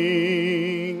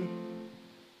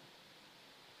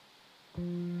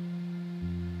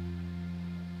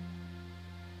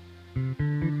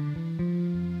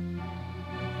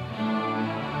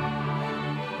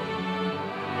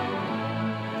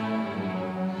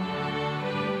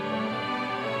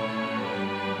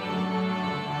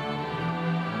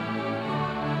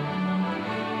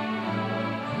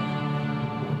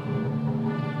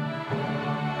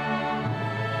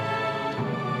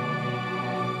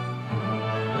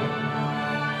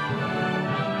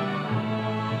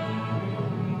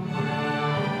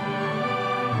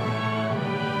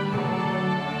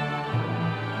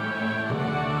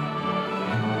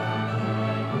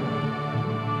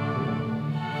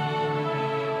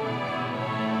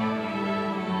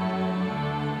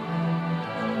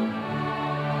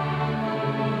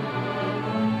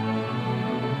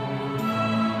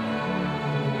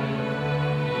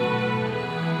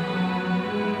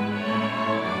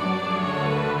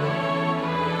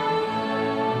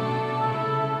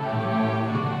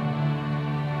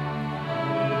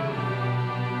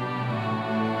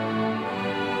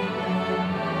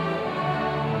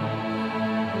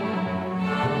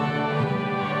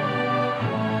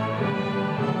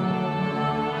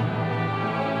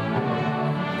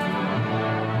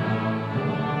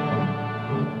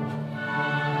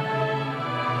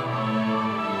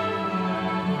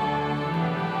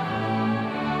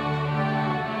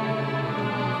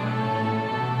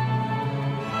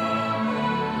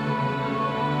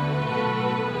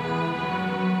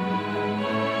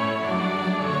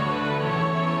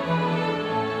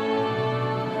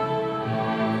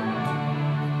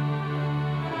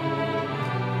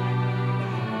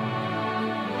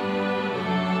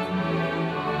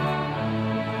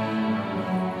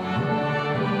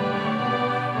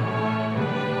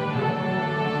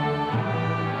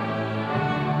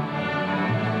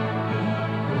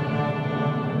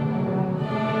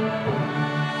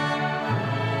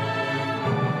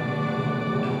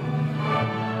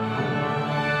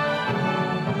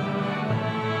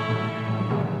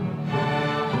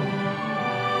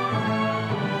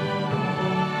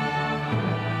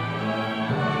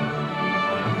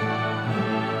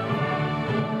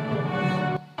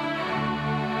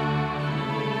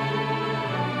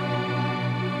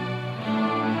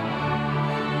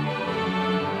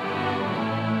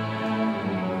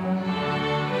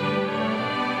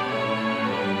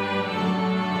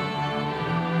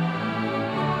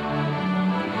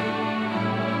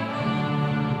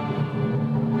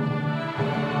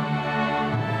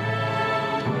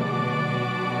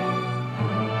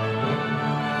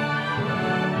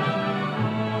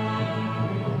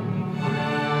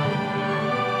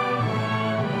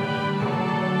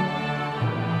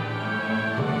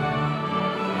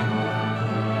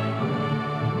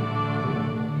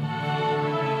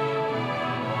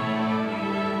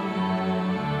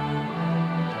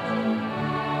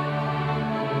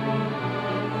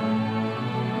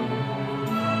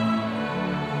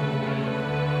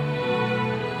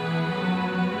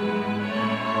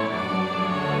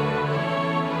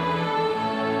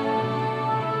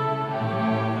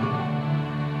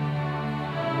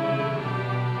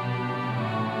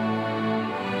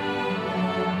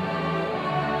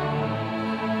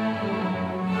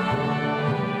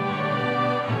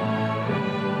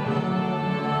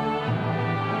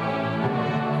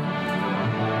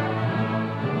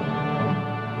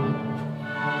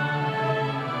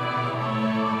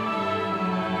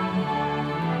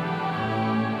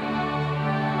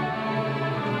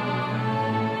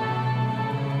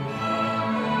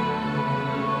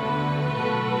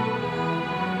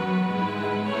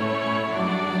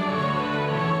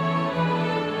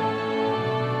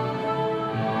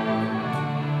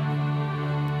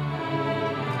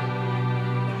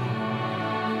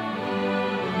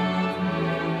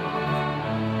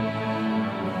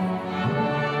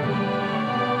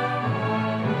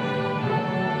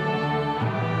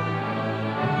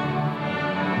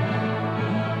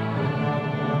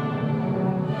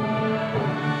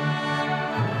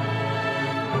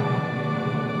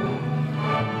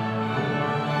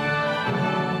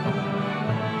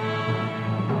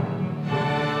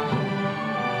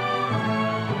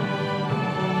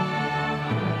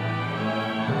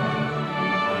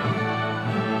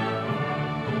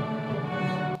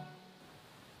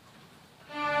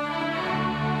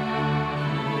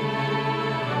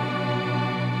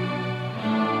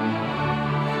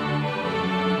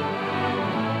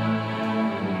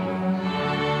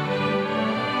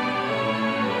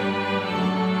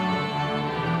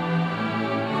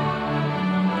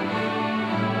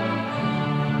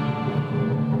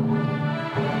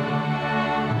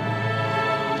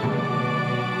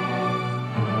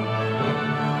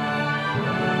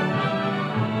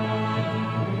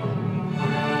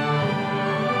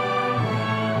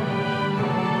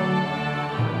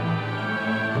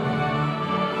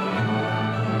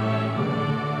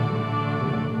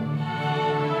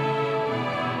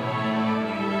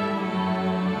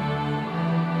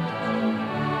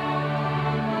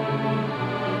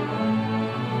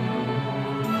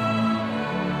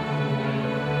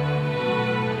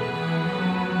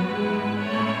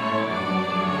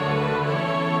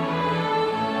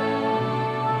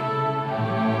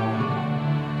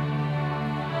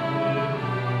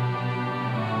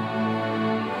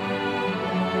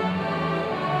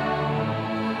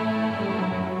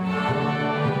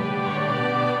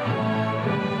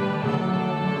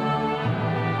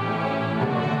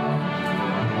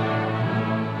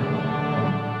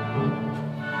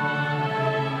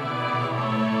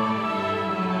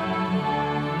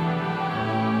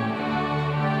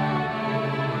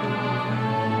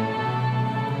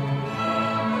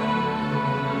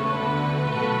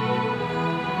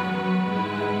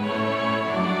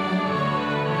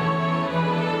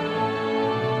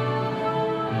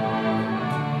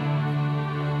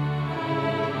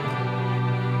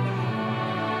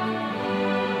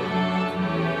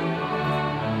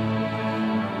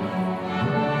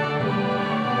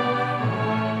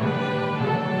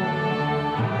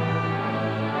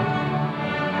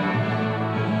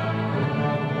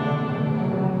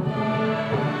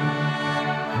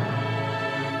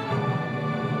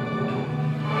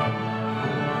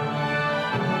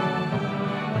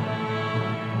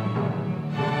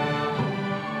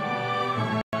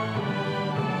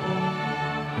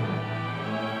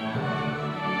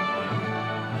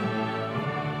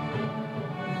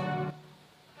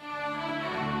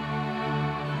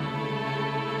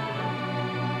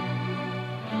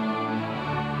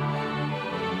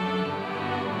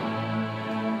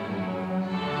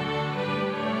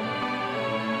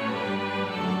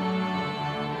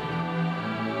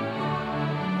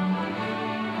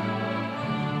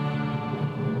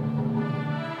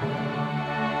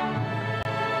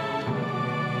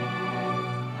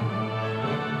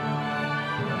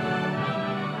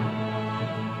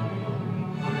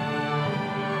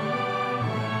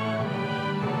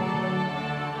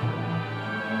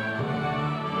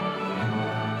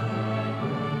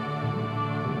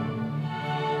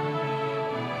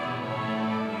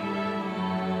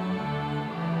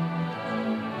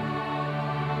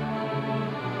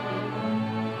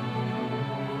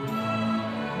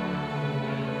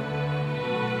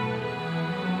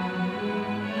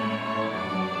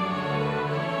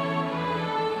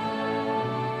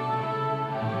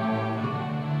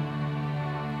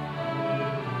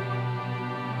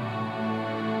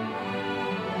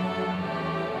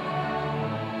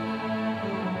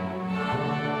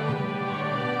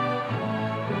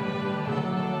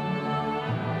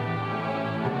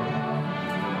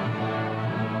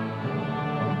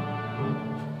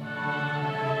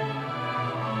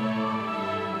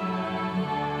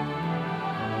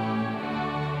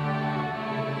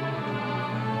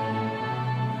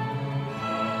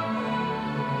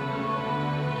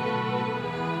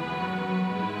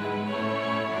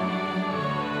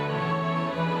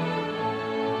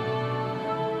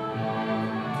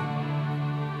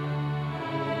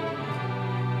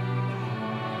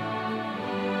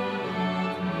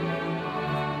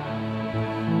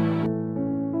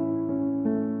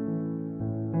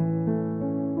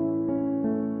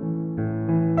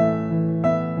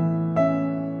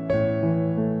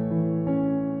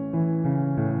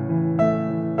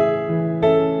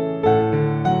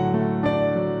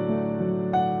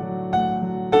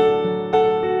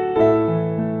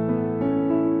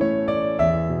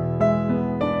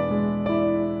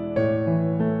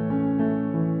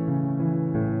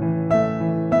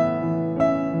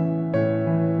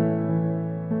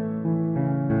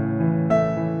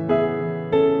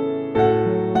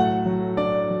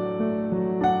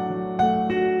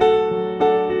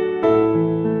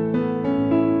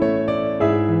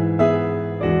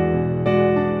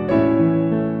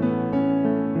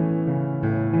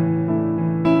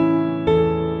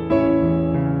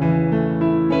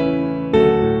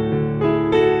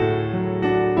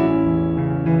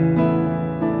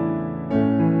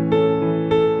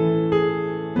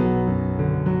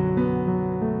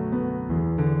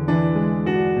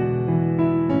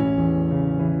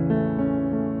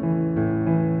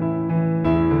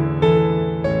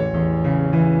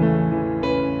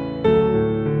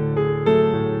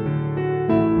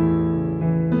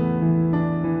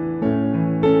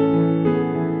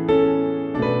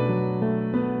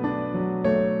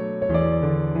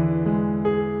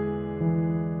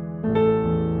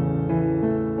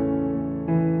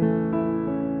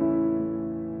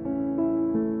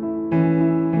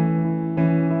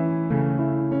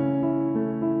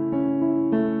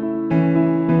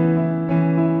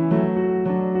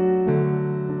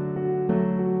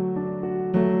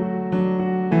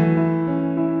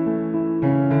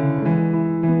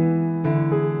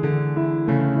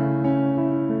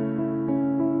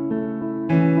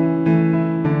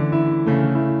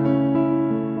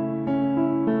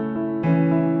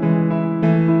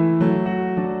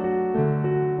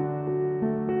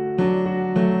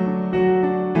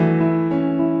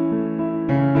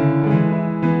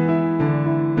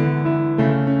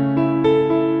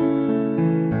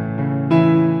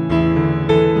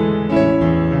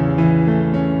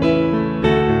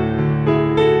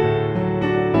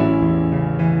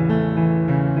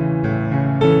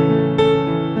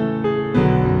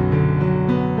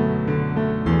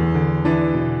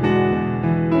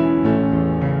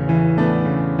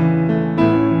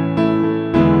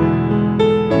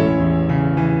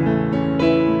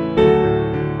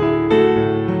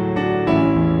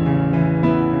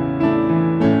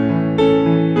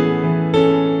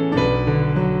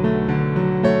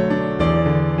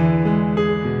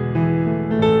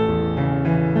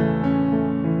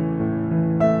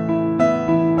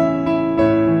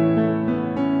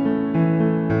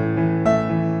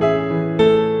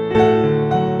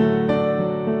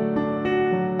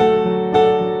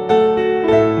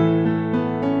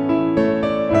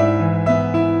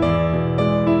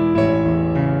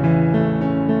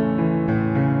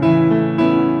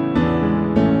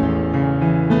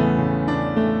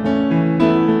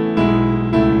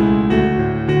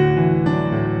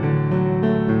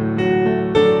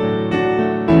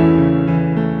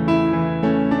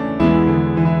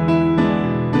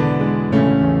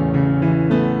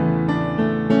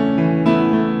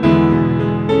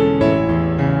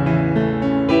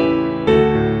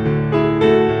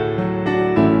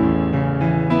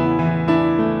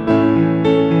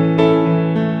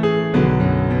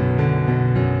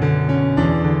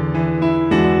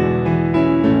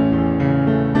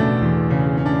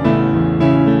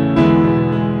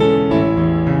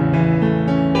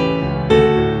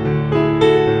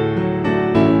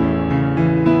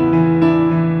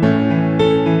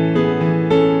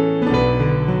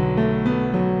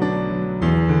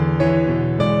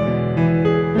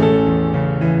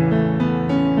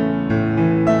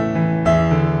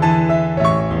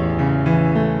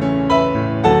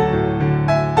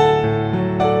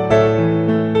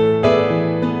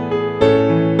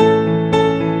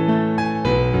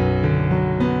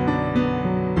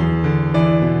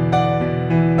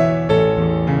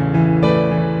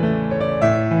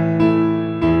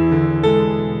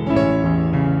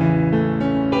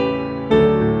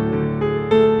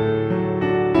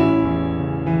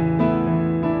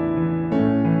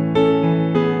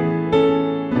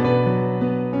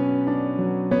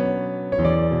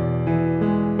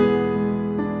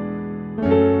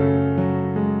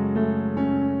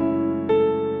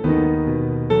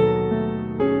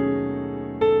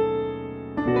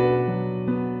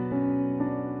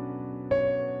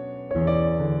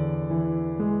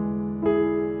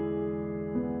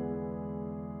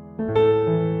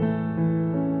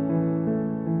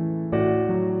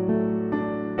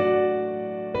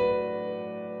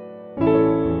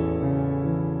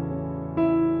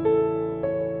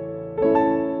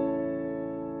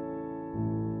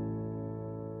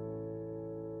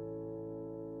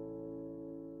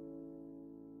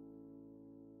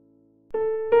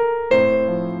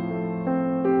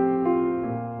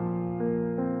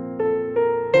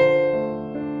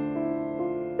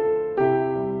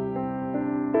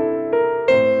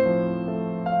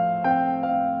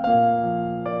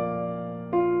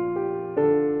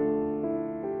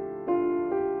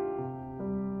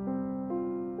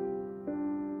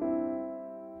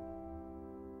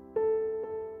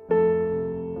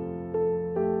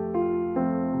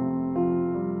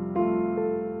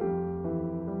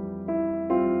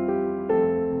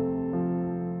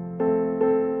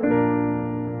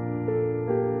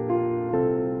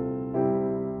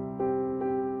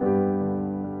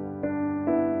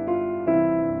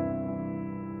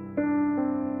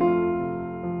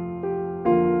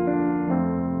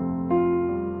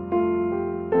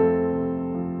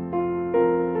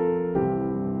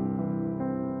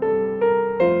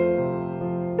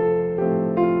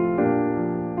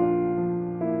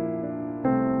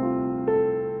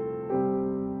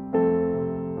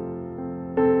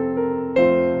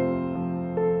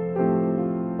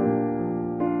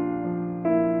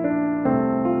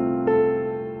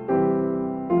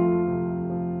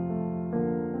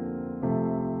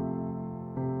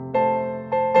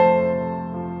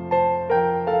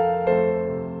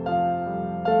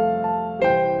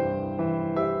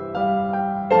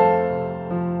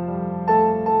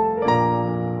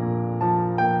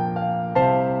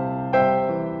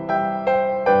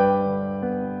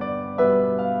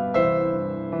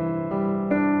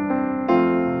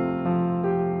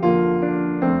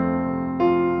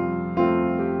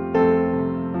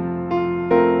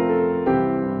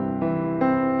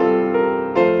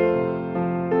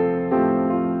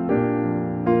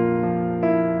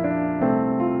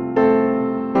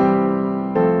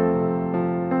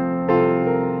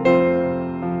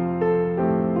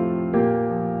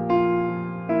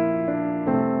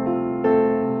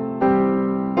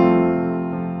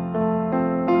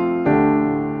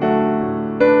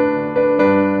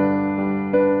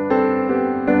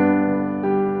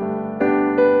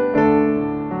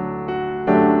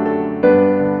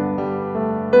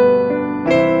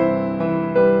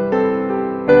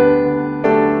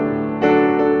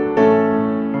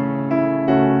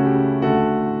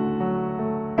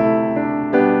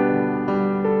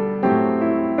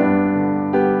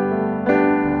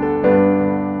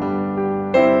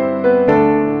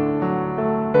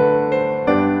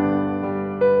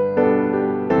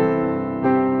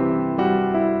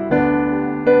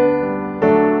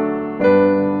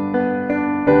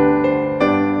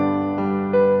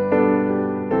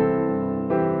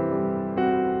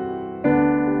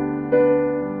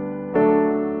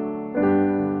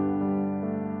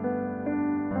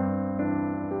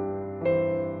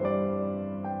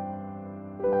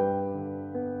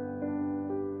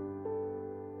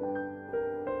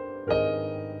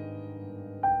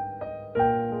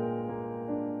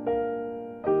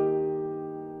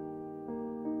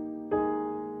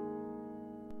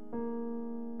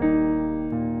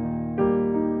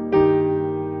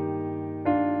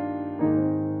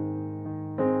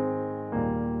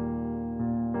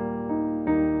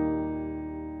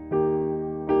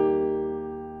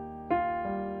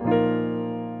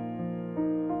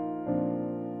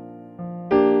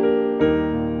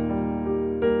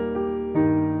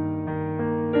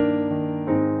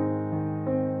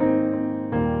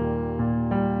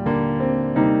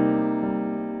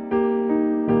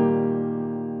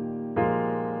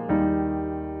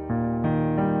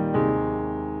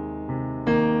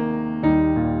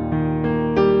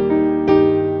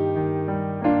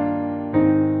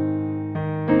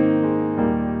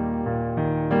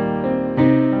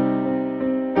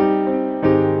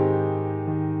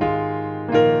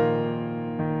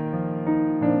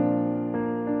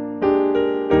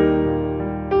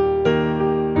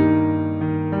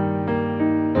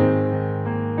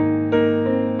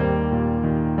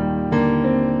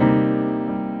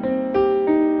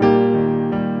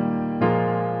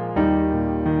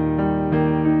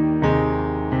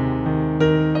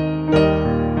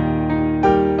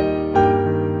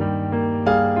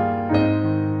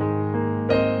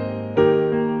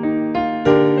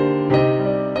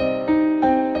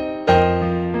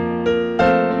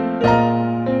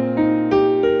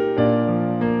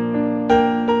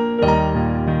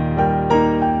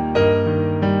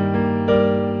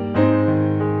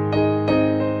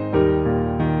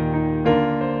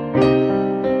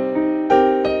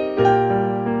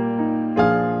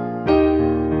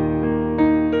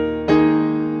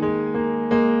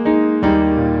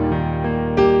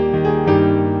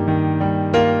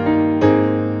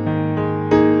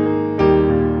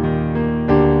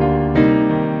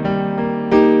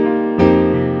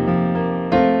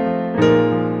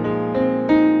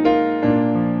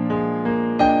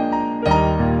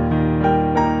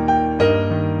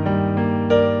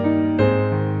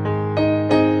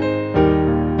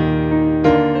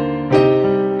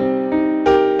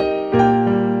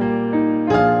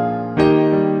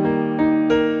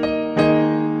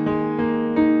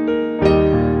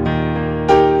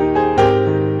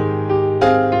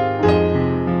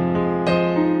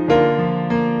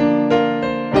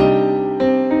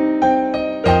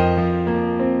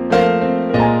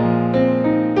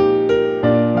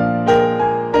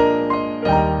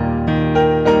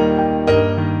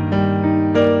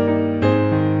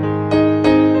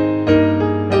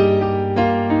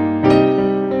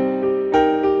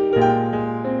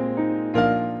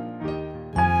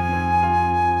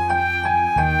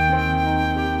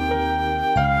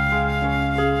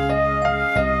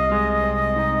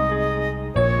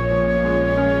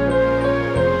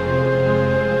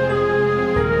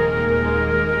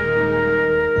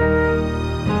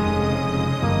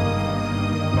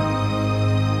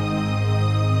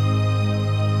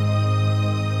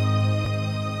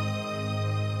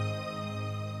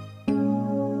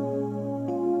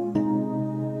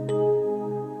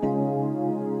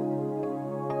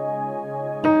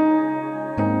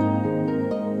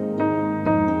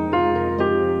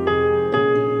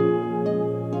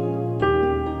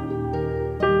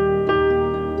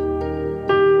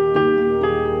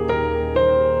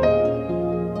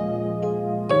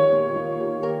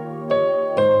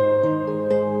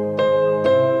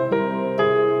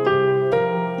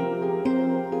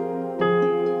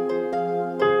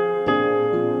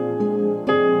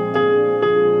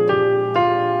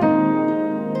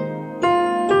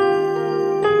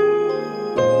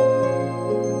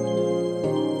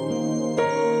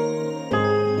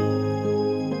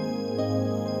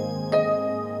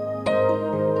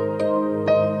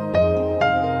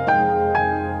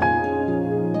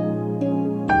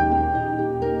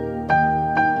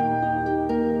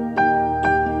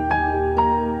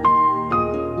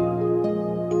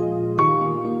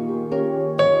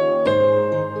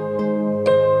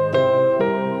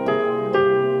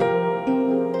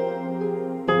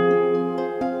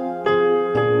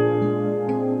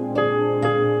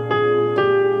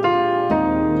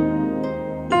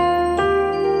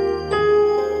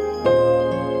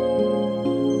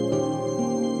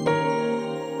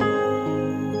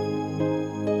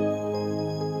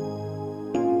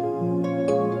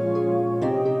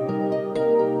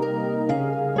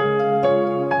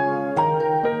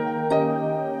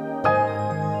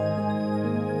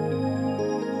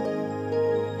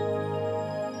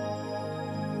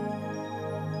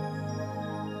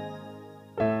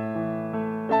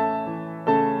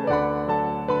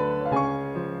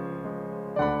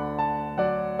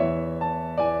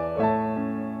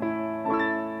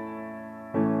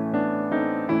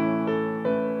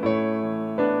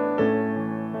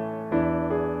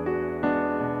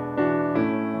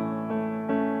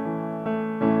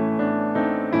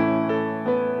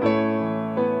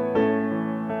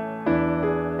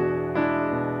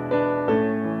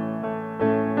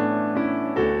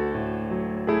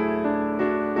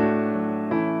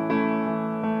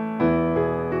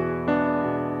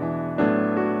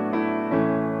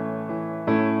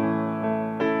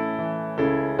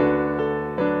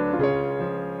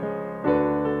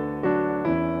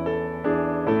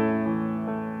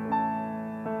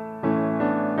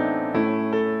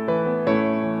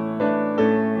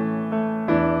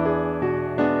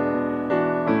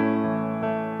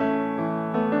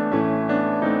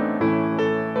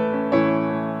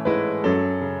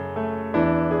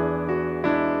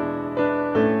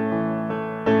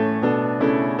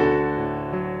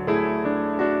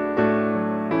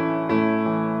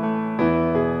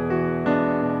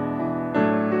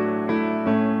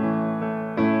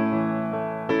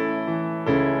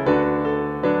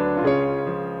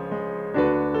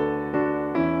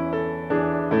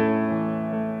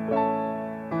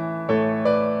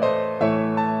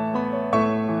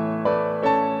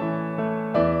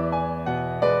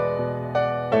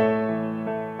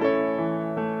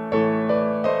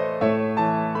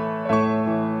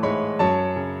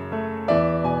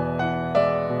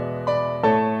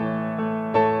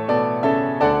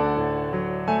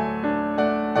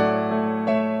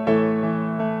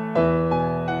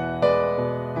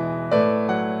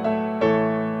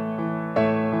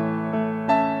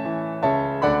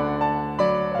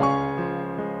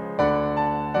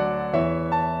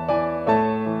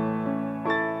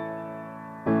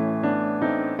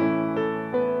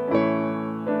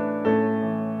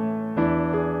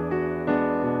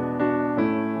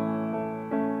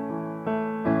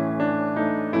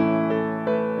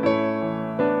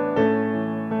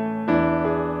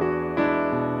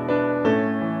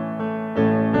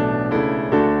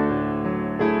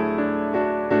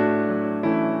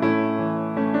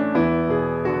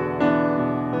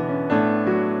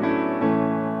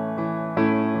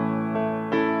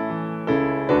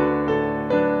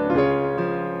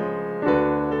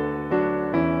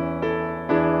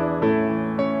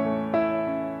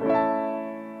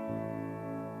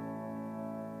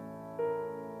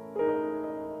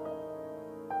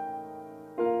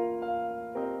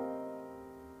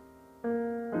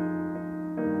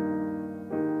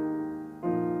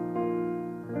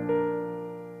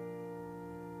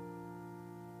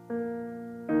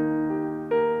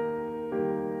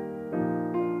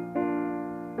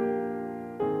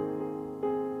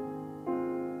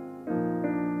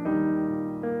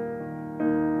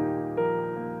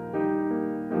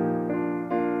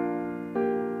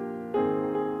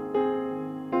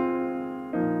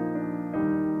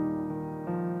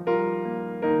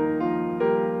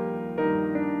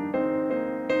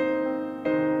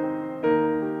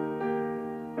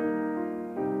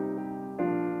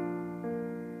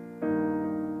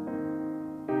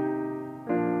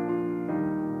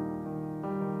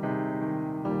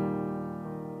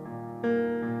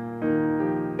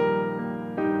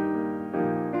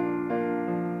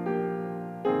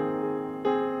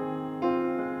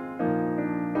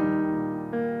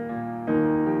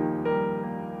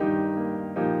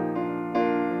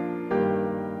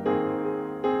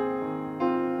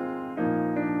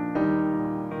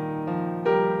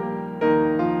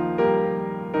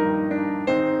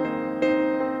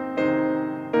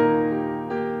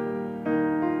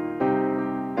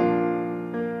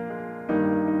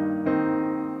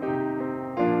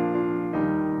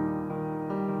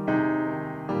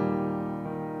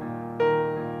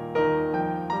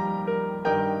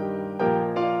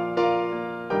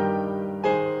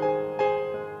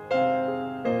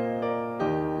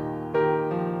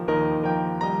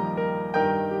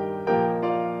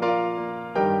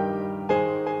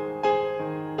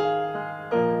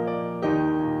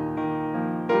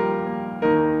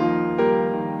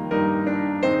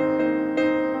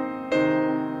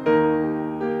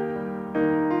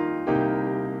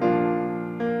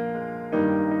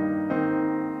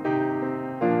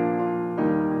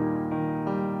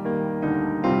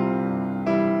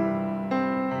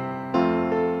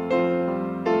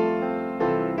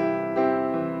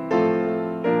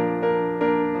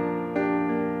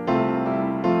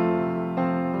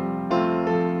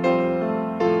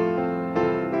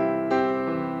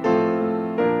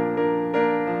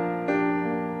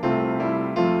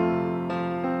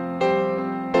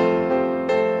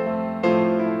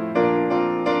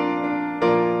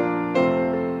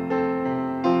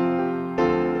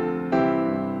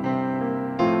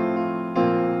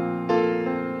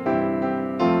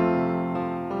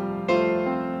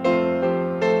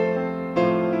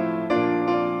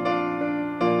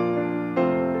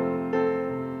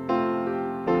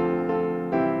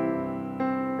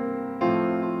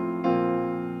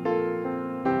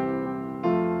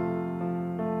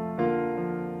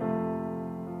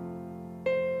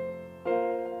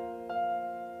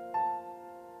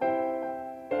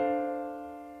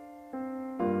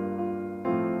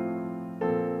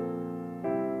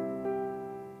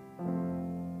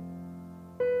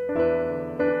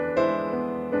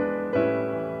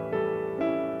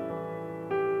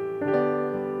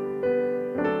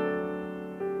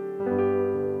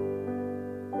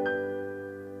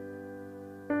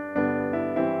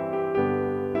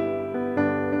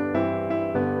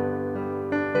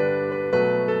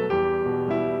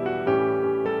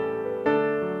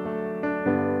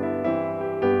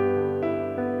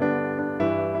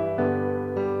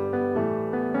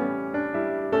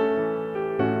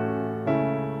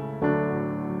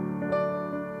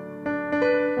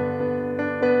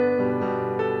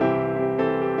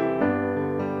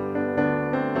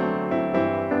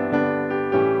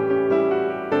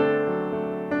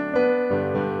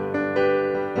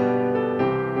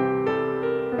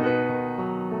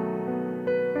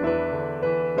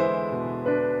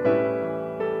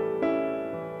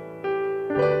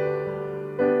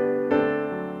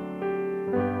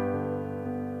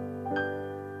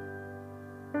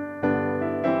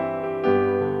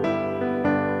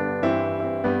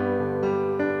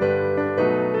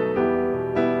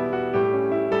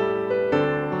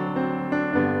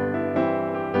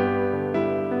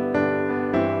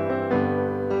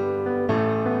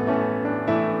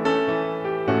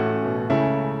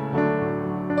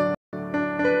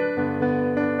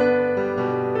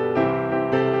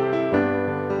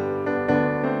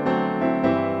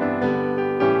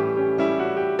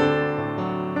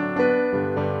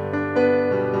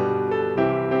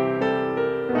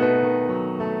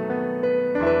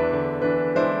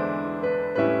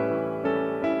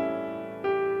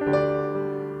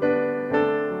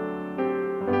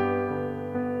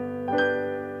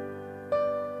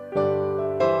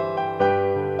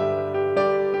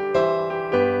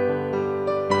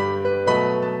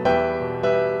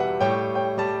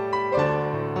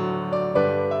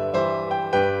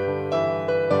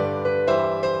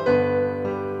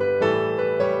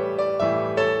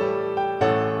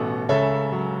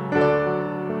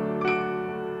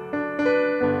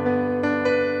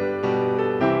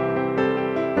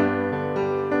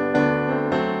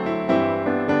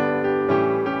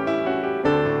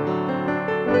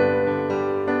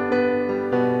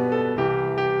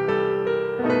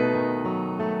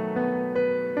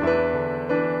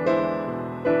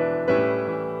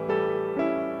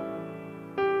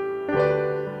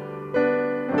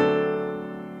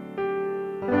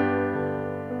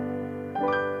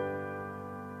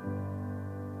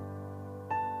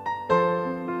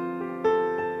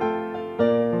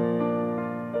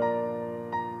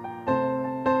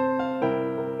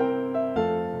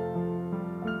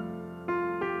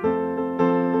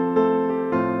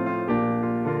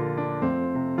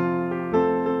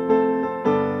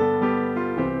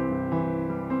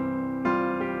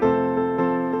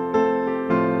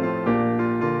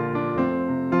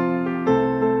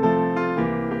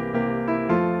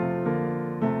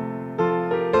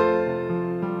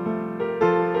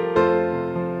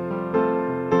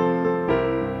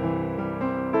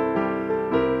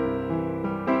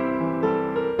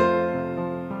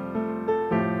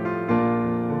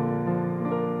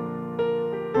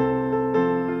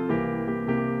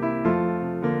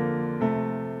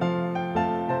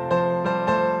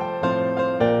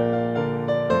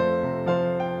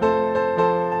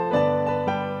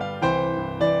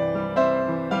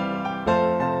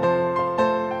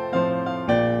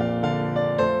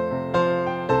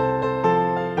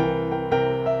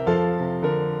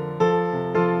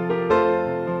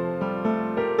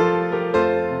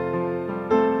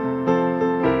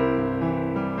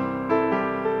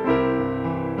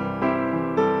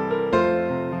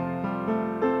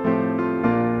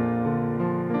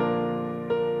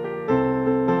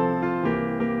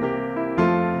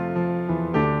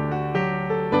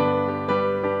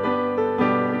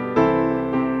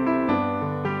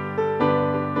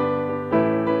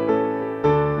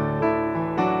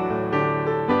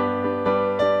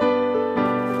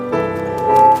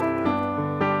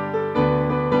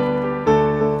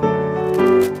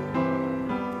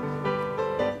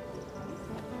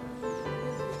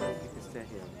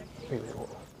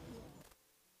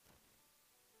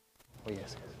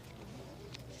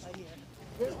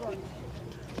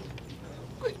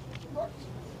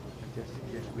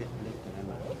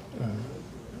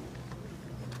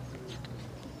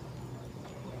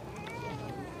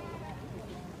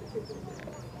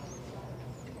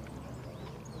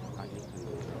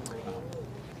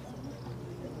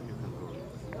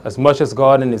 As much as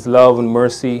God in his love and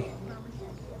mercy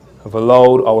have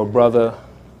allowed our brother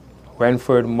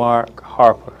Renford Mark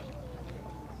Harper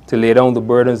to lay down the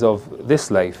burdens of this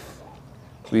life,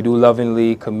 we do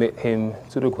lovingly commit him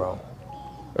to the ground,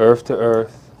 earth to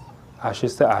earth,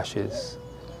 ashes to ashes,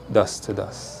 dust to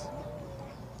dust.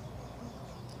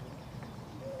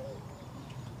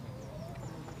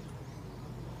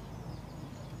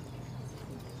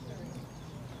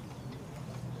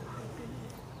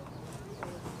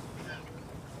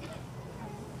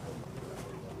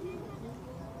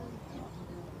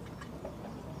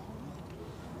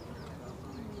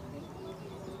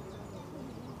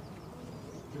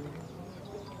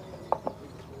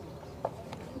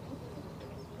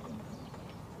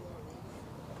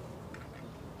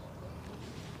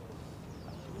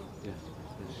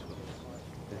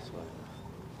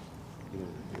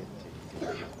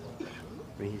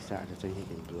 When he started to think he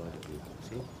can blow the blood,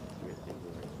 see?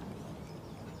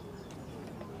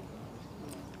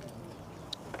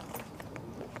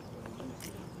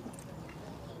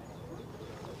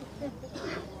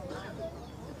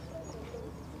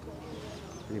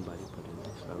 Anybody put in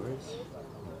these flowers?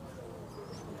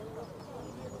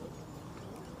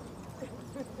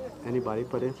 Anybody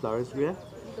put in flowers where? You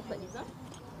can put these on.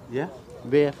 Yeah?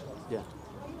 Where? Yeah.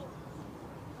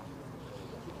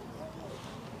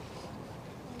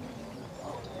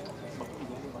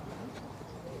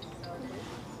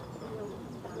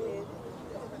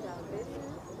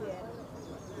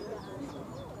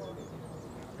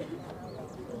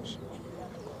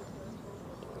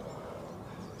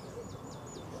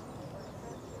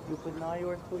 You could know you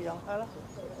were too young, fella?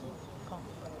 Come.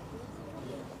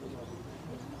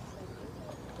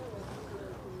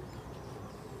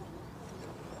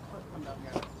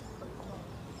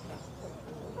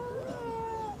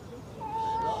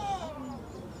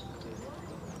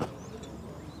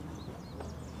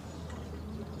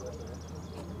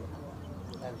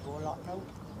 Let's go a lot now.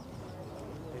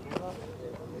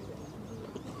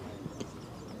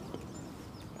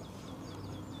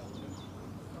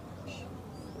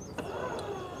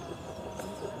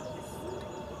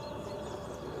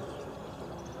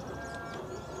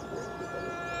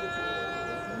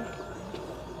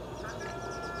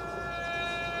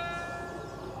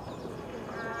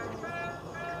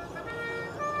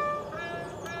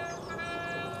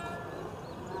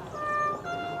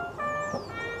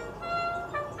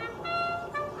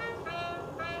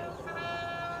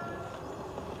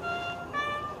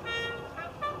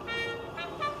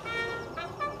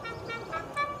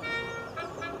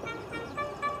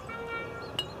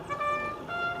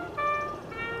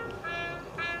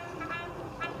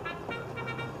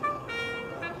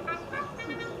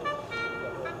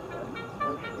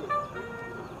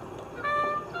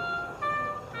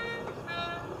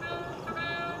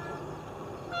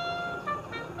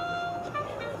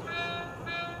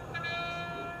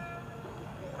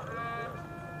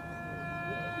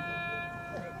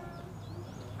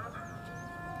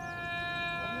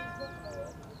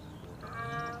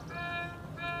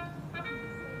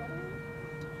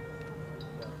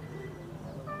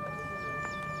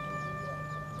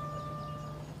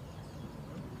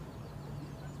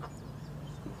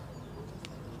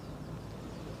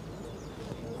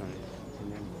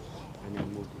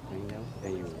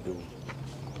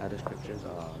 Other scriptures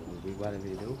or we read whatever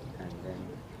you do, and then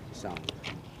song,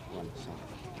 one song,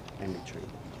 and retreat.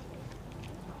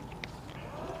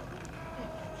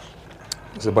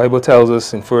 As the Bible tells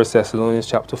us in 1 Thessalonians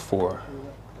chapter 4,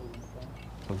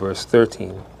 verse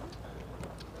 13,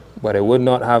 "But I would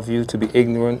not have you to be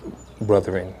ignorant,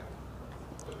 brethren,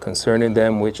 concerning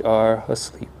them which are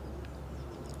asleep,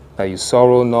 that you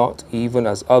sorrow not even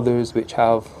as others which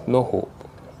have no hope.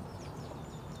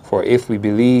 For if we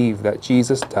believe that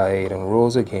Jesus died and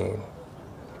rose again,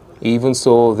 even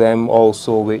so them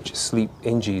also which sleep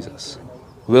in Jesus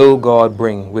will God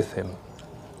bring with him.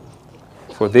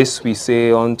 For this we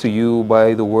say unto you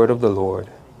by the word of the Lord,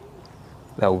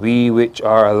 that we which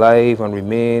are alive and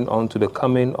remain unto the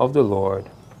coming of the Lord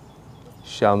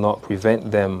shall not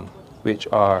prevent them which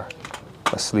are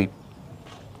asleep.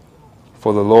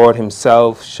 For the Lord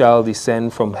himself shall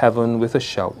descend from heaven with a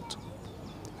shout,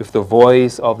 with the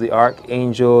voice of the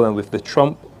archangel, and with the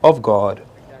trump of God,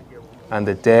 and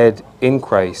the dead in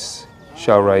Christ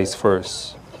shall rise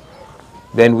first.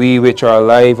 Then we which are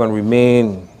alive and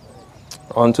remain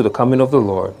unto the coming of the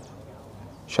Lord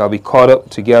shall be caught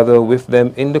up together with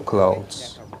them in the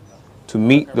clouds, to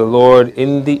meet the Lord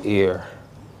in the air,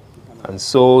 and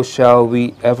so shall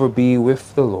we ever be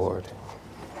with the Lord.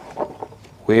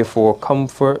 Wherefore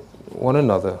comfort one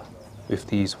another with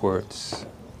these words."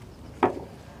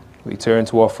 We turn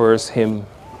to our first hymn,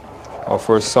 our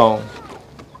first song,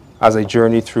 As I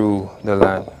Journey Through the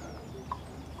Land.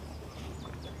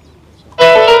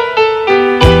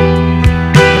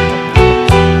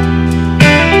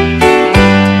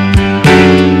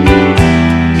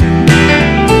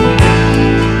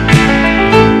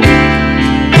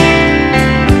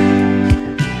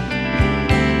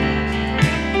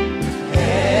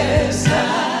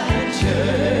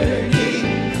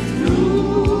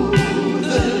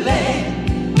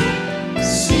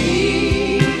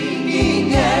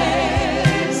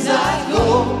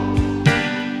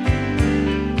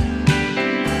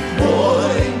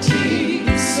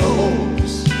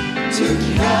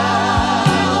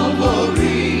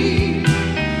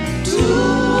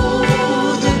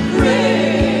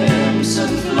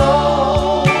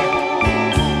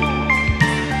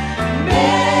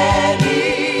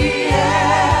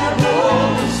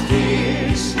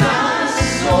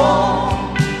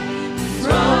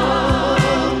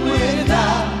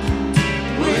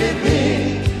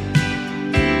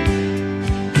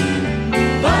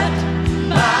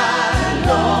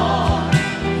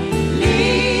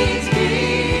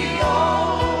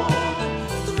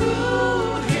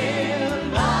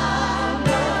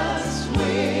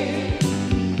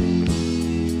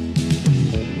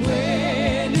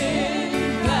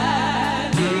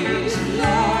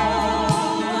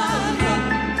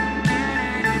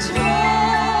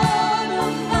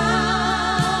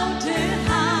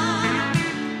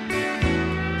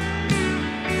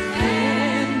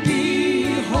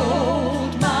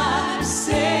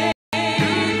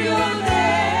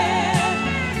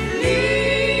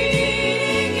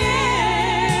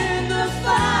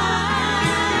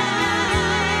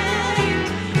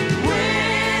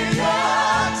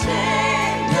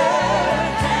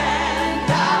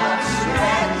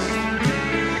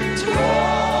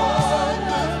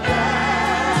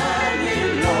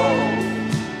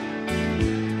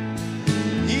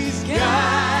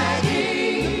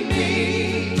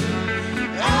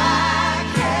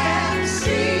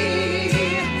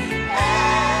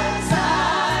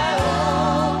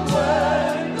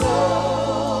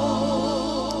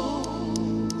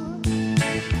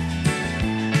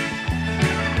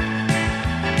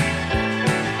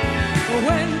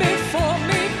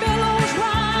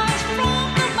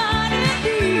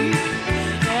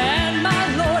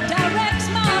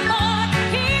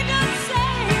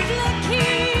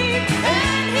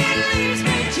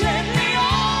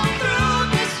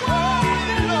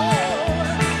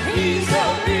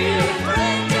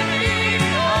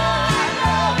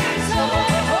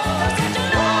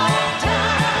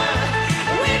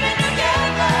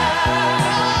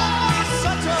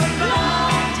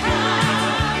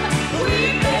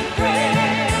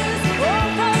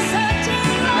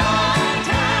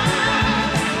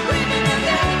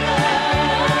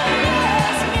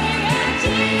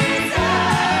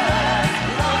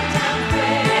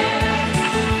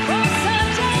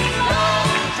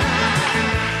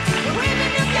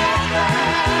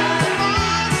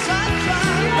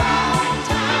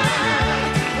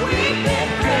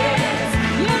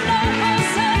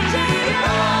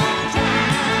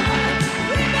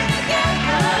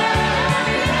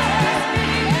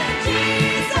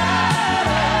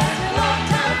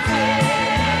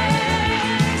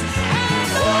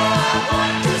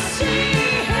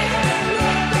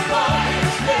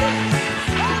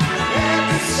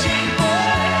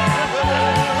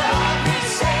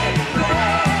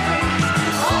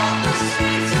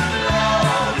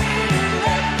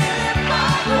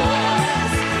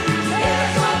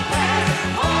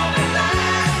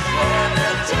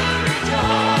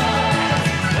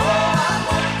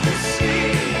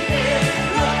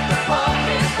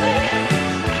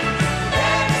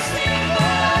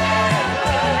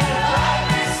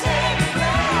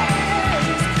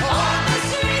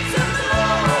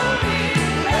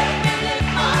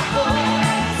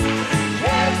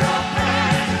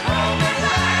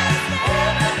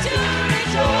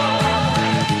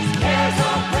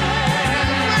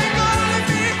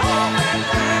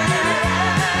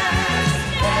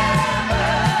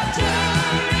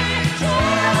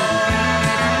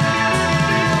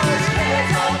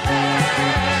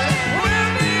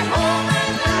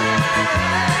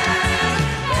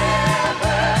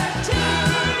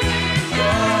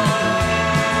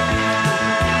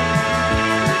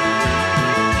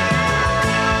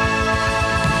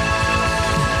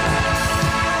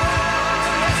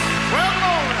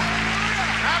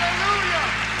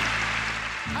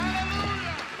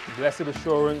 Blessed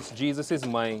assurance, Jesus is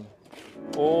mine.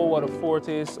 Oh, what a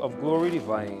foretaste of glory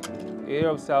divine, heir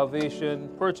of salvation,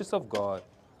 purchase of God,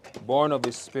 born of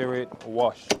his Spirit,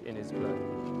 washed in his blood.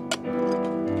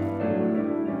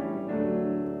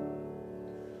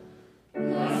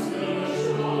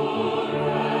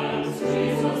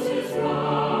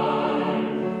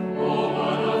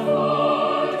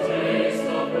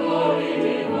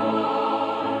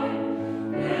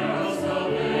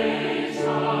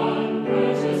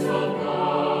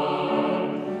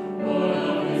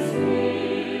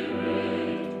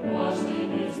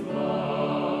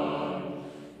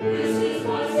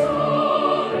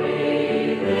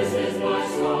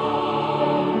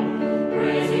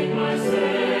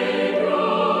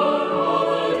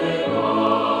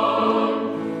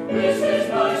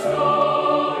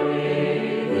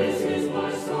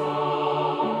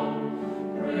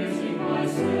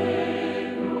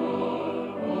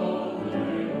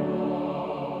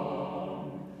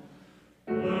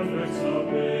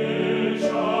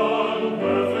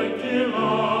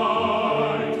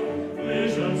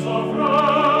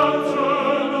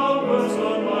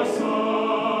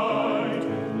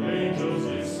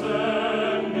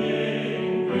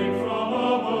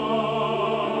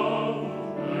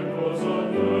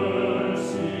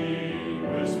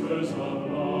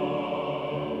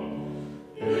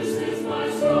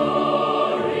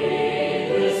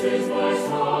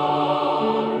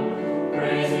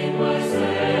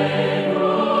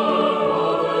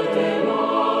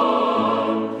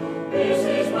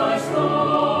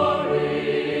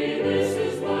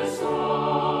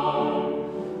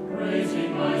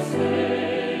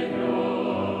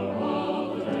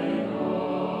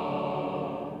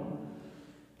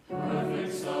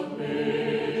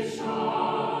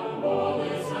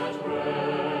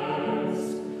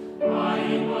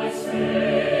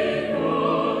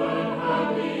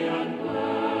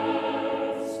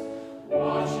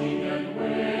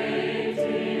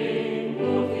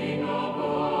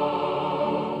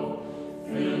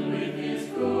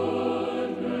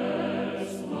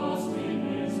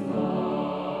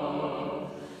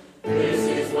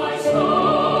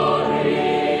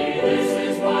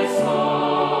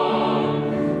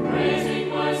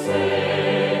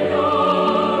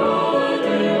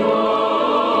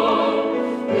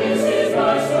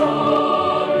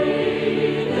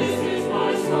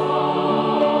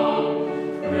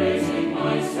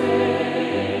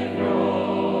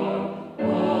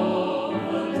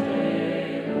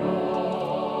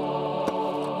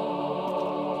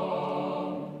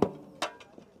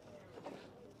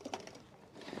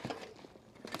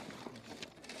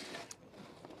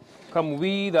 Come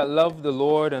we that love the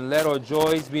Lord, and let our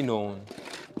joys be known.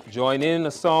 Join in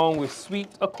a song with sweet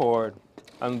accord,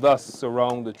 and thus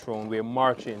surround the throne. We're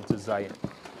marching to Zion.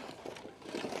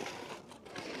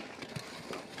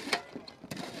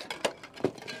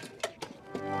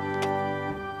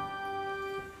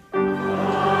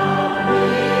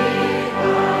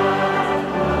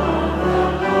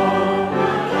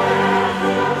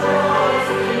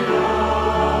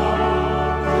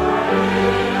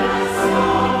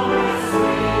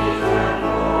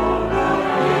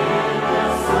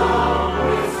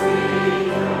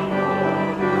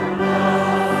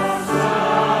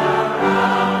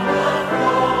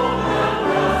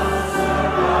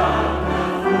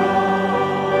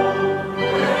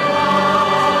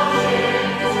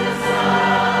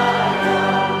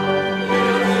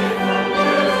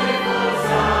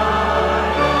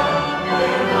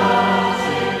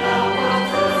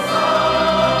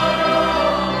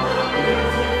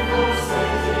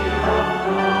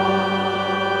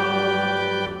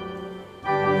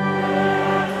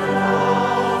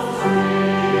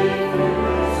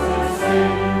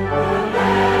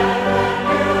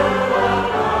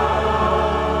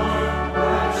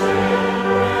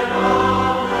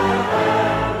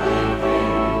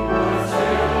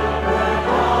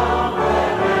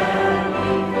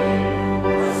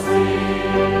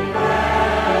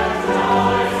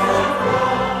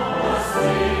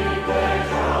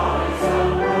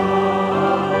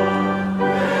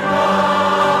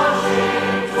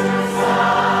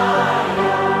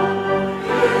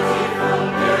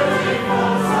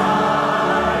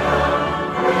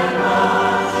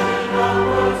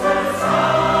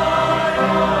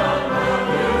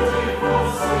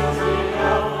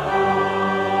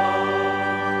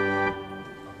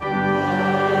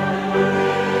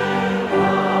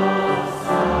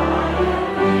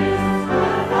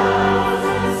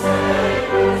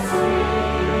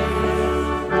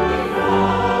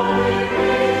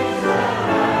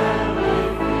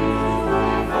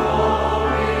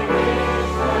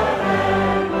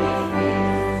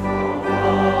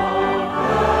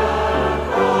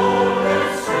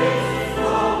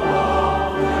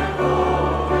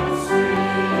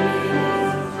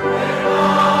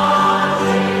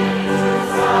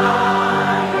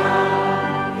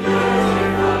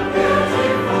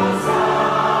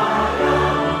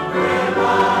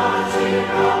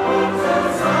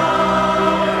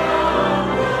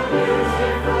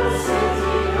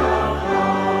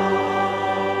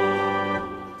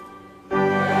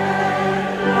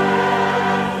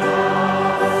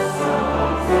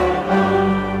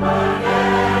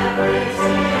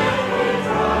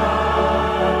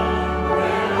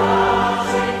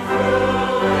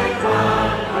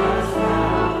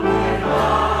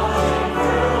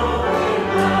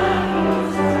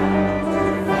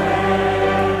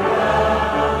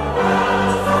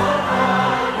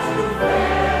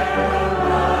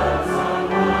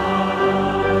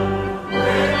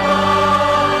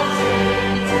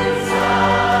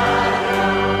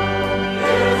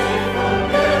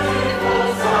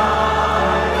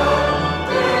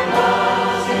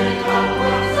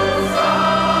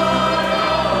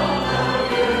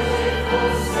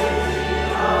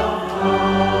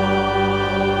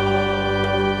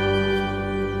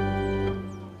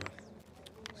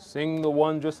 Sing the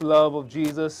wondrous love of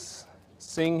Jesus.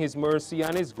 Sing his mercy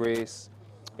and his grace.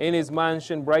 In his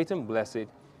mansion bright and blessed,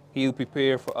 he'll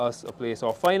prepare for us a place.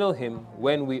 Our final hymn,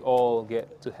 When We All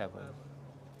Get to Heaven.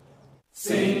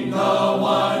 Sing the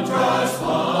wondrous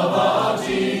love of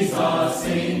Jesus.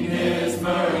 Sing his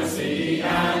mercy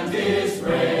and his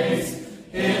grace.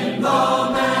 In the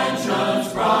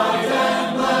mansions bright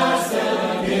and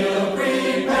blessed, he'll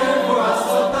prepare for us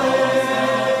a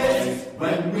place.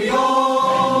 When we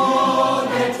all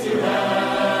get to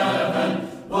heaven,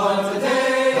 what a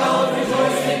day of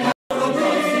rejoicing will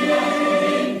be.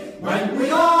 When we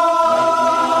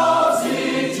all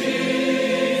see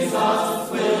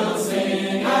Jesus, we'll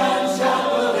sing and shout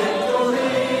the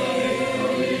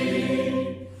victory.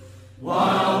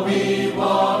 While we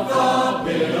walk the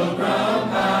pilgrim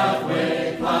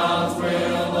pathway,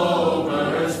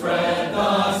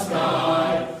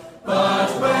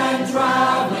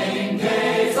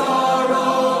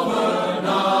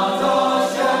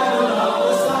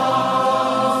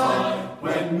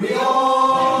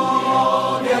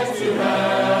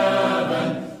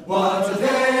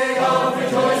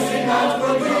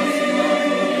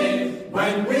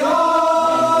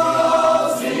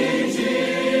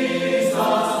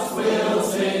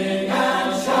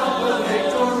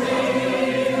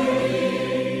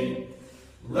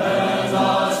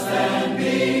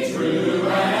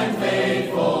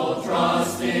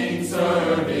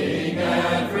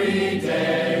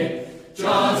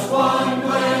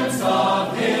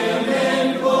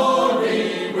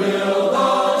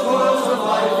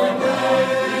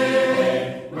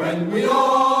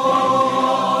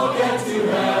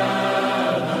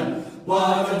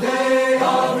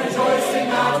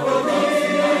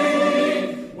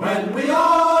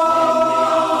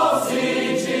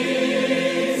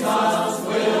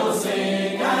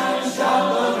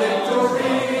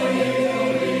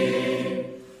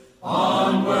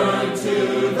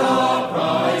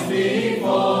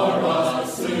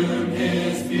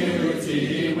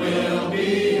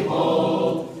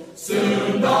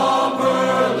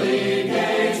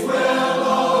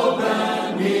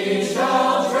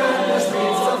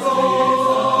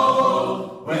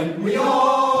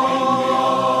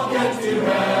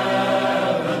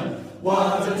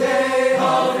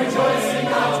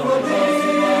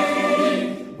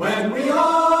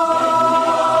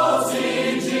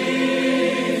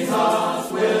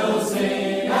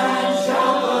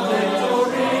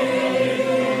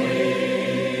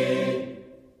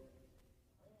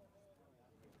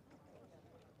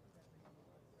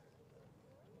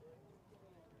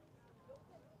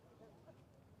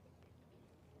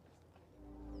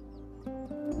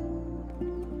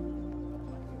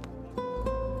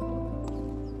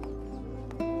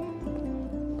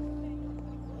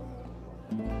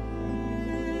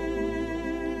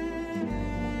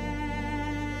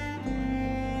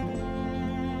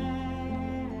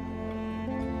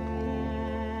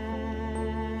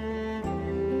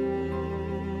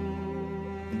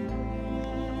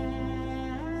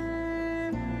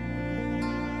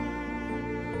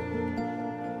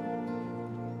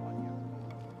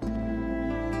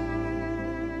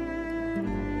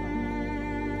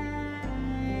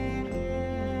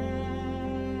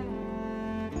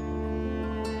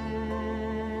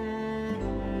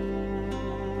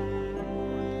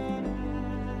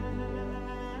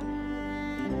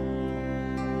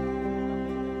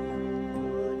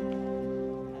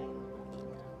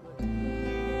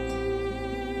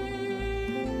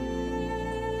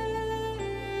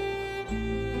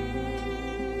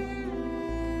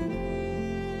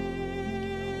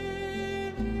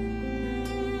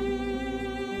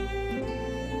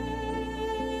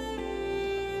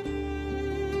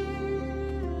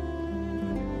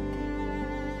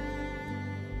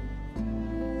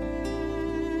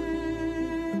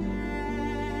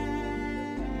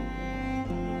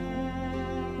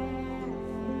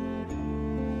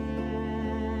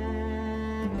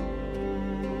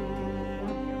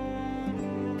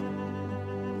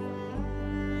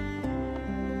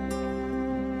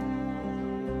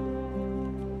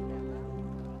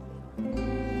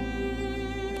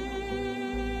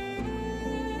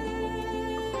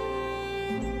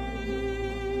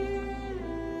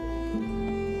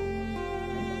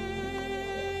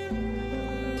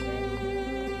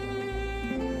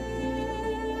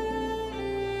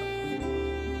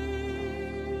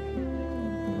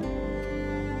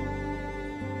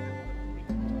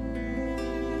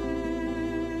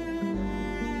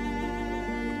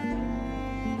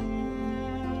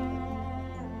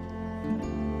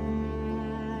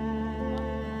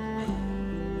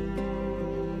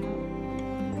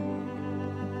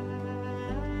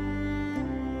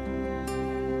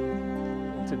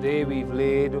 Today we've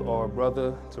laid our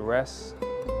brother to rest,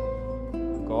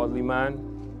 godly man,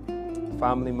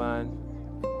 family man,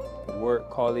 work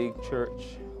colleague,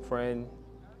 church friend.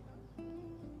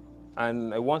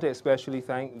 And I want to especially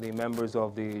thank the members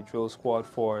of the drill squad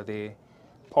for the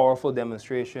powerful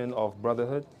demonstration of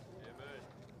brotherhood.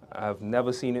 I've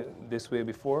never seen it this way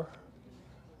before,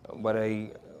 but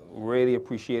I really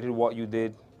appreciated what you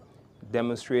did,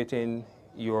 demonstrating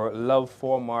your love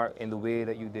for Mark in the way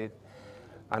that you did.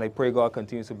 And I pray God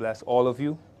continues to bless all of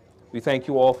you. We thank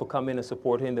you all for coming and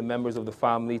supporting the members of the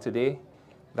family today.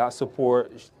 That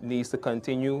support needs to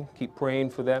continue. Keep praying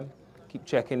for them. Keep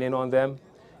checking in on them.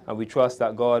 And we trust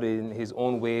that God in his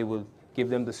own way will give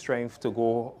them the strength to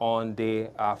go on day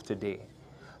after day.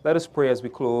 Let us pray as we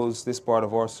close this part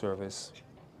of our service.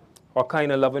 Our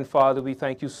kind and loving Father, we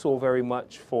thank you so very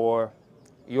much for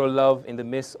your love in the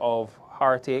midst of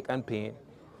heartache and pain.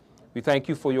 We thank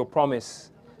you for your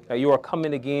promise that you are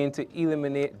coming again to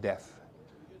eliminate death.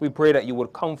 We pray that you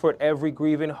would comfort every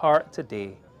grieving heart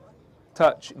today.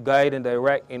 Touch, guide, and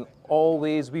direct in all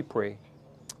ways we pray.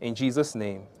 In Jesus'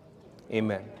 name,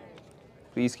 amen.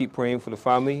 Please keep praying for the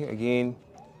family. Again,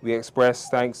 we express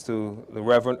thanks to the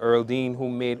Reverend Earl Dean who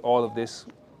made all of this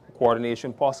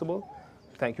coordination possible.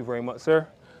 Thank you very much, sir.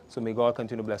 So may God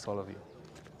continue to bless all of you.